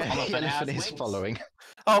 Ah, 'cause Yeah, the the elephant has elephant is wings. following.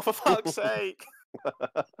 Oh, for fuck's sake!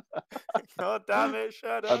 God damn it,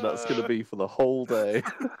 shut up! And that's going to be for the whole day.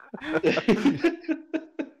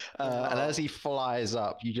 And as he flies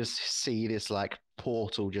up, you just see this like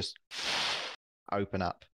portal just open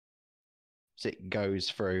up. So it goes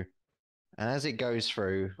through. And as it goes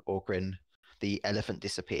through, Orgrin, the elephant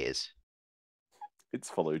disappears. It's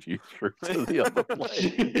followed you through to the other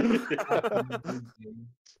plane.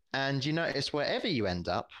 And you notice wherever you end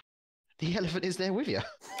up, the elephant is there with you.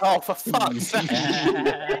 Oh, for fuck's sake!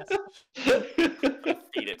 Yeah.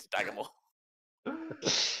 Feed it to Dagamore.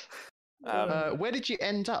 Where did you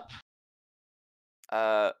end up?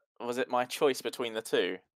 Was it my choice between the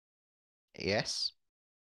two? Yes.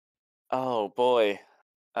 Oh boy.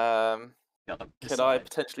 Gotta Could I decide.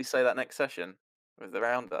 potentially say that next session with the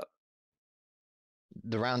roundup?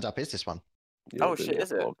 The roundup is this one. Yeah, Oh, the shit,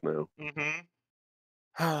 is it? epilogue now. Mm-hmm.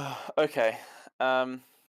 Okay. I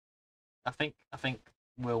think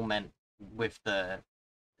Will meant with the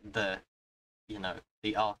the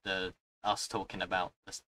after us talking about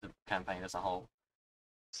the campaign as a whole.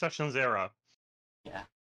 Session 0. Yeah.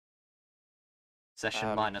 Session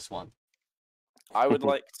 -1. I would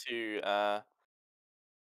like to.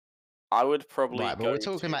 I would probably. Right, but go we're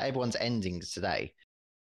talking to, about everyone's endings today.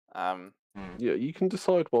 Yeah, you can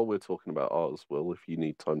decide while we're talking about ours, Will, if you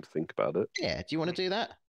need time to think about it. Yeah, do you want to do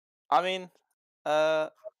that? I mean, I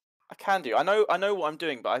can do. I know what I'm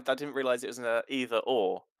doing, but I didn't realize it was an either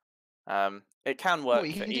or. It can work Well,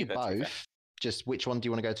 you for can do either. to be fair. both. Just which one do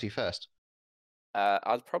you want to go to first?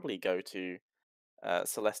 I'd probably go to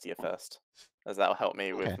Celestia first, as that'll help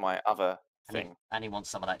me with Okay. my other thing. And he wants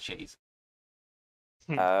some of that cheese.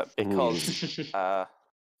 Because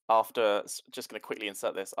after, just going to quickly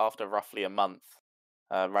insert this, after roughly a month,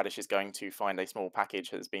 Radish is going to find a small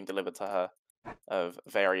package that's been delivered to her of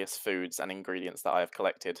various foods and ingredients that I have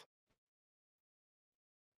collected.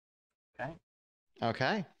 Okay.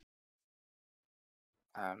 Okay.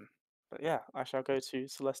 But yeah, I shall go to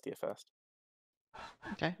Celestia first.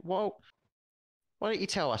 Okay. Well, why don't you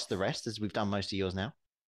tell us the rest, as we've done most of yours now?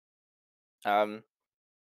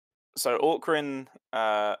 So Orkrin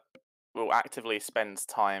will actively spend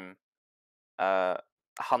time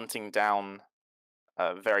hunting down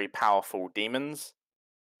very powerful demons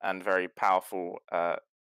and very powerful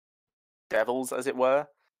devils, as it were,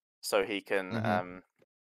 so he can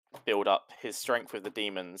build up his strength with the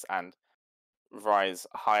demons and rise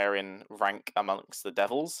higher in rank amongst the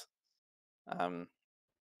devils,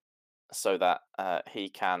 so that he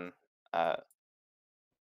can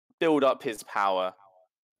build up his power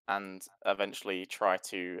and eventually try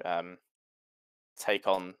to take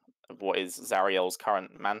on what is Zariel's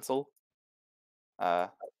current mantle,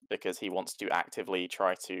 because he wants to actively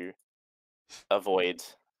try to avoid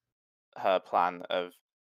her plan of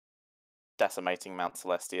decimating Mount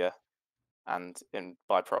Celestia and,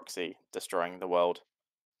 by proxy, destroying the world,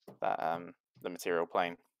 that the material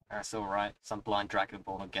plane. That's all right. Some blind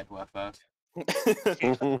dragonborn will get work first.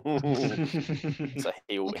 So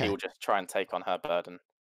he'll Okay. just try and take on her burden.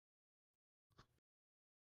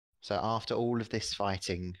 So after all of this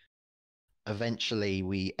fighting, eventually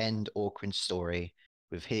we end Orkrin's story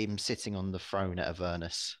with him sitting on the throne at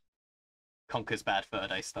Avernus. Conquers Bad Fur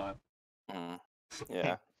Day style.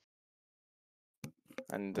 Yeah.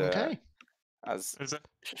 And Okay. As Is it?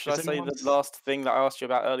 should I is say the anyone's- last thing that I asked you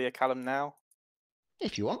about earlier, Callum? Now,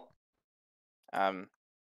 If you want.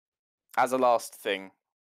 as a last thing,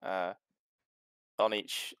 on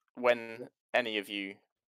each when any of you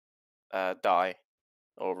die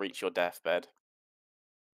or reach your deathbed,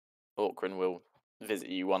 Orkran will visit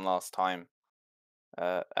you one last time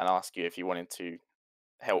and ask you if you wanted to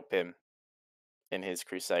help him in his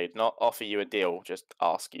crusade. Not offer you a deal, just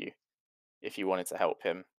ask you if you wanted to help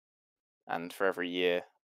him. And for every year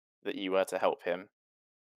that you were to help him,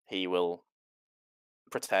 he will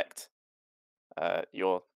protect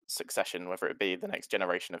your succession, whether it be the next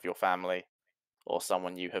generation of your family or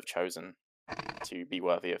someone you have chosen to be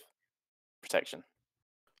worthy of protection.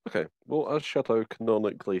 Okay, well, as Shadow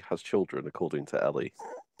canonically has children, according to Ellie.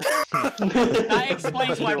 That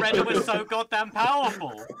explains why Rena was so goddamn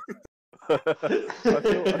powerful. I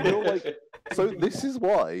feel like so. This is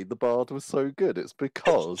why the bard was so good. It's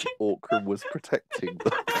because Orkran was protecting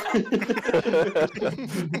them.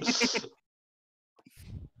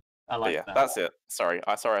 I like yeah, that. that's it. Sorry,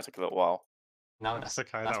 I took a little while. No, That's that's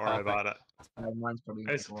okay. that's Don't worry perfect. about it. Mine's probably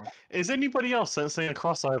It's- more. Is anybody else sensing a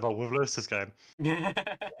crossover with Lewis's game?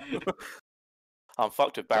 I'm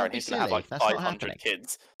fucked with Baron. be He's gonna have silly, like that's not 500 happening.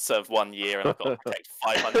 kids, serve 1 year, and I've got to protect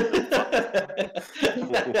 500 of them.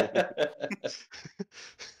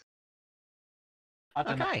 I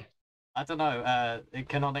don't know. Okay. I don't know.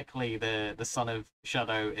 Canonically, the son of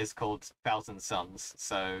Shadow is called Thousand Sons.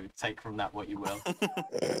 So take from that what you will.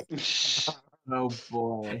 Oh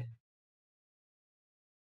boy.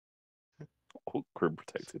 Orkran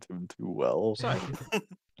protected him too well. So,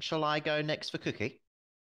 shall I go next for Cookie?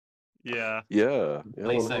 Yeah. Yeah.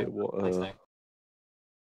 Please I do. wanna hear Please what, do.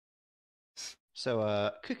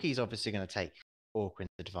 So, Cookie's obviously going to take Orkran's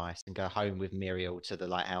advice and go home with Muriel to the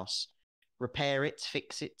lighthouse, repair it,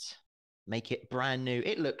 fix it, make it brand new.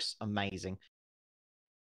 It looks amazing.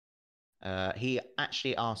 He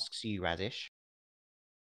actually asks you, Radish,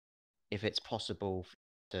 if it's possible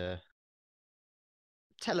to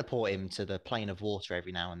teleport him to the plane of water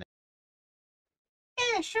every now and then.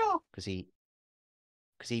 Yeah, sure. Because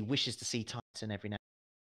he wishes to see Titan every now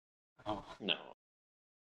Oh, No.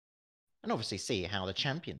 and obviously see how the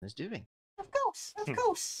champion is doing. of course, of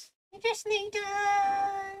course. You just need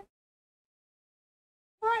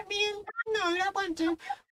write me in. No, that won't do.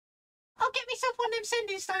 I'll get myself one of them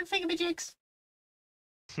sending stone thingamajigs.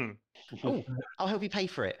 Oh, I'll help you pay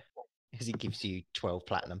for it. Because he gives you 12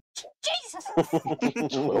 platinum. Jesus.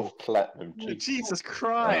 12 platinum. Jesus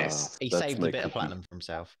Christ. He Let's saved a make bit of it- platinum for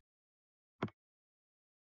himself.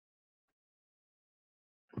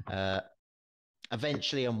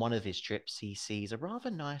 Eventually, on one of his trips, he sees a rather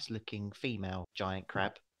nice-looking female giant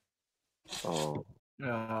crab. Oh,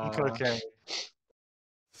 Okay.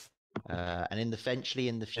 And eventually,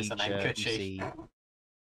 in the Is her name future, you Coochie?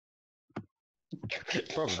 see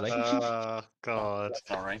probably. God.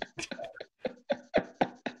 Sorry.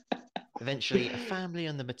 Eventually, a family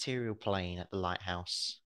on the material plane at the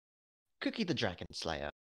lighthouse. Cookie the Dragon Slayer.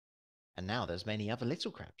 And now there's many other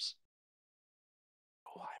little crabs.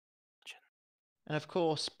 Oh, I imagine. And of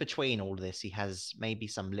course, between all this, he has maybe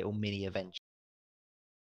some little mini adventure.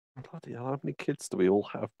 bloody hell! How many kids do we all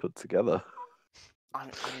have put together? I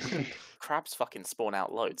mean, crabs fucking spawn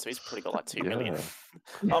out loads, so he's probably got like 2 million.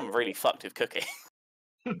 Yeah. I'm really fucked with Cookie.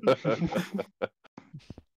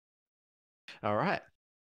 All right.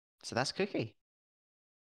 So that's Cookie.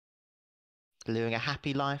 Living a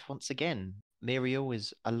happy life once again. Muriel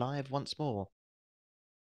is alive once more.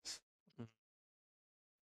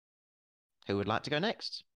 Who would like to go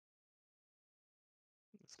next?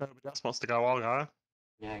 If nobody else wants to go, I'll go.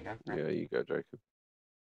 Yeah, go for it. Yeah, you go, Jacob.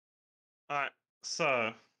 Alright,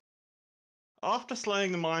 so after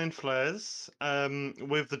slaying the Mind Flayers,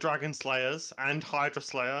 with the Dragon Slayers and Hydra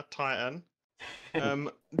Slayer, Titan,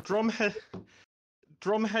 Drum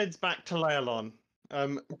heads back to Leolon,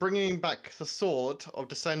 bringing back the sword of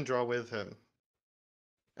Descendra with him.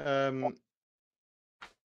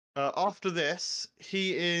 After this,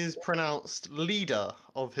 he is pronounced leader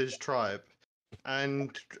of his tribe,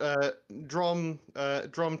 and Drum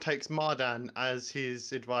takes Mardan as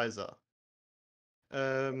his advisor.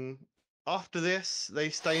 After this, they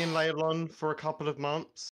stay in Leolon for a couple of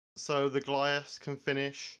months, so the Goliaths can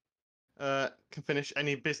finish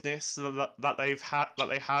any business that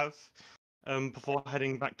they have before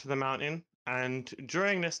heading back to the mountain. And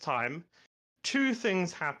during this time, two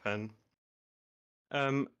things happen.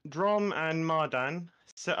 Drom and Mardan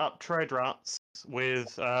set up trade routes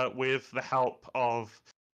with the help of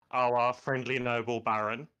our friendly noble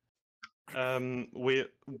Baron. with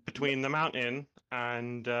between the mountain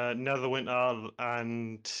and Netherwinter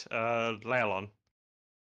and Leolon.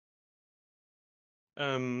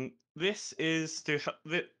 This is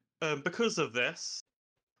because of this.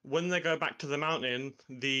 When they go back to the mountain,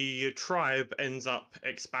 the tribe ends up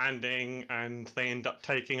expanding, and they end up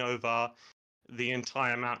taking over the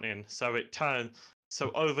entire mountain. So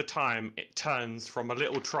over time, it turns from a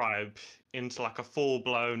little tribe into like a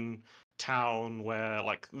full-blown town where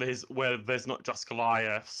there's not just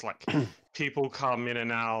Goliaths. Like people come in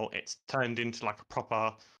and out. It's turned into like a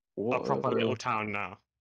proper little town now.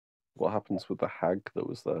 What happens with the hag that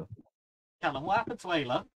was there? Callum, what happened to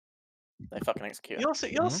Ayla? They fucking execute her.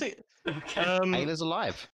 You'll see. Okay. Ayla's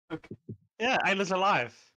alive. Yeah, Ayla's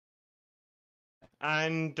alive.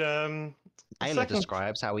 And Ayla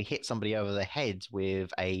describes how he hit somebody over the head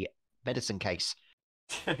with a medicine case.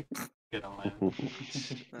 Good on him.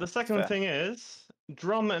 the second Fair. thing is,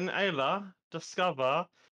 Drum and Ayla discover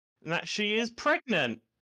that she is pregnant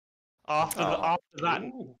after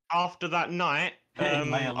that night.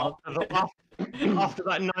 Lay a lot. After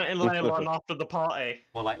that night in Leylon, after the party.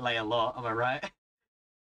 More like lay a lot, am I right?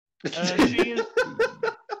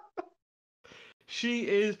 She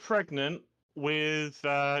is pregnant with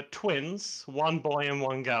twins, one boy and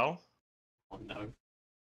one girl. Oh no.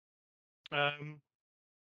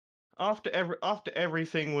 After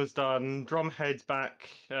everything was done, Drum heads back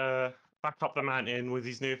up the mountain with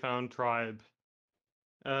his newfound tribe,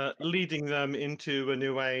 leading them into a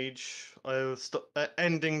new age,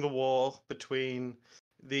 ending the war between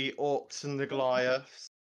the orcs and the Goliaths.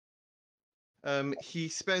 He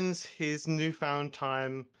spends his newfound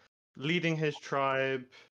time leading his tribe,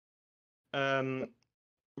 spending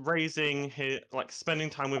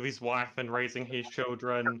time with his wife and raising his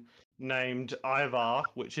children, named Ivar,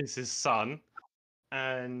 which is his son,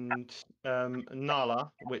 and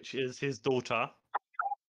Nala, which is his daughter.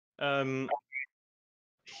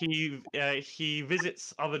 He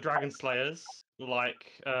visits other dragon slayers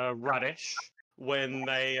like Radish when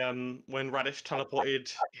Radish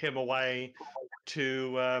teleported him away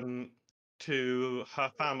to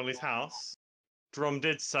her family's house. Drum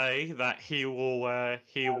did say that he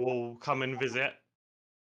will come and visit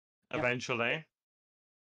eventually.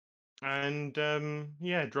 And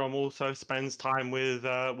Drum also spends time with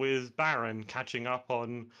Baron, catching up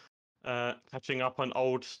on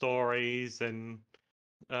old stories and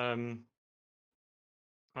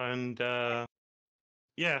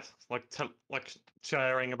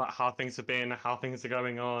sharing about how things have been, how things are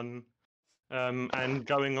going on, and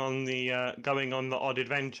going on the odd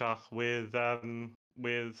adventure with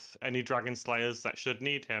any dragon slayers that should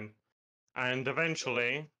need him. And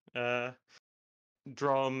eventually,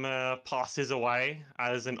 Drum passes away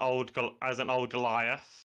as an old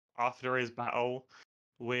Goliath after his battle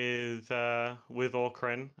with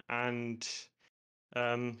Orcrin, and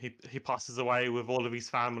he passes away with all of his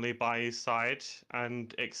family by his side,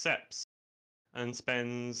 and accepts and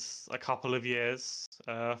spends a couple of years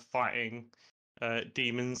fighting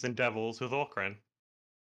demons and devils with Orcrin.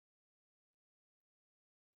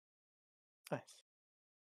 Nice.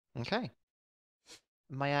 Okay.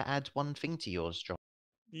 May I add one thing to yours, John?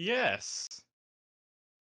 Yes.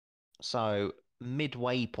 So,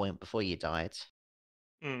 midway point before you died,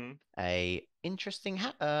 Mm. an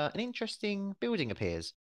interesting building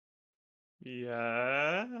appears.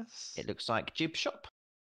 Yes. It looks like Jib's shop.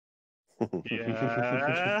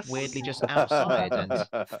 Yes. Weirdly, just outside, and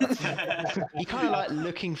he kind of like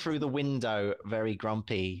looking through the window, very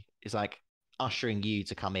grumpy. Is like ushering you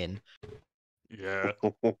to come in. Yeah.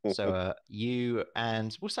 So you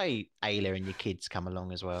and we'll say Ayla and your kids come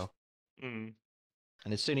along as well. Mm.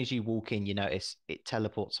 And as soon as you walk in, you notice it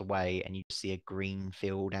teleports away, and you see a green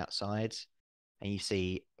field outside, and you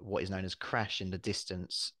see what is known as Crash in the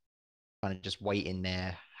distance, kind of just waiting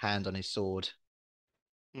there, hand on his sword.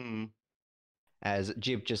 Mm. As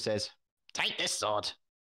Jib just says, "Take this sword.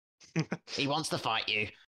 He wants to fight you."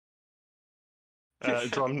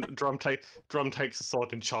 Drum takes the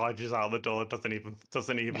sword and charges out the door. Doesn't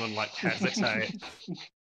even like hesitate.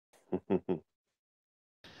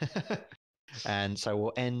 And so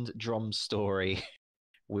we'll end Drum's story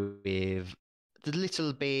with the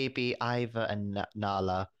little baby Ivar and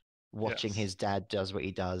Nala watching Yes. his dad does what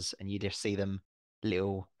he does, and you just see them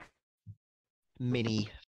little mini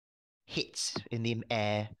hits in the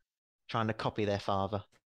air trying to copy their father.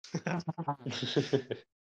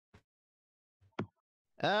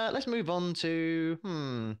 Let's move on to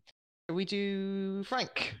shall we do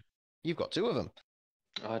Frank? You've got two of them.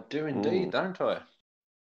 I do indeed, don't I?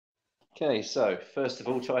 Okay, so first of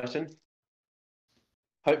all, Titan,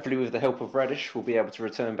 Hopefully, with the help of Radish, we'll be able to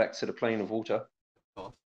return back to the plane of water. Of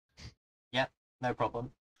course. Yep, no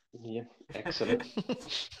problem. Yeah, excellent.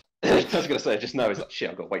 I was going to say, just know, it's like,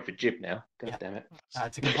 shit, I've got to wait for Jib now. God Yeah. damn it. I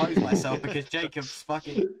had to compose myself because Jacob's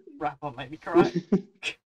fucking wrap up made me cry.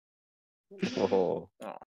 Oh.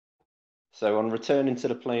 So, on returning to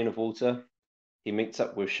the plane of water, he meets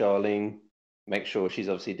up with Charlene, makes sure she's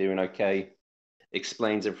obviously doing okay,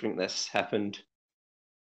 explains everything that's happened.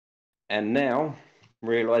 And now,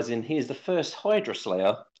 realizing he is the first Hydra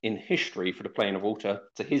Slayer in history for the plane of water,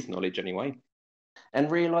 to his knowledge anyway, and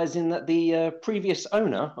realizing that the previous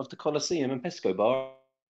owner of the Colosseum and Pesco Bar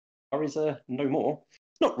is no more.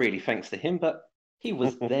 Not really thanks to him, but he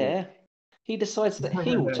was there. He decides that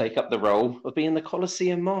he will take up the role of being the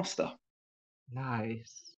Colosseum Master.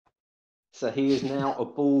 Nice. So he is now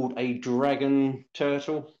aboard a dragon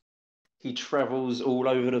turtle. He travels all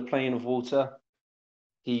over the plane of water.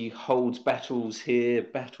 He holds battles here,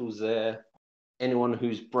 battles there. Anyone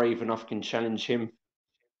who's brave enough can challenge him.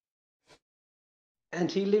 And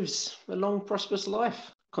he lives a long, prosperous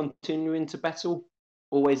life, continuing to battle,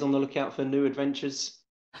 always on the lookout for new adventures.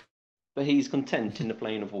 But he's content in the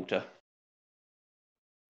plane of water.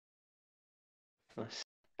 Nice.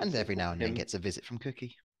 And every now and then Him. gets a visit from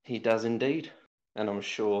Cookie. He does indeed. And I'm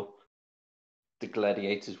sure the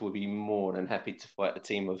gladiators will be more than happy to fight a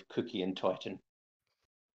team of Cookie and Titan.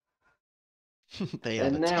 They are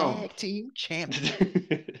And the now- tag team champs.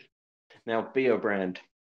 Now, Beobrand.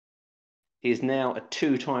 He is now a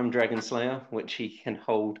 2-time Dragon Slayer, which he can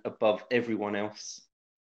hold above everyone else.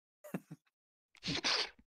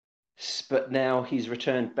 But now he's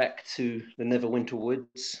returned back to the Neverwinter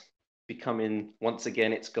Woods, becoming once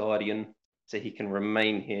again its guardian, so he can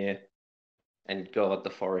remain here and guard the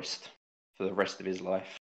forest for the rest of his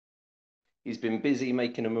life. He's been busy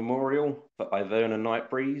making a memorial for Iverna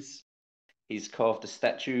Nightbreeze. He's carved a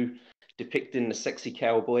statue depicting the sexy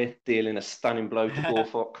cowboy dealing a stunning blow to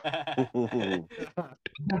Gorfok.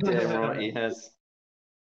 Damn right he has.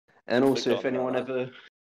 And also, if Forgot anyone about ever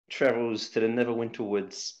travels to the Neverwinter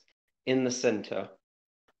Woods, in the centre,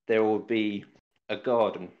 there will be a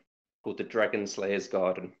garden called the Dragon Slayer's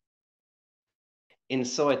Garden.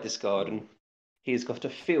 Inside this garden, he's got a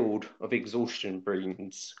field of exhaustion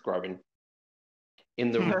beans growing.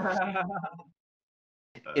 In the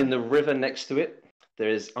river next to it, there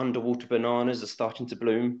is underwater bananas are starting to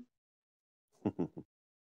bloom.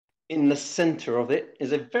 In the centre of it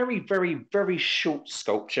is a very, very, very short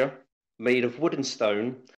sculpture made of wood and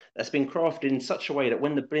stone that's been crafted in such a way that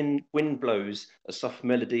when the wind blows, a soft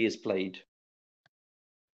melody is played.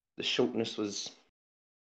 The shortness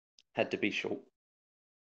had to be short.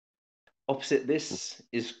 Opposite this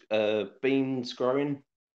is beans growing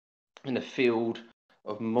in a field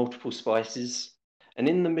of multiple spices. And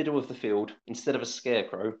in the middle of the field, instead of a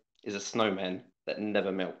scarecrow, is a snowman that never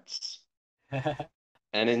melts.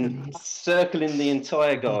 And encircling the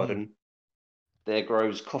entire garden, there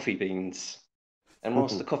grows coffee beans. And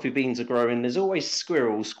whilst the coffee beans are growing, there's always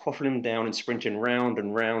squirrels quaffling them down and sprinting round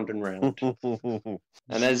and round and round.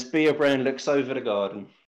 And as Beobrand looks over the garden,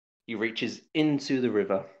 he reaches into the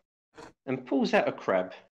river and pulls out a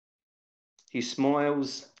crab. He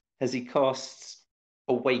smiles as he casts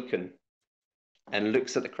Awaken and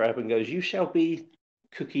looks at the crab and goes, "You shall be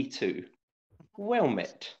Cookie 2. Well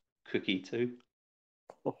met, Cookie 2.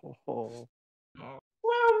 Well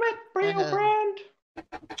met, Beobrand."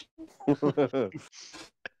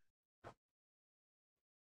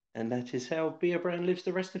 And that is how Beobrand lives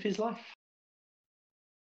the rest of his life.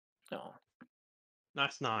 Oh.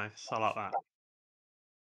 That's nice. I like that.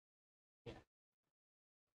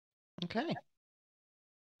 Okay.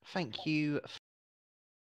 Thank you.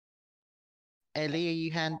 Ellie, are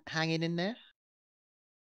you hanging in there?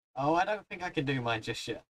 Oh, I don't think I can do mine just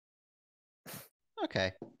yet.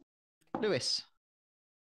 Okay. Lewis.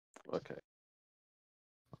 Okay.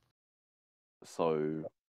 So,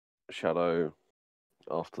 Shadow,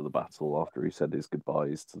 after the battle, after he said his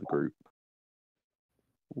goodbyes to the group,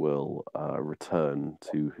 will return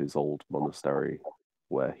to his old monastery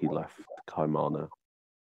where he left Kaimana.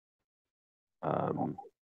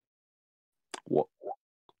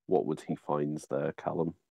 What would he find there,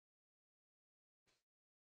 Callum?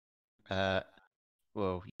 Well,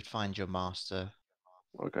 you'd find your master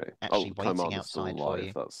Okay. actually waiting Kaimana's still outside for alive.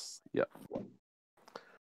 you. That's yeah.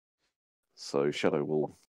 So Shadow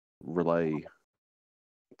will relay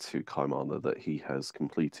to Kaimana that he has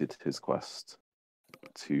completed his quest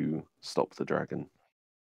to stop the dragon.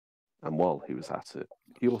 And while he was at it,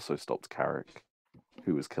 he also stopped Carrick,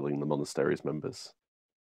 who was killing the monastery's members,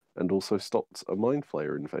 and also stopped a Mind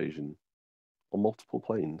Flayer invasion on multiple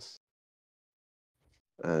planes.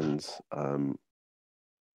 And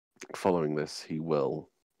following this, he will,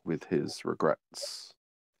 with his regrets,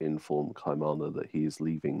 inform Kaimana that he is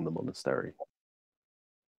leaving the monastery.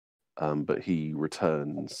 But he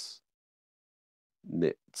returns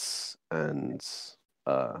knits and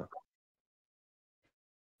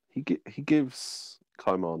he gives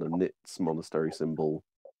Kaimana Knit's monastery symbol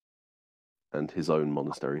and his own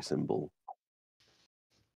monastery symbol.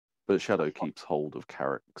 But Shadow keeps hold of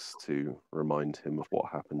Carrick's to remind him of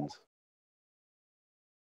what happened.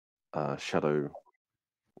 Shadow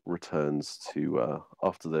returns to,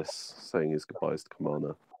 after this, saying his goodbyes to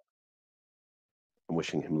Kamana and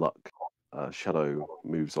wishing him luck. Shadow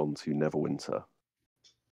moves on to Neverwinter,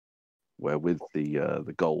 where with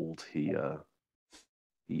the gold he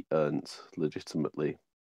earned legitimately.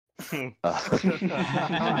 Or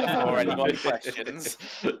anyone questions.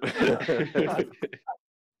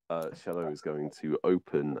 Shadow is going to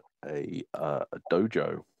open a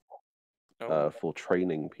dojo for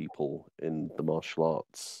training people in the martial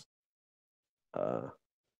arts,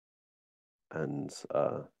 and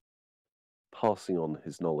passing on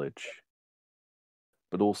his knowledge,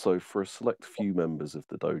 but also for a select few members of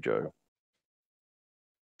the dojo.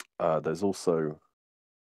 There's also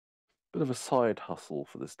a bit of a side hustle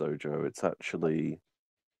for this dojo. It's actually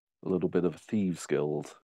a little bit of a thieves'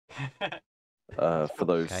 guild for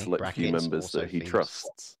those select few members that he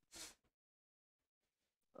trusts.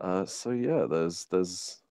 So yeah,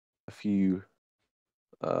 there's a few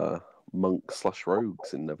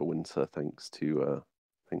monk/rogues in Neverwinter thanks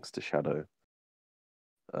to Shadow.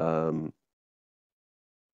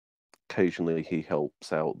 Occasionally he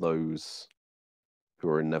helps out those who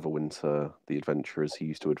are in Neverwinter, the adventurers he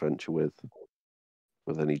used to adventure with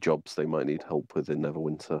any jobs they might need help with in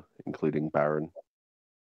Neverwinter, including Baron.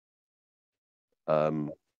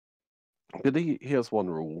 But he has one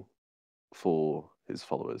rule for his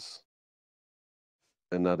followers,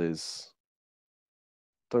 and that is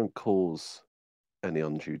don't cause any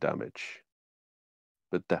undue damage,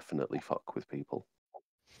 but definitely fuck with people.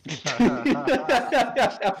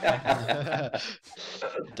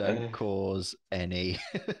 Don't cause any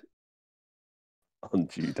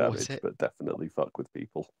undue damage, but definitely fuck with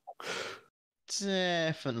people.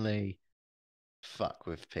 Definitely fuck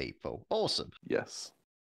with people. Awesome. Yes.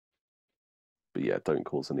 But yeah, don't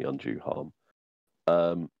cause any undue harm.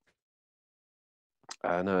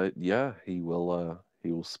 And yeah, he will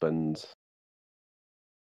spend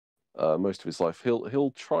most of his life.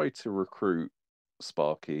 He'll try to recruit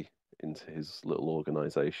Sparky into his little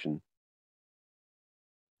organization.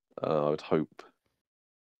 I would hope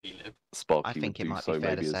Sparky I think would it might do be so,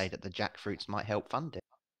 fair to maybe say that the jackfruits might help fund it.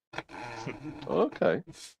 Okay.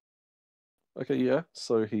 Okay, yeah.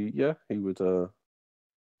 So he would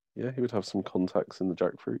have some contacts in the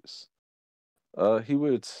jackfruits. He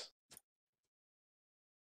would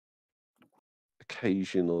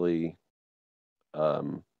occasionally,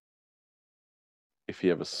 if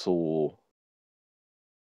he ever saw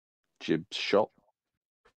Jib's shop,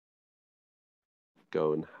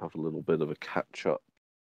 go and have a little bit of a catch up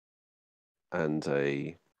and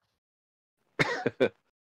a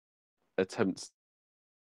attempt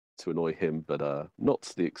to annoy him, but not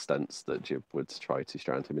to the extent that Jib would try to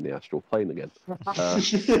strand him in the astral plane again.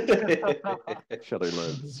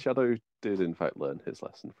 Shadow did in fact learn his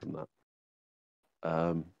lesson from that.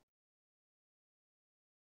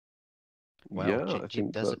 Well, yeah, I Jib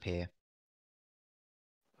think does that... appear.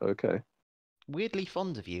 Okay. Weirdly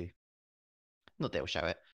fond of you. Not that he'll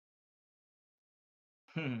show it.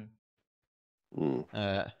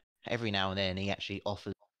 Every now and then he actually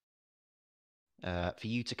offers for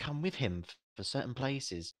you to come with him for certain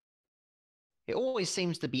places. It always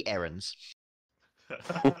seems to be errands.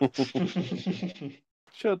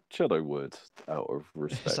 Shadow would, out of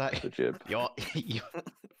respect like, for Jib.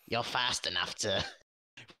 You're fast enough to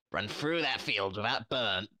run through that field without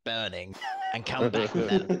burning and come back with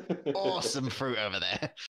that awesome fruit over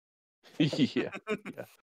there. yeah.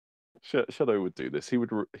 Shadow would do this. He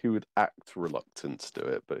would act reluctant to do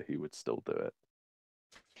it, but he would still do it.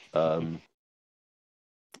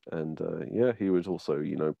 And yeah, he would also,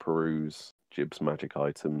 peruse Jib's magic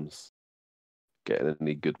items, getting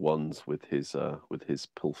any good ones with his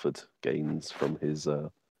pilfered gains from his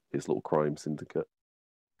little crime syndicate.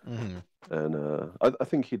 Mm-hmm. And I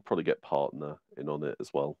think he'd probably get partner in on it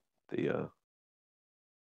as well. The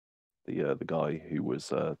guy who was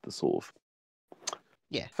the sort of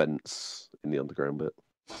fence in the underground bit.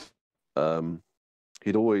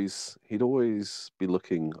 He'd always be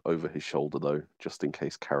looking over his shoulder though, just in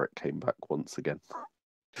case Carrot came back once again.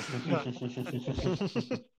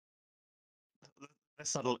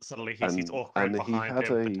 Suddenly he sees And- Orkran and he behind had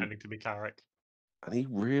him, a- pretending to be Carrick. And he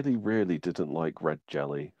really, really didn't like red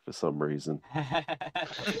jelly for some reason.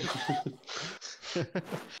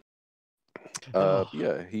 Oh.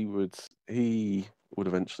 Yeah, he would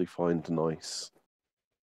eventually find a nice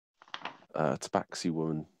tabaxi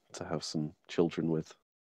woman to have some children with.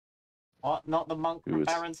 What? Not the monk Who from was-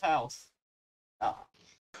 Baron's house? Oh.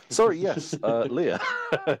 Sorry, yes, Leah.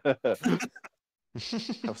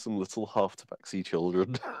 Have some little half tabaxi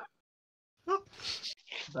children.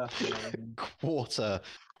 That's amazing. quarter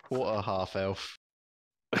half elf.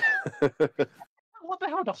 What the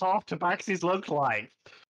hell do half tabaxis look like?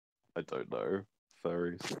 I don't know.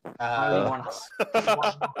 Furries. Only Uh, one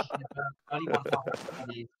only one half of the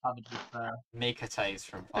body is covered with fur. Mikates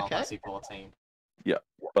from Okay. Pharmacy 14.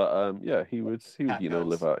 But yeah, he would Cat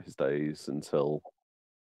live goes. out his days until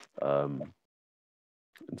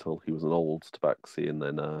he was an old tabaxi, and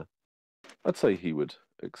then I'd say he would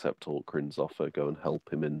accept Orkrin's offer, go and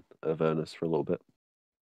help him in Avernus for a little bit.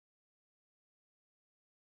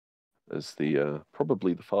 As the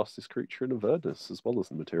probably the fastest creature in Avernus, as well as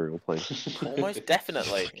the material plane. Almost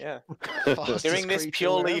definitely, yeah. Fastest Doing this creature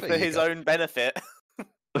purely wherever for you his go. own benefit.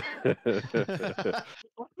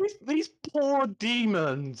 These poor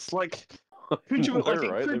demons. Like, could you I know,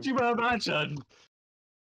 right? could you imagine?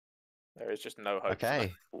 There is just no hope. for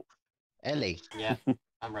Okay. Ellie, Yeah,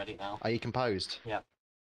 I'm ready now. are you composed? Go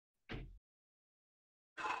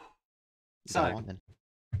So, on, then.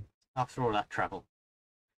 after all that travel,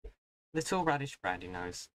 little Radish Brandy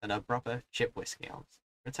Nose and her brother Chip Whiskey Arms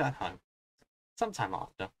return home. Sometime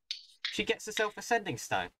after, she gets herself a sending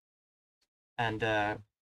stone and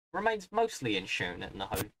remains mostly in tune in the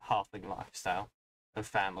halfling lifestyle of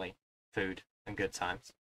family, food, and good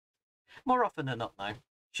times. More often than not, though,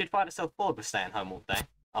 she'd find herself bored with staying home all day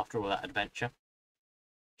after all that adventure.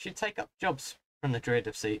 She'd take up jobs from the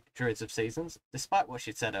Druids of Seasons, despite what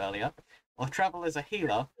she'd said earlier, or travel as a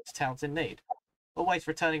healer to towns in need, always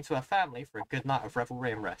returning to her family for a good night of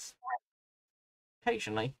revelry and rest.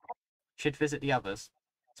 Occasionally, she'd visit the others,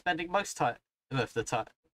 spending most of the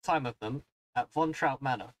time of them at Von Traut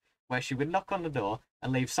Manor, where she would knock on the door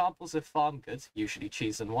and leave samples of farm goods, usually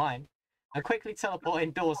cheese and wine, and quickly teleport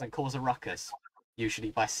indoors and cause a ruckus, usually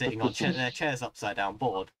by sitting on their chairs upside down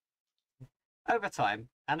bored. Over time,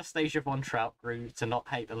 Anastasia von Traut grew to not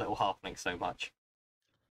hate the little halfling so much.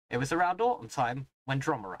 It was around autumn time when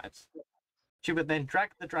Drom arrives. She would then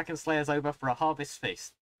drag the dragon slayers over for a harvest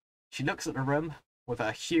feast. She looks at the room with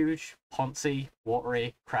her huge, poncy,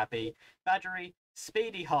 watery, crabby, badgery,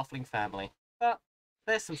 speedy halfling family, but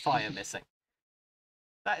there's some fire missing.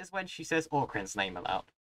 That is when she says Orkrin's name aloud,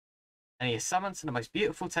 and he is summoned to the most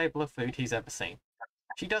beautiful table of food he's ever seen.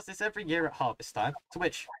 She does this every year at harvest time, to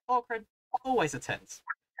which Orkrin always attends.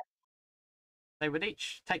 They would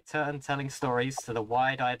each take turn telling stories to the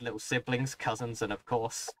wide-eyed little siblings, cousins, and of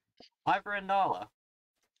course, Ivor and Nala,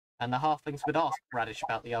 and the halflings would ask Radish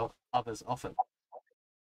about the others often.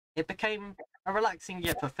 It became a relaxing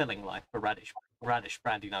yet fulfilling life for Radish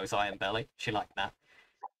Brandy Nose Iron Belly. She liked that.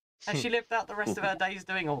 And she lived out the rest of her days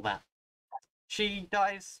doing all that. She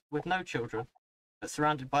dies with no children, but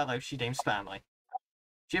surrounded by those she deems family.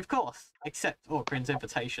 She, of course, accepts Orkrin's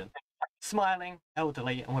invitation, smiling,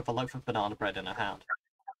 elderly, and with a loaf of banana bread in her hand.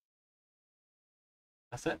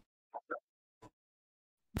 That's it.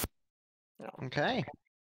 Okay.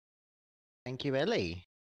 Thank you, Ellie.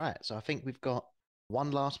 Right, so I think we've got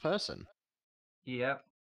one last person. Yep.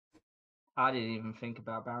 I didn't even think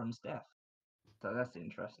about Baron's death. So that's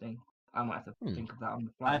interesting. I might have to Hmm. think of that on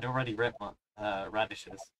the I fly. had already read my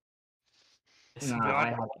Radish's. No, Yeah,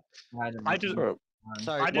 I hadn't. I just- Alright,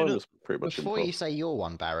 So, I mine didn't. was pretty much before you improv. say your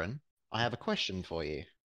one, Baron, I have a question for you.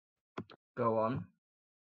 Go on.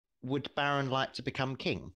 Would Baron like to become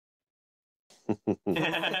king?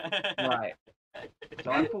 Right.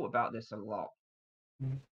 So I thought about this a lot.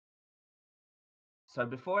 Mm. So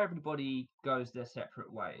before everybody goes their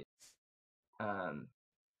separate ways, Baron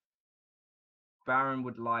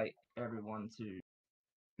would like everyone to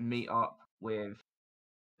meet up with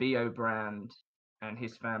B.O. Brand and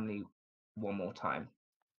his family one more time.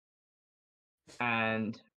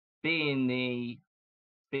 And being the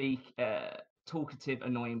talkative,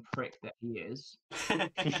 annoying prick that he is,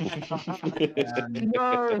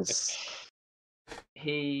 Yes.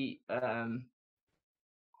 he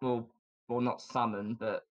will not summon,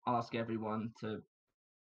 but ask everyone to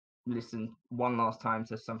listen one last time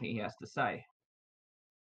to something he has to say.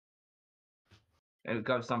 It would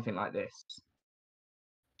go something like this.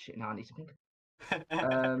 Shit, now I need to think.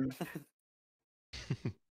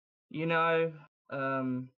 You know, I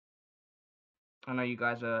know you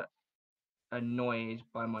guys are annoyed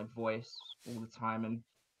by my voice all the time, and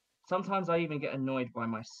sometimes I even get annoyed by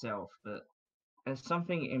myself. But there's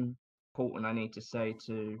something important I need to say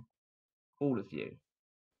to all of you.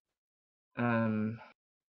 When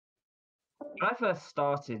I first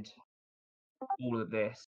started all of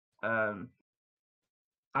this, I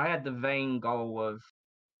had the vain goal of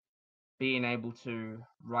being able to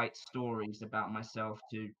write stories about myself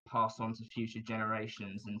to pass on to future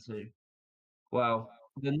generations and to, well,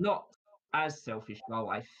 the not as selfish goal,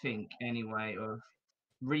 I think, anyway, of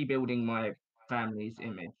rebuilding my family's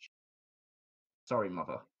image. Sorry,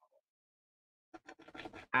 mother.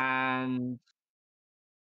 And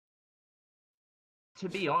to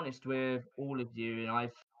be honest with all of you, and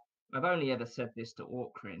I've only ever said this to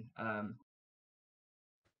Orkrin,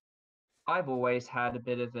 I've always had a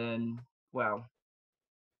bit of an, well,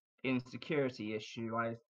 insecurity issue.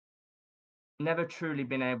 I've never truly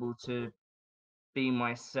been able to be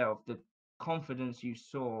myself. The confidence you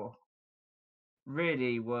saw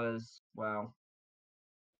really was, well,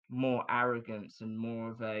 more arrogance and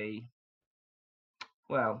more of a,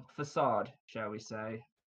 well, facade, shall we say.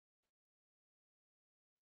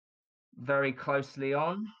 Very closely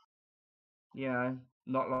on,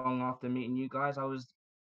 not long after meeting you guys, I was,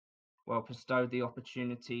 well, bestowed the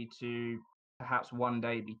opportunity to perhaps one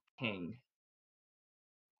day be king.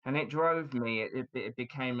 And it drove me, it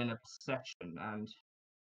became an obsession, and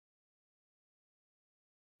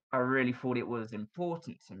I really thought it was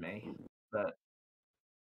important to me. But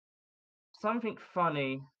something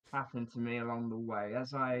funny happened to me along the way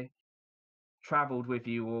as I traveled with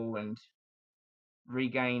you all and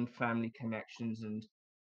regained family connections and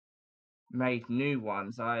made new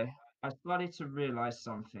ones. I started to realize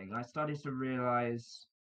something. I started to realize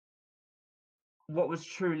what was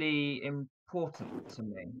truly important to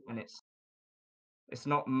me, and it's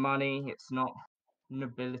not money, it's not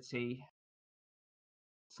nobility,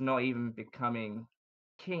 it's not even becoming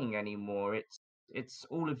king anymore. It's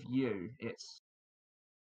all of you. It's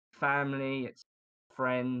family, it's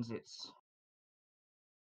friends, it's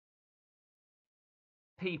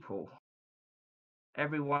people,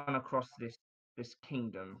 everyone across this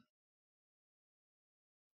kingdom.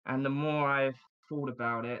 And the more I've thought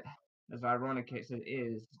about it, as ironic as it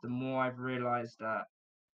is, the more I've realized that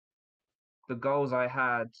the goals I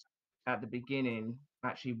had at the beginning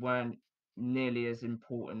actually weren't nearly as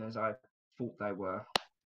important as I thought they were.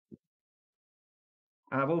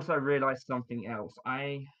 And I've also realized something else.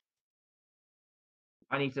 I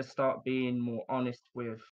need to start being more honest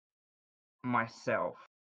with myself.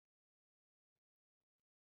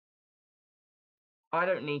 I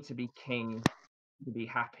don't need to be king to be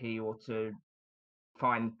happy or to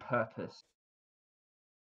find purpose.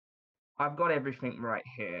 I've got everything right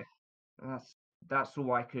here. That's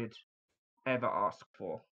all I could ever ask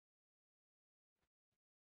for.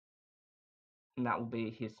 And that will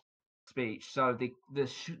be his speech. So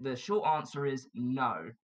the short answer is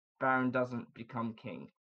no. Baron doesn't become king.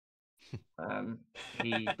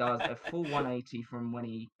 He does a full 180 from when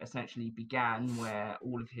he essentially began, where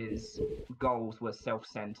all of his goals were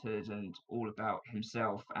self-centered and all about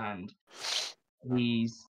himself, and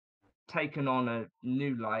he's taken on a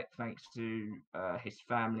new light thanks to his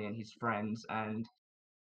family and his friends, and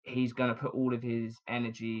he's going to put all of his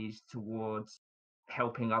energies towards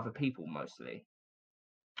helping other people mostly.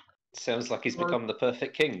 Sounds like he's become the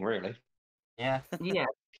perfect king, really. Yeah. Yeah,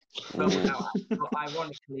 but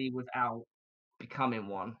ironically, without becoming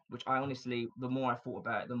one, which I honestly, the more I thought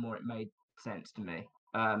about it, the more it made sense to me.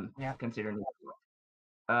 Considering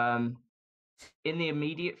in the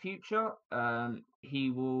immediate future,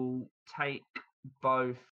 he will take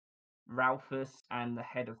both Ralphus and the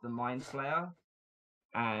head of the Mind Flayer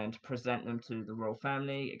and present them to the royal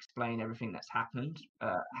family, explain everything that's happened,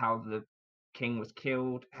 how the king was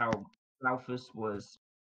killed, how Ralphus was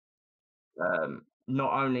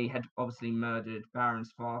not only had obviously murdered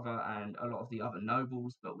Baron's father and a lot of the other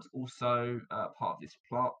nobles, but was also part of this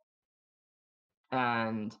plot.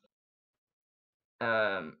 And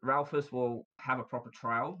Ralphus will have a proper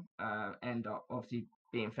trial, end up obviously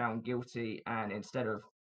being found guilty, and instead of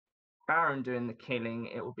Baron doing the killing,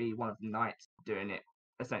 it will be one of the knights doing it,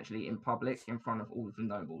 essentially in public, in front of all of the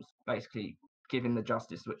nobles, basically giving the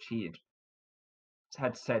justice which he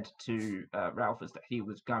had said to Ralphus that he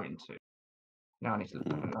was going to. Now I need to look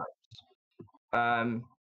at the notes.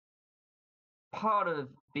 Part of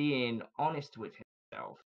being honest with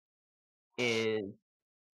himself is,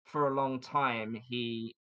 for a long time,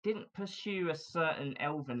 he didn't pursue a certain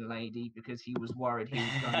elven lady because he was worried he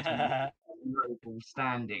was going to lose noble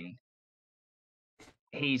standing.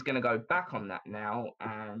 he's going to go back on that now,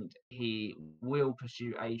 and he will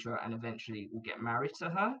pursue Adra and eventually will get married to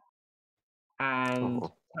her. And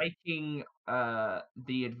Oh. taking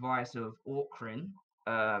the advice of Orkrin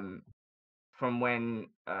from when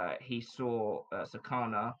he saw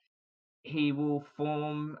Sakana, he will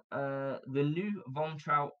form the new Von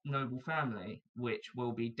Trout noble family, which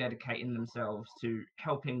will be dedicating themselves to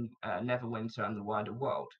helping Neverwinter and the wider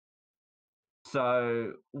world.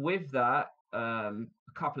 So with that, a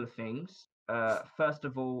couple of things. First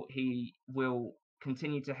of all, he will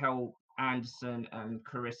continue to help Anderson and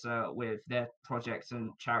Carissa with their projects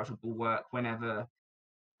and charitable work whenever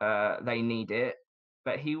they need it.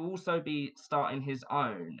 But he will also be starting his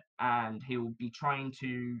own, and he will be trying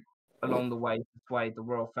to, along the way, persuade the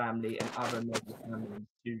royal family and other noble families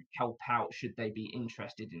to help out should they be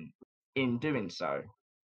interested in doing so.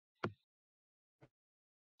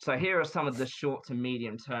 So here are some of the short to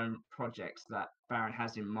medium term projects that Baron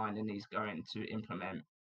has in mind and he's going to implement.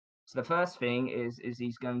 So the first thing is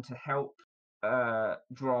he's going to help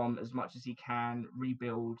Drom as much as he can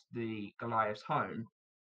rebuild the Goliath's home,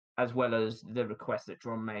 as well as the request that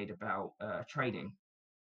Drom made about trading.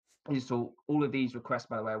 So all of these requests,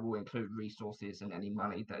 by the way, will include resources and any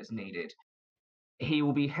money that is needed. He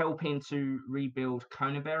will be helping to rebuild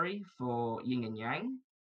Conaberry for Yin and Yang.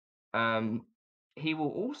 He will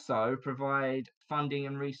also provide funding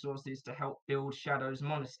and resources to help build Shadow's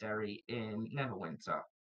monastery in Neverwinter,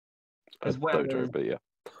 as well Dojo, as but yeah.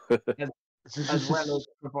 as well as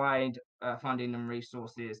provide funding and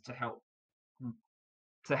resources to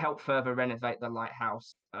help further renovate the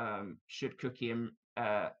lighthouse. Should Cookie and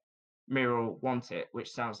Muriel want it,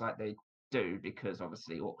 which sounds like they do, because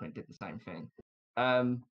obviously Auckland did the same thing.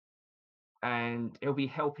 And he'll be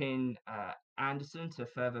helping Anderson to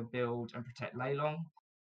further build and protect Leilong.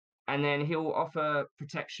 And then he'll offer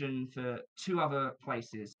protection for two other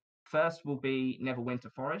places. First will be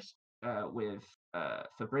Neverwinter Forest with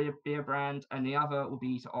for Beerbrand, and the other will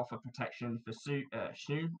be to offer protection for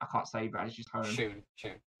Shun. I can't say Radish's home.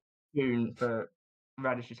 Shun for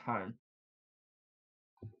Radish's home.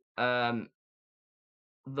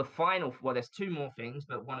 The final, well, there's two more things,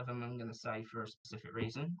 but one of them I'm going to say for a specific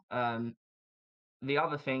reason. The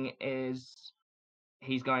other thing is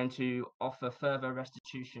he's going to offer further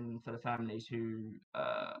restitution for the families who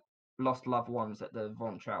lost loved ones at the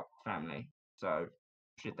Von Trout family. So,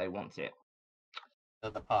 should they want it?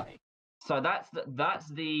 The party. So that's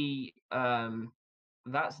the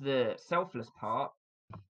selfless part.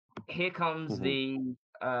 Here comes the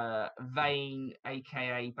Vane,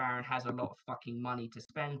 aka Baron has a lot of fucking money to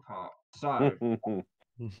spend part. So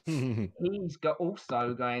he's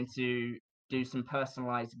also going to do some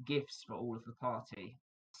personalized gifts for all of the party.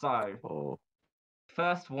 So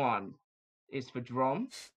first one is for Drom.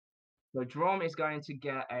 So Drom is going to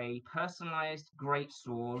get a personalized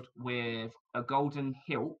greatsword with a golden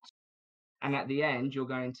hilt, and at the end you're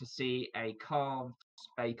going to see a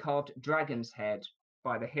carved dragon's head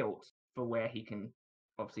by the hilt for where he can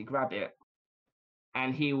obviously grab it.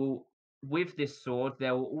 And he will, with this sword,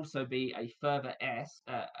 there will also be a further S,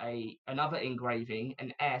 another engraving,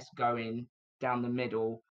 an S going down the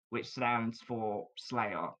middle, which stands for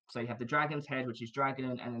Slayer. So you have the dragon's head, which is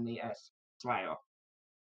dragon, and then the S, Slayer.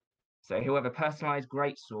 So he'll have a personalized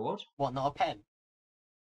greatsword. What, not a pen?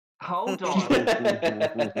 Hold on.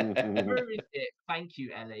 Where is it? Thank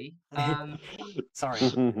you, Ellie. Sorry.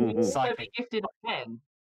 He'll also Psychic. be gifted a pen.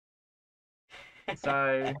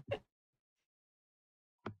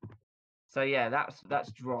 So yeah,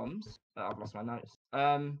 that's Drom's. I've lost my notes.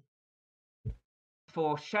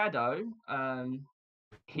 For Shadow,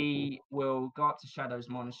 he will go up to Shadow's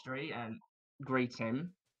monastery and greet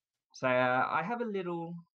him. Say, I have a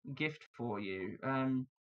little gift for you.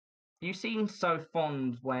 You seemed so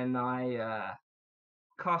fond when I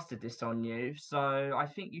casted this on you, so I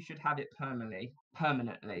think you should have it permanently.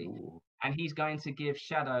 And he's going to give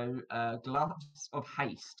Shadow gloves of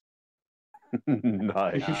haste.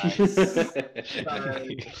 Nice. So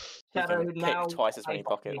Shadow Kick now twice as many basically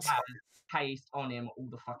pockets. has haste on him all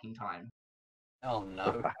the fucking time. Oh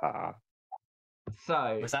no.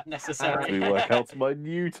 So Was that necessary? We work out my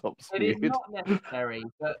new top it is speed. not necessary,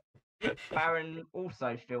 but Baron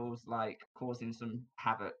also feels like causing some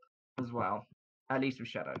havoc as well, at least with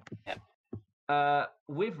Shadow. Yeah.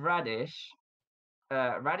 With Radish,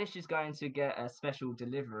 Radish is going to get a special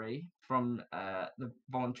delivery from the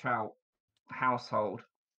Von Trout household.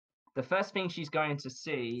 The first thing she's going to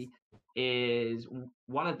see is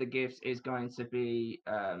one of the gifts is going to be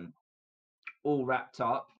all wrapped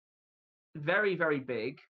up, very, very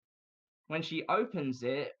big, when she opens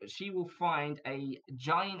it, she will find a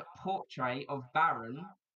giant portrait of Baron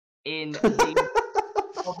in the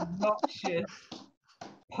obnoxious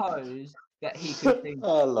pose that he could think.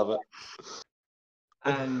 I love it.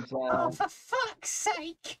 And Oh, for fuck's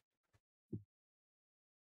sake!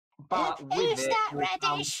 but with Who's it, that will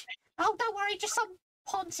come- radish? Oh, don't worry, just some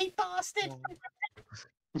poncy bastard.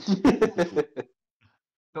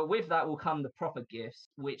 but with that will come the proper gifts,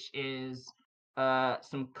 which is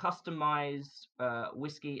some customized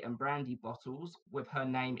whiskey and brandy bottles with her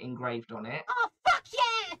name engraved on it, Oh, fuck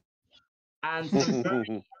yeah!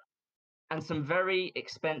 and some very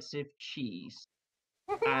expensive cheese.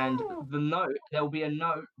 And there'll be a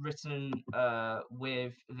note written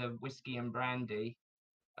with the whiskey and brandy,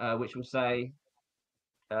 which will say,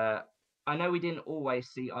 I know we didn't always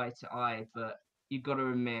see eye to eye, but you've got to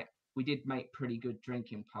admit we did make pretty good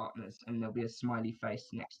drinking partners. And there'll be a smiley face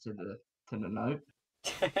next to the note.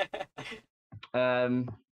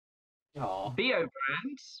 Aw.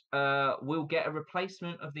 Beobrand will get a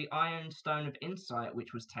replacement of the Iron Stone of Insight,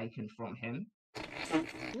 which was taken from him.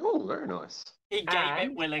 Oh, very nice. He gave it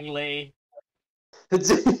And- willingly.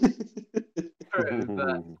 True,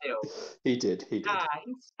 but still. He did.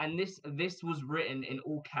 And this was written in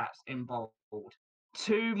all caps in bold.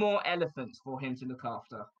 2 more elephants for him to look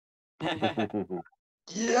after.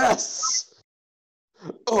 Yes!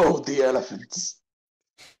 Oh, the elephants.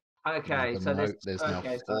 Okay, Another so note, there's now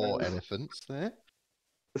okay, 4 elephants there.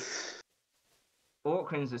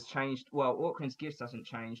 Orkrin's has changed. Well, Orkrin's gifts hasn't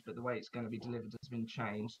changed, but the way it's going to be delivered has been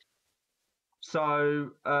changed.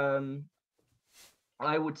 So,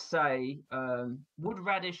 I would say, would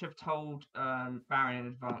Radish have told Baron in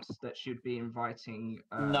advance that she'd be inviting?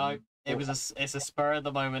 No, it's a spur of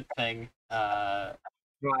the moment thing.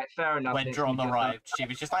 Right, fair enough. When then, Drom because, arrived, she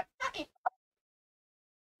was just like, "Fuck it."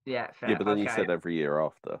 yeah, fair. Yeah, but then you okay. said every year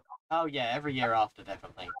after. Oh yeah, every year after,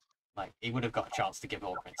 definitely. Like he would have got a chance to give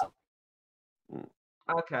Orgrin something.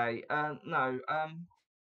 Okay, no,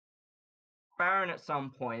 Baron at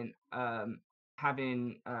some point,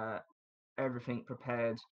 having everything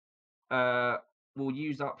prepared, will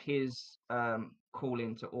use up his call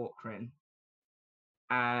into Orkrin,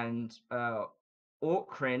 and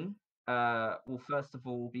Orkrin will first of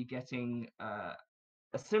all be getting a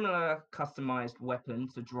similar customized weapon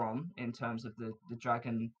to Drom in terms of the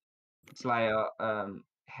Dragon Slayer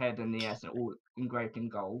head and the S, all engraved in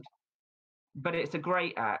gold. But it's a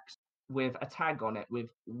great axe with a tag on it with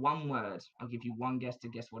one word. I'll give you one guess to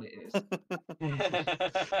guess what it is.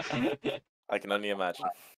 I can only imagine.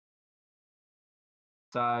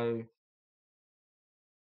 So,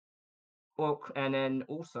 and then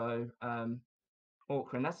also,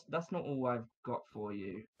 Orkrin, that's not all I've got for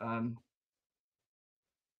you.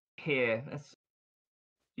 Here,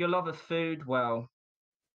 your love of food. Well,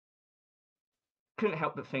 couldn't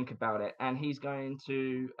help but think about it, and he's going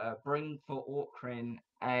to bring for Orkrin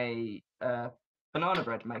a banana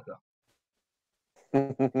bread maker. No,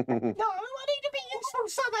 I need to be useful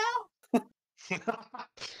somehow.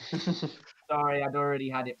 Sorry, I'd already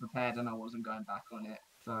had it prepared and I wasn't going back on it.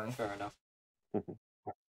 So Fair enough.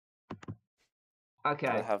 I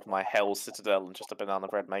okay, have my Hell Citadel and just a banana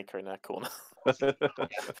bread maker in a corner.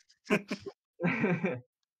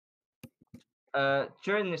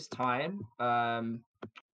 during this time, at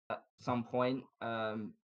some point,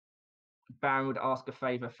 Baron would ask a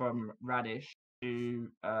favor from Radish to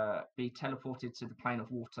be teleported to the plane of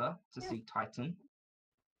water to see Titan.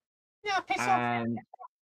 No, piss off. And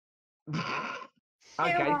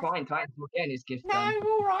okay, right. fine, Titan will get his gift No, then.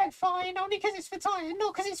 all right, fine. Only because it's for Titan,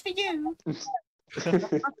 not because it's for you.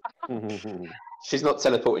 She's not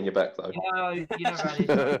teleporting you back though. You know, Radish,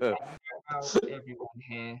 about everyone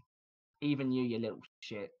here, even you little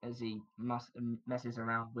shit, as he messes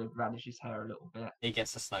around with Radish's hair a little bit. He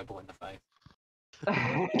gets a snowball in the face.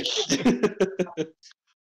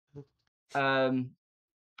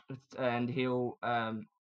 And he'll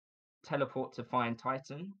teleport to find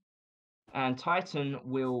Titan, and Titan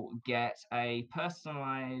will get a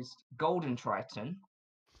personalized golden Triton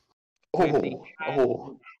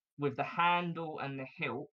with the handle and the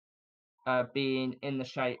hilt being in the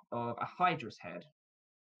shape of a Hydra's head.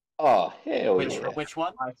 Oh, hell yeah. Which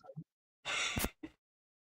one?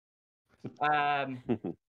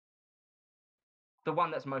 The one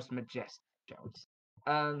that's most majestic, shall we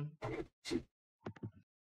say.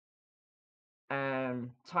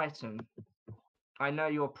 Titan, I know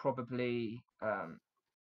you're probably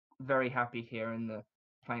very happy here in the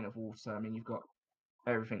plane of water. I mean, you've got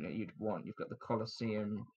everything that you'd want. You've got the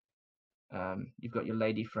Colosseum. You've got your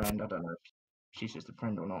lady friend. I don't know if she's just a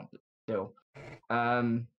friend or not, but still.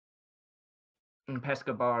 And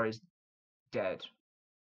Pesca Bar is dead.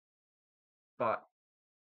 But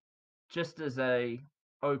just as a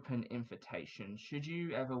open invitation, should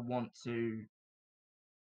you ever want to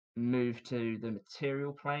move to the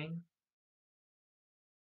material plane,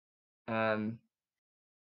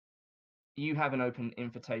 you have an open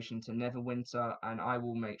invitation to Neverwinter, and I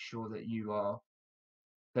will make sure that you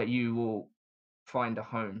will find a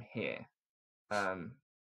home here.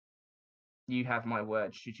 You have my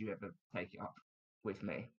word should you ever take it up with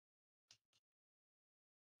me.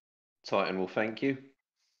 Titan will thank you,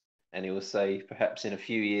 and he will say perhaps in a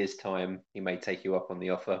few years' time he may take you up on the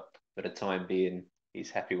offer. For the time being, he's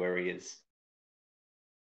happy where he is.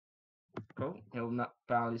 Cool. He'll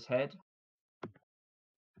bow his head.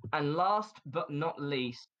 And last but not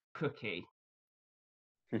least, Cookie.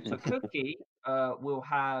 So Cookie will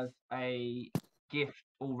have a gift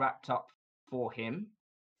all wrapped up for him.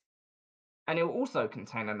 And it will also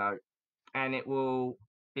contain a note. And it will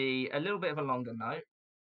be a little bit of a longer note.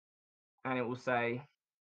 And it will say,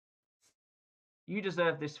 "You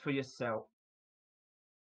deserve this for yourself.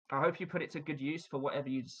 I hope you put it to good use for whatever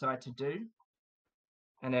you decide to do."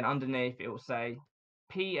 And then underneath it will say,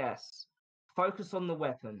 "P.S. Focus on the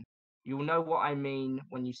weapon. You will know what I mean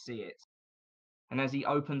when you see it." And as he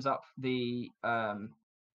opens up the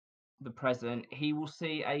present, he will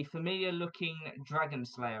see a familiar-looking Dragon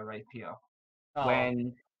Slayer rapier. Oh.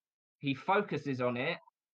 When he focuses on it,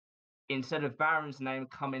 instead of Baron's name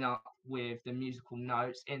coming up with the musical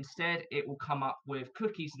notes, instead it will come up with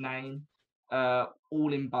Cookie's name,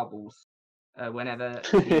 all in bubbles. Whenever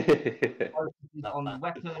he focuses on the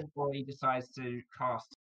weapon or he decides to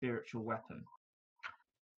cast spiritual weapon.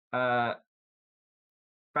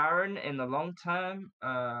 Baron, in the long term,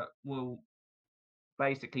 will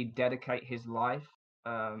basically dedicate his life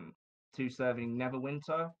to serving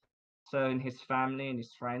Neverwinter, serving his family and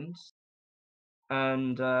his friends,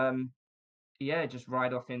 and just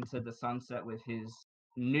ride off into the sunset with his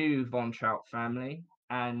new Von Traut family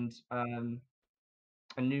and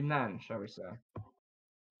a new man, shall we say.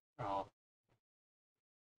 Oh.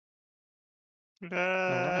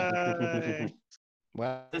 Yay.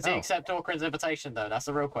 Well, Does he accept Orkrin's invitation, though? That's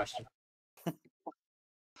the real question.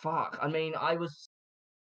 Fuck, I mean, I was...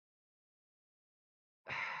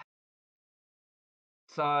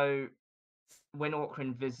 So, when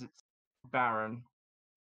Orkrin visits Baron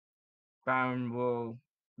will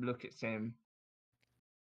look at him,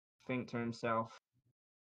 think to himself,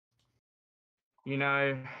 you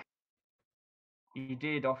know, you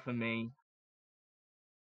did offer me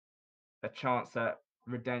a chance at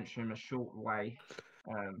redemption a short way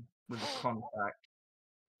with a contract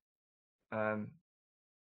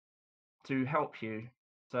to help you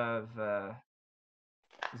serve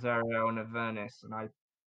Zariel and Avernus, and I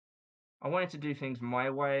wanted to do things my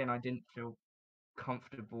way, and I didn't feel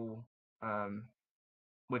comfortable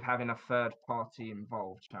with having a third party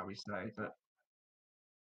involved, shall we say. But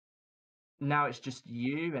now it's just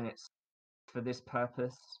you, and it's for this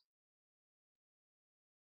purpose.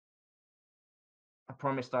 I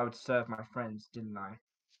promised I would serve my friends, didn't I?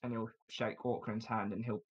 And he'll shake Orkrin's hand, and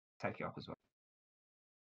he'll take it up as well.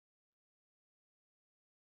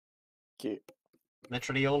 Cute.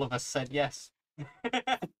 Literally all of us said yes.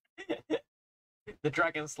 The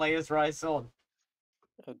Dragon Slayers rise on.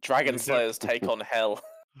 Dragon Slayers take on hell.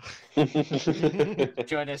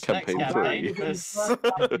 Join us Campaign next three.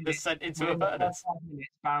 campaign. Descent into Avernus.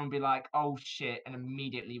 Baron will be like, "Oh shit," and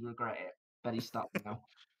immediately regret it. But he's stuck now.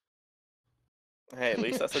 Hey, at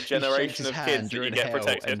least that's a He shakes generation his of hand kids that during you get hell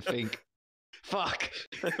protected. and think, fuck.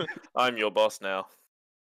 I'm your boss now.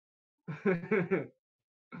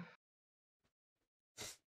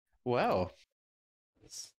 Well,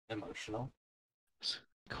 It's emotional.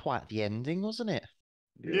 quite the ending, wasn't it?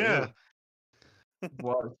 Yeah.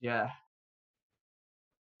 Was, yeah.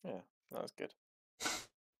 Yeah, that was good.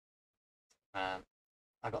 Man,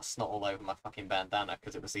 I got snot all over my fucking bandana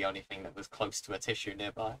because it was the only thing that was close to a tissue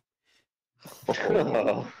nearby.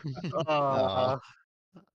 Oh.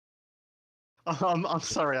 I'm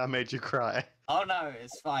sorry I made you cry. Oh no,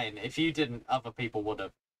 it's fine. If you didn't, other people would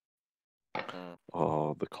have.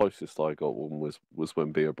 Oh, the closest I got one was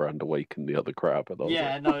when Beerbrand awakened the other crab, and I was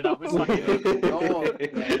Yeah, like, no, that was fucking.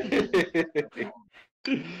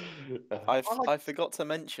 I forgot to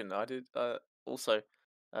mention. I did also.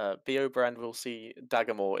 Beobrand will see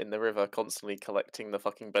Dagamore in the river constantly collecting the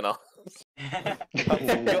fucking bananas. I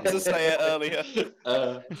forgot to say it earlier.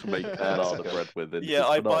 to make banana bread with it. Yeah,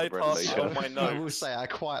 I banana bread bypassed it maker. on my I will notes. say I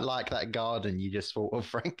quite like that garden you just thought of,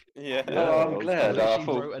 Frank. Yeah. Oh, I'm glad. I I actually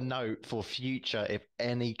thought... wrote a note for future if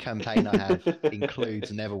any campaign I have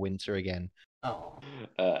includes Neverwinter again. Oh.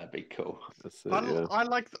 That'd be cool. That's it, yeah. I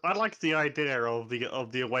like the idea of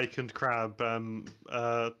the awakened crab.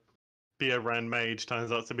 Be a Ren mage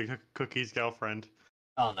turns out to be Cookie's girlfriend.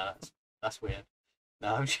 Oh no, that's weird.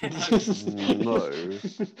 No, I'm just... No,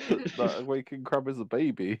 that awakened crab is a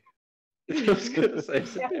baby. I was gonna say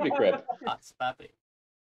it's a baby crab. That's babby.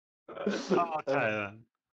 Okay then.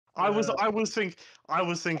 I was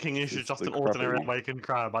thinking it's It's just the an ordinary crabby. awakened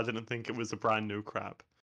crab. I didn't think it was a brand new crab.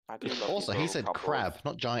 I do love Also, these he little said couple crab, of-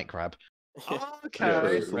 not giant crab. Oh, okay. Yeah,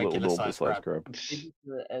 it's a little Regular normal sized sized crab. crab. It's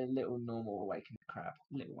a little normal awakened crab,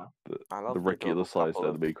 little one. I love The regular sized couple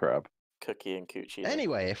of enemy crab. Cookie and Coochie.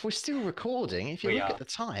 Anyway, if we're still recording, if you We look are. at the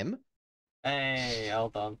time. Hey,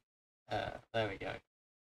 hold on. There we go.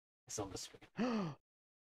 It's on the screen.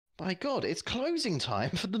 By God, it's closing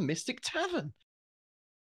time for the Mystic Tavern.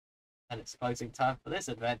 And it's closing time for this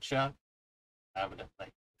adventure. Permanently.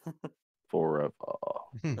 Forever.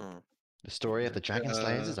 The story of the Dragon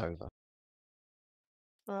Slayers is over.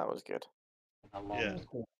 Oh, that was good. A long, Yeah.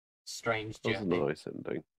 strange That was a journey. nice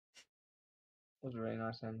ending. It was a really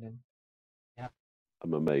nice ending.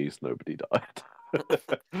 I'm amazed nobody died.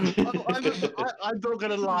 I'm not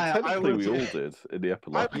gonna lie. I Technically, was, we all did in the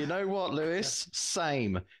epilogue. You know what, Lewis?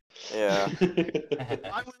 Same. Yeah.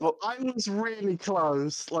 I was really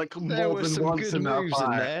close, like There more were than some once good in that moves in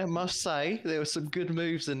fight. there, must say. There were some good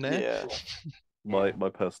moves in there. Yeah. My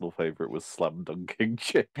personal favourite was slam dunking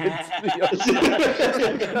Chip into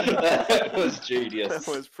the That was genius. That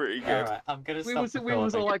was pretty good. Alright, I'm gonna We stop was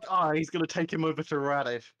recording. all like, he's gonna take him over to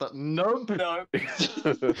Radish, but nope. No,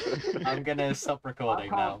 I'm gonna stop recording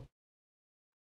now.